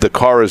because the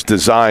car is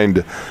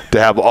designed to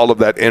have all of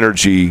that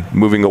energy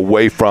moving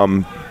away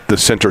from the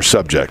center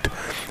subject.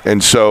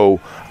 And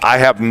so I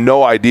have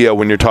no idea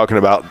when you're talking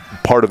about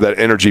part of that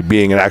energy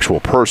being an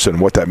actual person,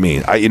 what that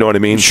means. You know what I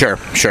mean? Sure.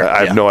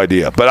 I have no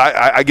idea. But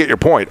I get your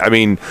point. I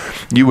mean,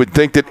 you would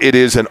think that it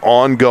is an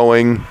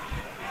ongoing,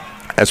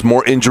 as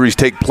more injuries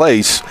take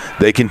place,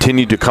 they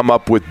continue to come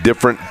up with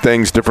different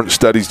things, different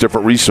studies,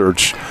 different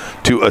research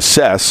to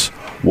assess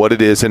what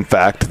it is, in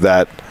fact,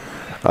 that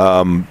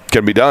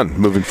can be done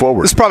moving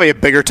forward. This is probably a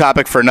bigger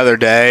topic for another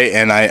day,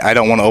 and I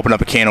don't want to open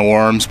up a can of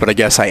worms, but I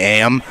guess I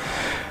am.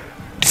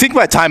 Do you think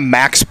by the time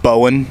Max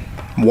Bowen,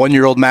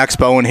 1-year-old Max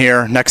Bowen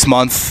here next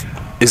month,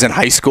 is in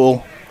high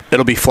school,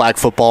 it'll be flag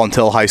football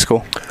until high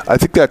school? I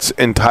think that's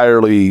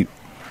entirely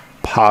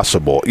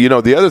possible. You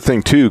know, the other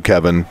thing too,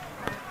 Kevin,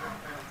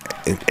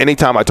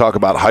 anytime I talk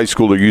about high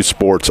school or youth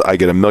sports, I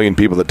get a million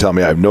people that tell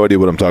me I have no idea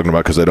what I'm talking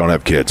about because I don't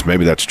have kids.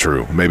 Maybe that's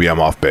true. Maybe I'm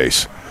off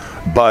base.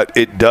 But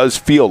it does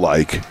feel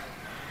like,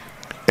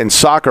 in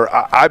soccer,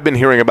 I've been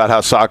hearing about how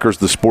soccer is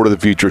the sport of the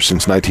future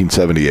since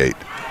 1978.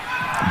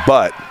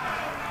 But,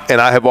 and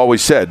I have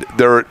always said,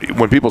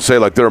 when people say,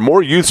 like, there are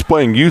more youths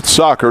playing youth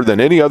soccer than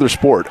any other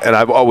sport, and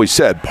I've always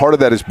said, part of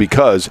that is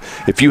because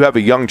if you have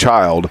a young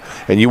child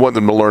and you want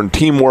them to learn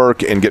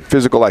teamwork and get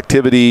physical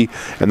activity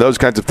and those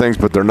kinds of things,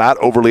 but they're not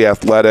overly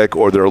athletic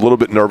or they're a little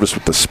bit nervous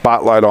with the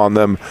spotlight on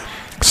them,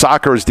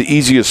 soccer is the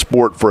easiest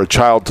sport for a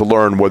child to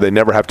learn where they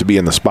never have to be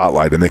in the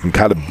spotlight and they can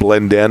kind of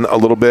blend in a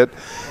little bit.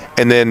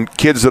 And then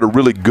kids that are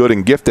really good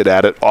and gifted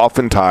at it,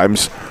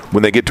 oftentimes,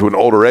 when they get to an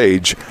older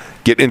age,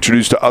 get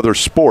introduced to other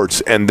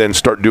sports and then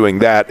start doing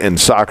that, and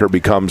soccer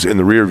becomes in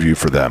the rear view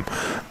for them.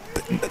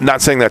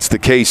 Not saying that's the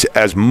case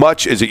as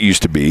much as it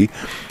used to be,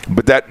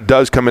 but that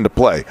does come into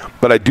play.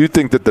 But I do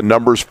think that the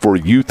numbers for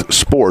youth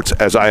sports,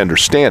 as I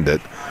understand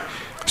it,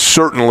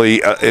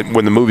 certainly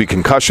when the movie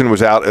Concussion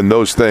was out and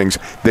those things,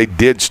 they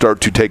did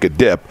start to take a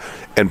dip.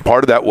 And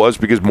part of that was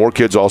because more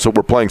kids also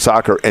were playing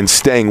soccer and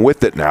staying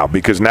with it now,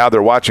 because now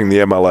they're watching the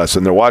MLS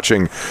and they're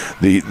watching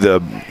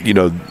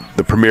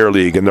the Premier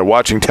League and they're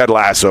watching Ted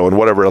Lasso and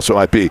whatever else it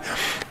might be.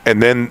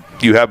 And then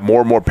you have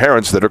more and more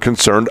parents that are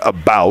concerned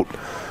about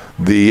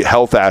the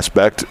health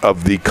aspect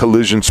of the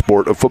collision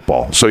sport of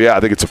football. So, yeah, I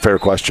think it's a fair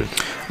question.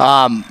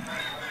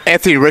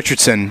 Anthony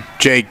Richardson,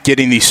 Jake,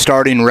 getting the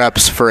starting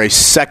reps for a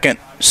second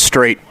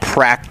straight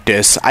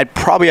practice. I'd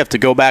probably have to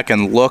go back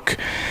and look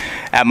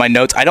at my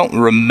notes. I don't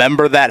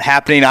remember that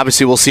happening.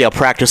 Obviously, we'll see how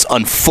practice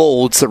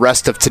unfolds the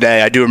rest of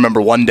today. I do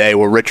remember one day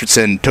where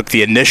Richardson took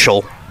the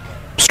initial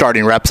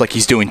starting reps like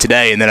he's doing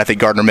today, and then I think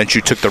Gardner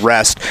Minshew took the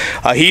rest.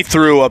 He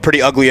threw a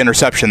pretty ugly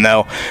interception,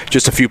 though,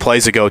 just a few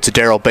plays ago to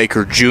Darrell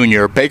Baker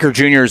Jr. Baker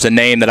Jr. is a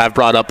name that I've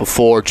brought up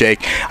before, Jake.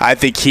 I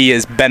think he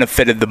has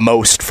benefited the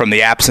most from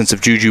the absence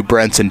of Juju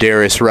Brents and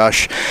Darius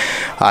Rush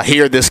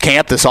here this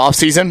camp, this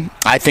offseason.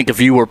 I think if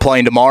you were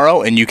playing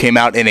tomorrow and you came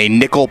out in a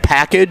nickel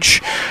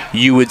package,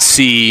 you would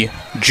see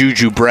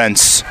Juju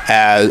Brents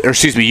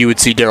you would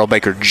see Darrell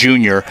Baker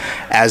Jr.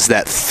 as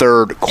that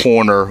third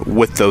corner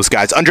with those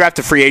guys.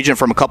 Undrafted free agent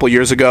from a couple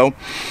years ago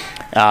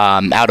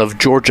out of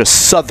Georgia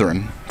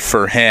Southern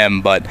for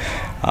him, but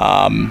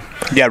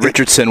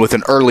Richardson with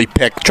an early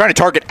pick, trying to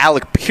target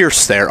Alec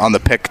Pierce there on the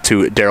pick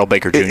to Darrell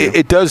Baker Jr.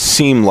 It does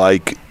seem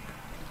like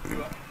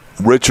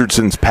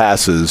Richardson's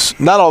passes,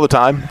 not all the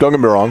time, don't get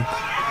me wrong,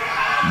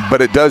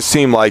 but it does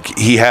seem like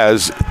he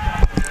has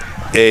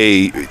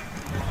a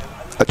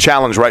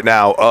challenge right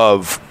now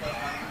of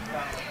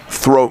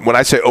when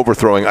I say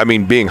overthrowing, I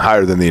mean being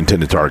higher than the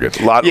intended target.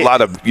 A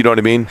lot of, you know what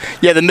I mean?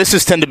 Yeah, the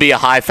misses tend to be a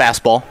high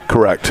fastball.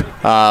 Correct.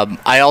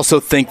 I also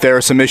think there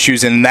are some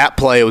issues in that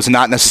play. It was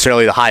not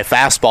necessarily the high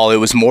fastball. It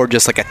was more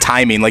just like a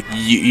timing. Like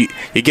you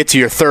get to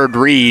your third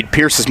read,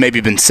 Pierce has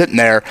maybe been sitting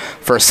there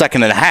for a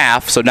second and a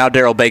half, so now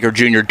Darrell Baker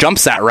Jr.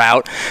 jumps that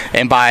route,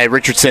 and by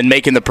Richardson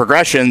making the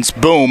progressions,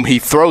 boom, he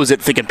throws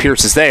it thinking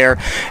Pierce is there,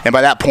 and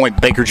by that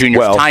point, Baker Jr.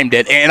 timed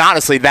it. And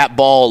honestly, that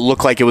ball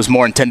looked like it was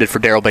more intended for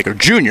Darrell Baker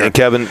Jr. And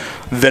Kevin,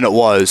 than it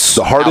was.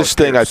 The hardest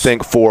thing, I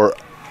think, for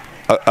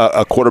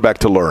a quarterback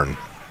to learn,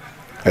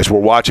 as we're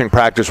watching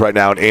practice right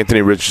now, and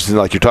Anthony Richardson,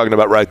 like you're talking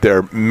about right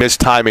there,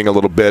 mistiming a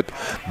little bit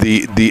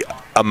the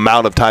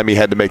amount of time he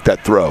had to make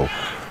that throw.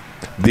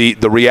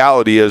 The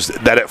reality is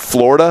that at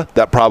Florida,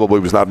 that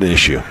probably was not an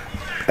issue.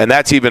 And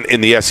that's even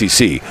in the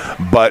SEC.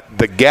 But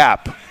the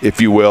gap,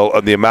 if you will,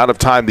 of the amount of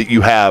time that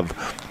you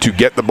have to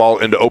get the ball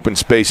into open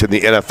space in the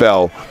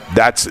NFL,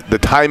 that's the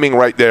timing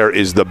right there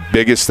is the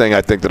biggest thing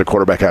I think that a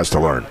quarterback has to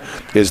learn,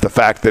 is the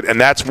fact that, and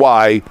that's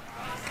why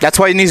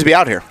he needs to be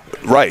out here.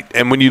 Right.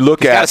 And when you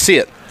look at, got to see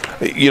it.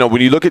 You know,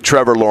 when you look at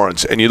Trevor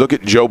Lawrence and you look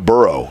at Joe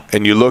Burrow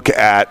and you look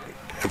at,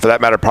 for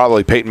that matter,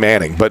 probably Peyton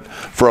Manning, but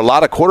for a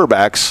lot of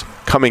quarterbacks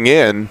coming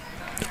in,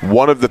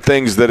 one of the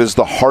things that is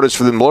the hardest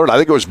for them to learn, I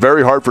think it was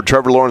very hard for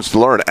Trevor Lawrence to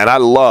learn, and I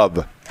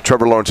love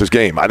Trevor Lawrence's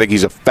game. I think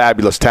he's a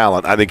fabulous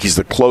talent. I think he's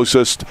the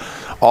closest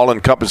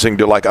all-encompassing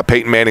to like a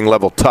Peyton Manning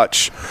level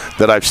touch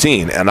that I've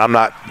seen, and I'm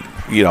not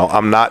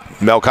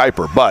Mel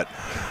Kiper, but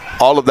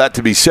all of that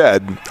to be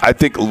said, I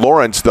think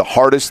Lawrence, the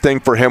hardest thing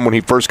for him when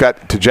he first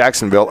got to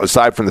Jacksonville,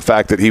 aside from the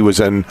fact that he was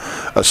in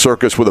a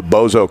circus with a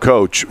bozo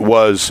coach,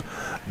 was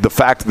the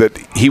fact that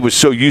he was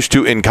so used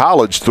to in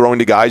college throwing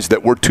to guys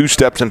that were two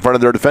steps in front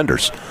of their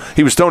defenders.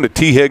 He was throwing to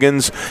T.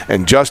 Higgins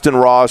and Justin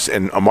Ross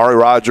and Amari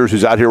Rodgers,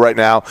 who's out here right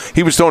now.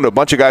 He was throwing to a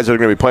bunch of guys that are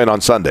going to be playing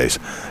on Sundays.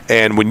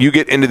 And when you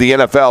get into the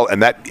NFL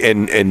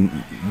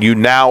and you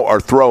now are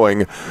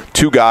throwing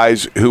two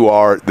guys who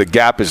are, the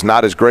gap is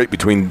not as great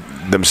between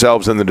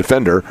themselves and the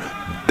defender,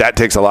 that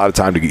takes a lot of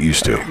time to get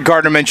used to.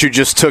 Gardner Minshew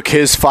just took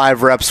his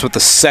 5 reps with the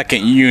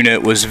second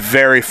unit, was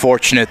very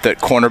fortunate that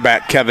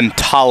cornerback Kevin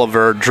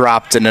Tolliver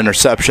dropped an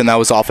interception. That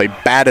was off a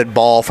batted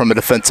ball from a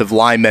defensive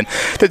lineman.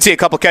 Did see a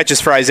couple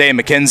catches for Isaiah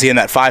McKenzie in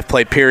that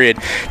 5-play period.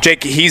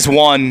 Jake, he's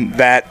one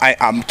that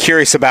I'm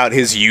curious about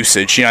his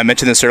usage. You know, I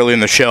mentioned this earlier in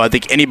the show. I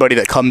think anybody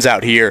that comes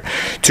out here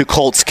to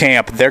Colts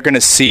camp, they're going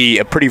to see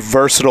a pretty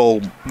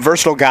versatile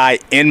guy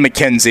in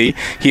McKenzie.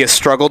 He has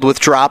struggled with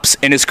drops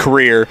in his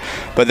career,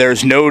 but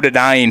there's no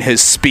denying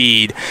his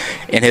speed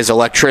and his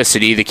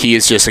electricity. The key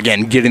is just,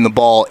 again, getting the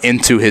ball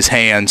into his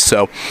hands.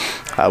 So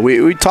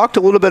we talked a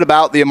little bit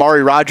about the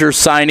Amari Rodgers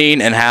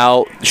signing and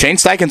how Shane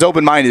Steichen's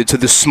open-minded to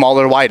the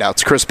smaller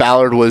wideouts. Chris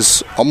Ballard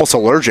was almost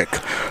allergic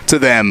to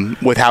them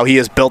with how he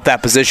has built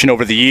that position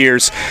over the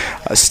years.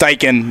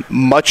 Steichen,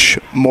 much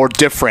more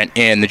different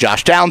in the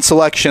Josh Downs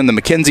selection, the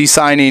McKenzie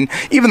signing,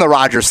 even the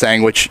Rodgers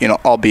thing, which, you know,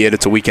 albeit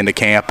it's a weekend of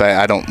camp,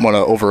 I don't want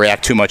to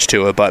overreact too much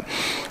to it, but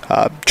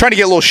trying to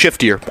get a little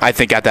shiftier, I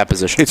think, at that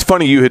position. It's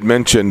funny you had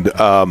mentioned,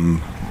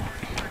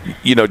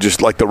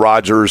 just like the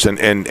Rodgers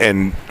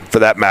and for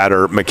that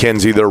matter,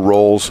 McKenzie, their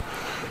roles.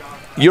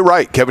 You're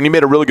right, Kevin. You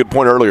made a really good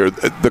point earlier.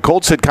 The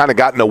Colts had kind of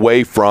gotten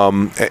away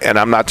from, and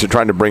I'm not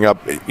trying to bring up,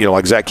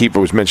 like Zak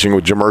Keefer was mentioning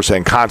with Jamer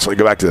saying constantly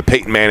go back to the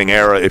Peyton Manning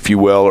era, if you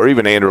will, or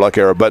even Andrew Luck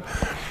era. But,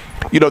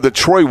 the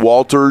Troy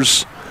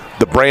Walters,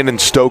 the Brandon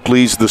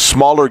Stokeleys, the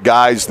smaller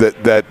guys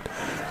that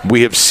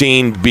we have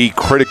seen be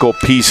critical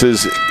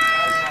pieces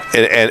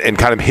and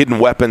kind of hidden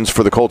weapons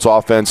for the Colts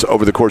offense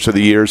over the course of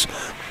the years,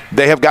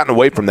 they have gotten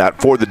away from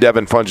that for the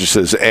Devin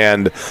Funchesses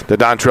and the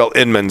Dontrell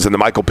Inmans and the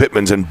Michael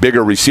Pittmans and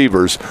bigger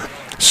receivers.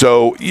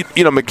 So,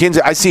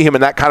 McKenzie, I see him in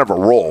that kind of a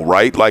role,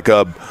 right? Like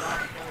a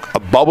a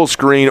bubble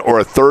screen or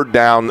a third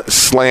down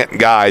slant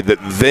guy that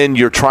then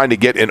you're trying to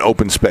get in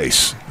open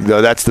space.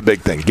 That's the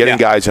big thing, getting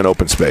guys in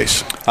open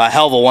space. A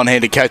hell of a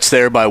one-handed catch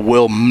there by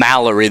Will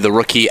Mallory, the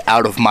rookie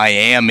out of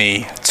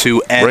Miami,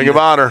 to end Ring of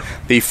Honor.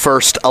 The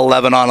first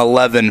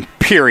 11-on-11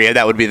 period.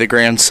 That would be the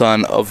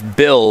grandson of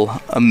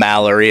Bill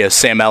Mallory, as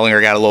Sam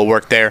Ellinger got a little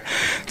work there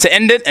to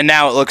end it. And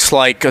now it looks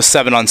like a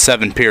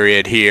 7-on-7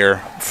 period here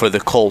for the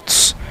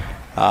Colts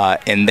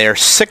in their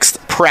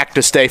 6th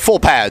practice day. Full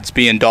pads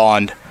being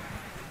donned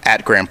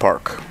at Grand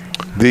Park.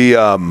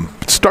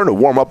 It's starting to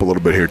warm up a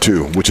little bit here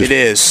too, which is. It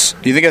is.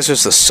 Do you think that's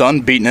just the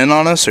sun beating in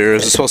on us, or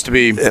is it supposed to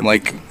be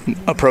like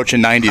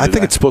approaching 90? I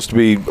think it's supposed to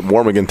be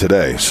warm again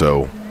today,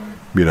 so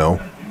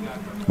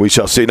we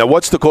shall see. Now,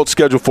 what's the Colts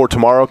schedule for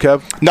tomorrow,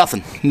 Kev?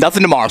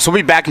 Nothing tomorrow. So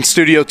we'll be back in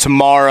studio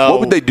tomorrow. What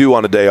would they do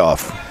on a day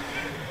off?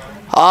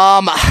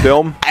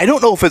 Film? I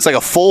don't know if it's like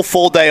a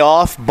full day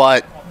off,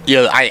 but they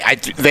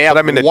have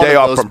a day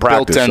off from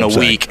practice built in a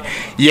week.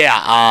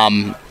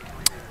 Yeah.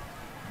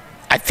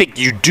 I think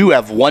you do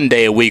have one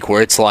day a week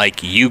where it's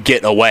like you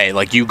get away,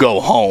 like you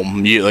go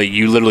home,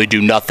 you literally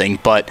do nothing.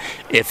 But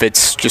if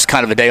it's just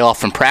kind of a day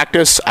off from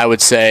practice, I would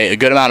say a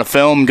good amount of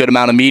film, good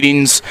amount of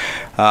meetings.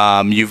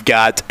 You've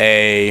got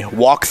a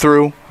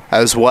walkthrough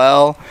as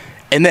well,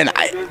 and then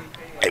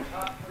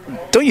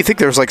don't you think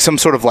there's like some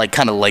sort of like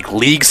kind of like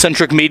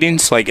league-centric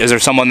meetings? Like, is there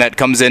someone that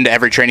comes into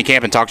every training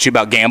camp and talks to you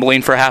about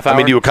gambling for a half hour? I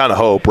mean, you would kind of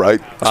hope, right?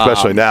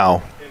 Especially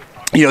now.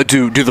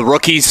 Do the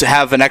rookies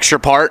have an extra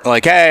part?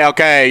 Like, hey,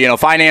 okay,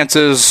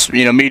 finances,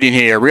 meeting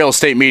here, real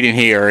estate meeting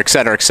here, et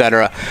cetera, et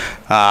cetera.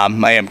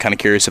 I am kind of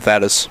curious if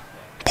that is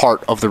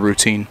part of the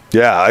routine.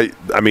 Yeah,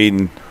 I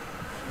mean,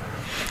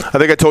 I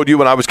think I told you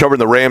when I was covering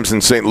the Rams in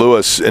St.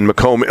 Louis, in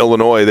Macomb,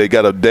 Illinois, they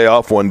got a day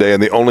off one day,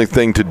 and the only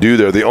thing to do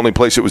there, the only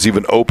place it was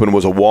even open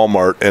was a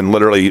Walmart, and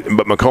literally,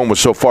 but Macomb was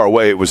so far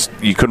away,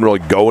 you couldn't really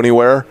go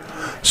anywhere.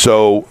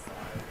 So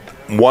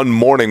one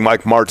morning,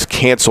 Mike Martz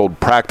canceled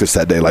practice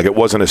that day. Like, it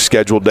wasn't a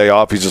scheduled day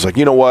off. He's just like,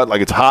 you know what? Like,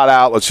 it's hot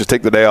out. Let's just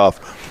take the day off.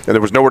 And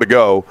there was nowhere to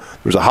go.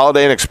 There was a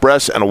Holiday Inn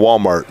Express and a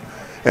Walmart.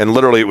 And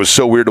literally, it was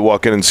so weird to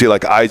walk in and see,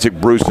 like, Isaac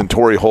Bruce and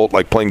Torrey Holt,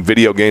 like, playing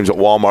video games at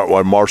Walmart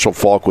while Marshall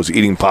Faulk was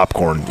eating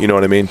popcorn. You know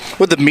what I mean?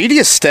 Would the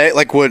media stay?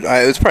 Like,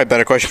 it's probably a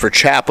better question for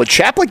Chap. Would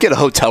Chap, like, get a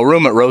hotel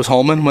room at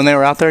Rose-Hulman when they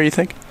were out there, you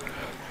think?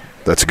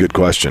 That's a good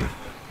question.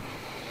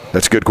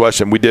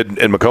 We did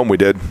in Macomb. We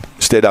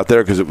stayed out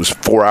there because it was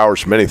 4 hours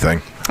from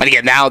anything. And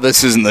again, now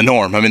this isn't the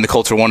norm. I mean, the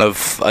Colts are one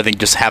of, I think,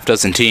 just half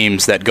dozen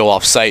teams that go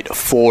off-site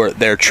for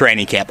their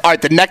training camp. All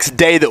right, the next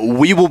day that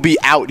we will be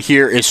out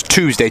here is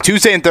Tuesday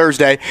and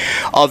Thursday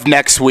of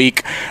next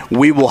week.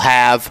 We will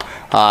have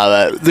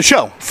the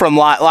show from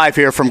live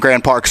here from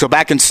Grand Park. So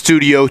back in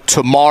studio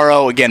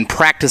tomorrow. Again,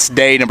 practice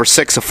day number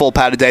 6, a full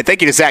padded day.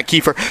 Thank you to Zak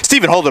Keefer.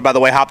 Stephen Holder, by the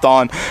way, hopped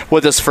on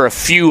with us for a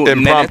few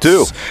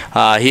minutes.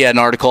 He had an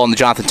article on the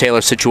Jonathan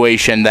Taylor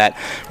situation that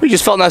we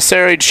just felt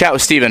necessary to chat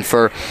with Stephen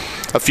for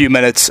a few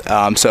minutes,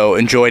 so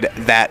enjoyed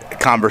that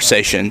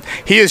conversation.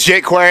 He is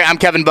Jake Query. I'm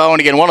Kevin Bowen.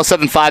 Again,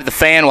 107.5 The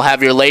Fan will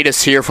have your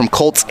latest here from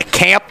Colts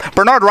Camp.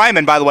 Bernard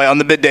Ryman, by the way, on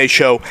the midday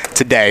show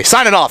today.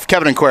 Signing off,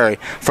 Kevin and Query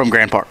from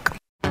Grand Park.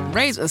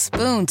 Raise a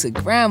spoon to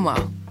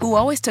Grandma, who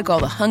always took all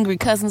the hungry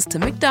cousins to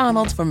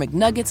McDonald's for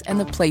McNuggets and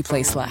the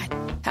Play Slide.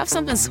 Have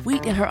something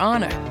sweet in her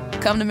honor.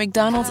 Come to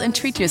McDonald's and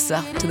treat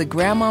yourself to the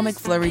Grandma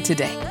McFlurry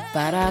today.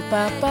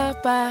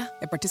 Ba-da-ba-ba-ba.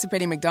 At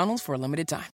participating McDonald's for a limited time.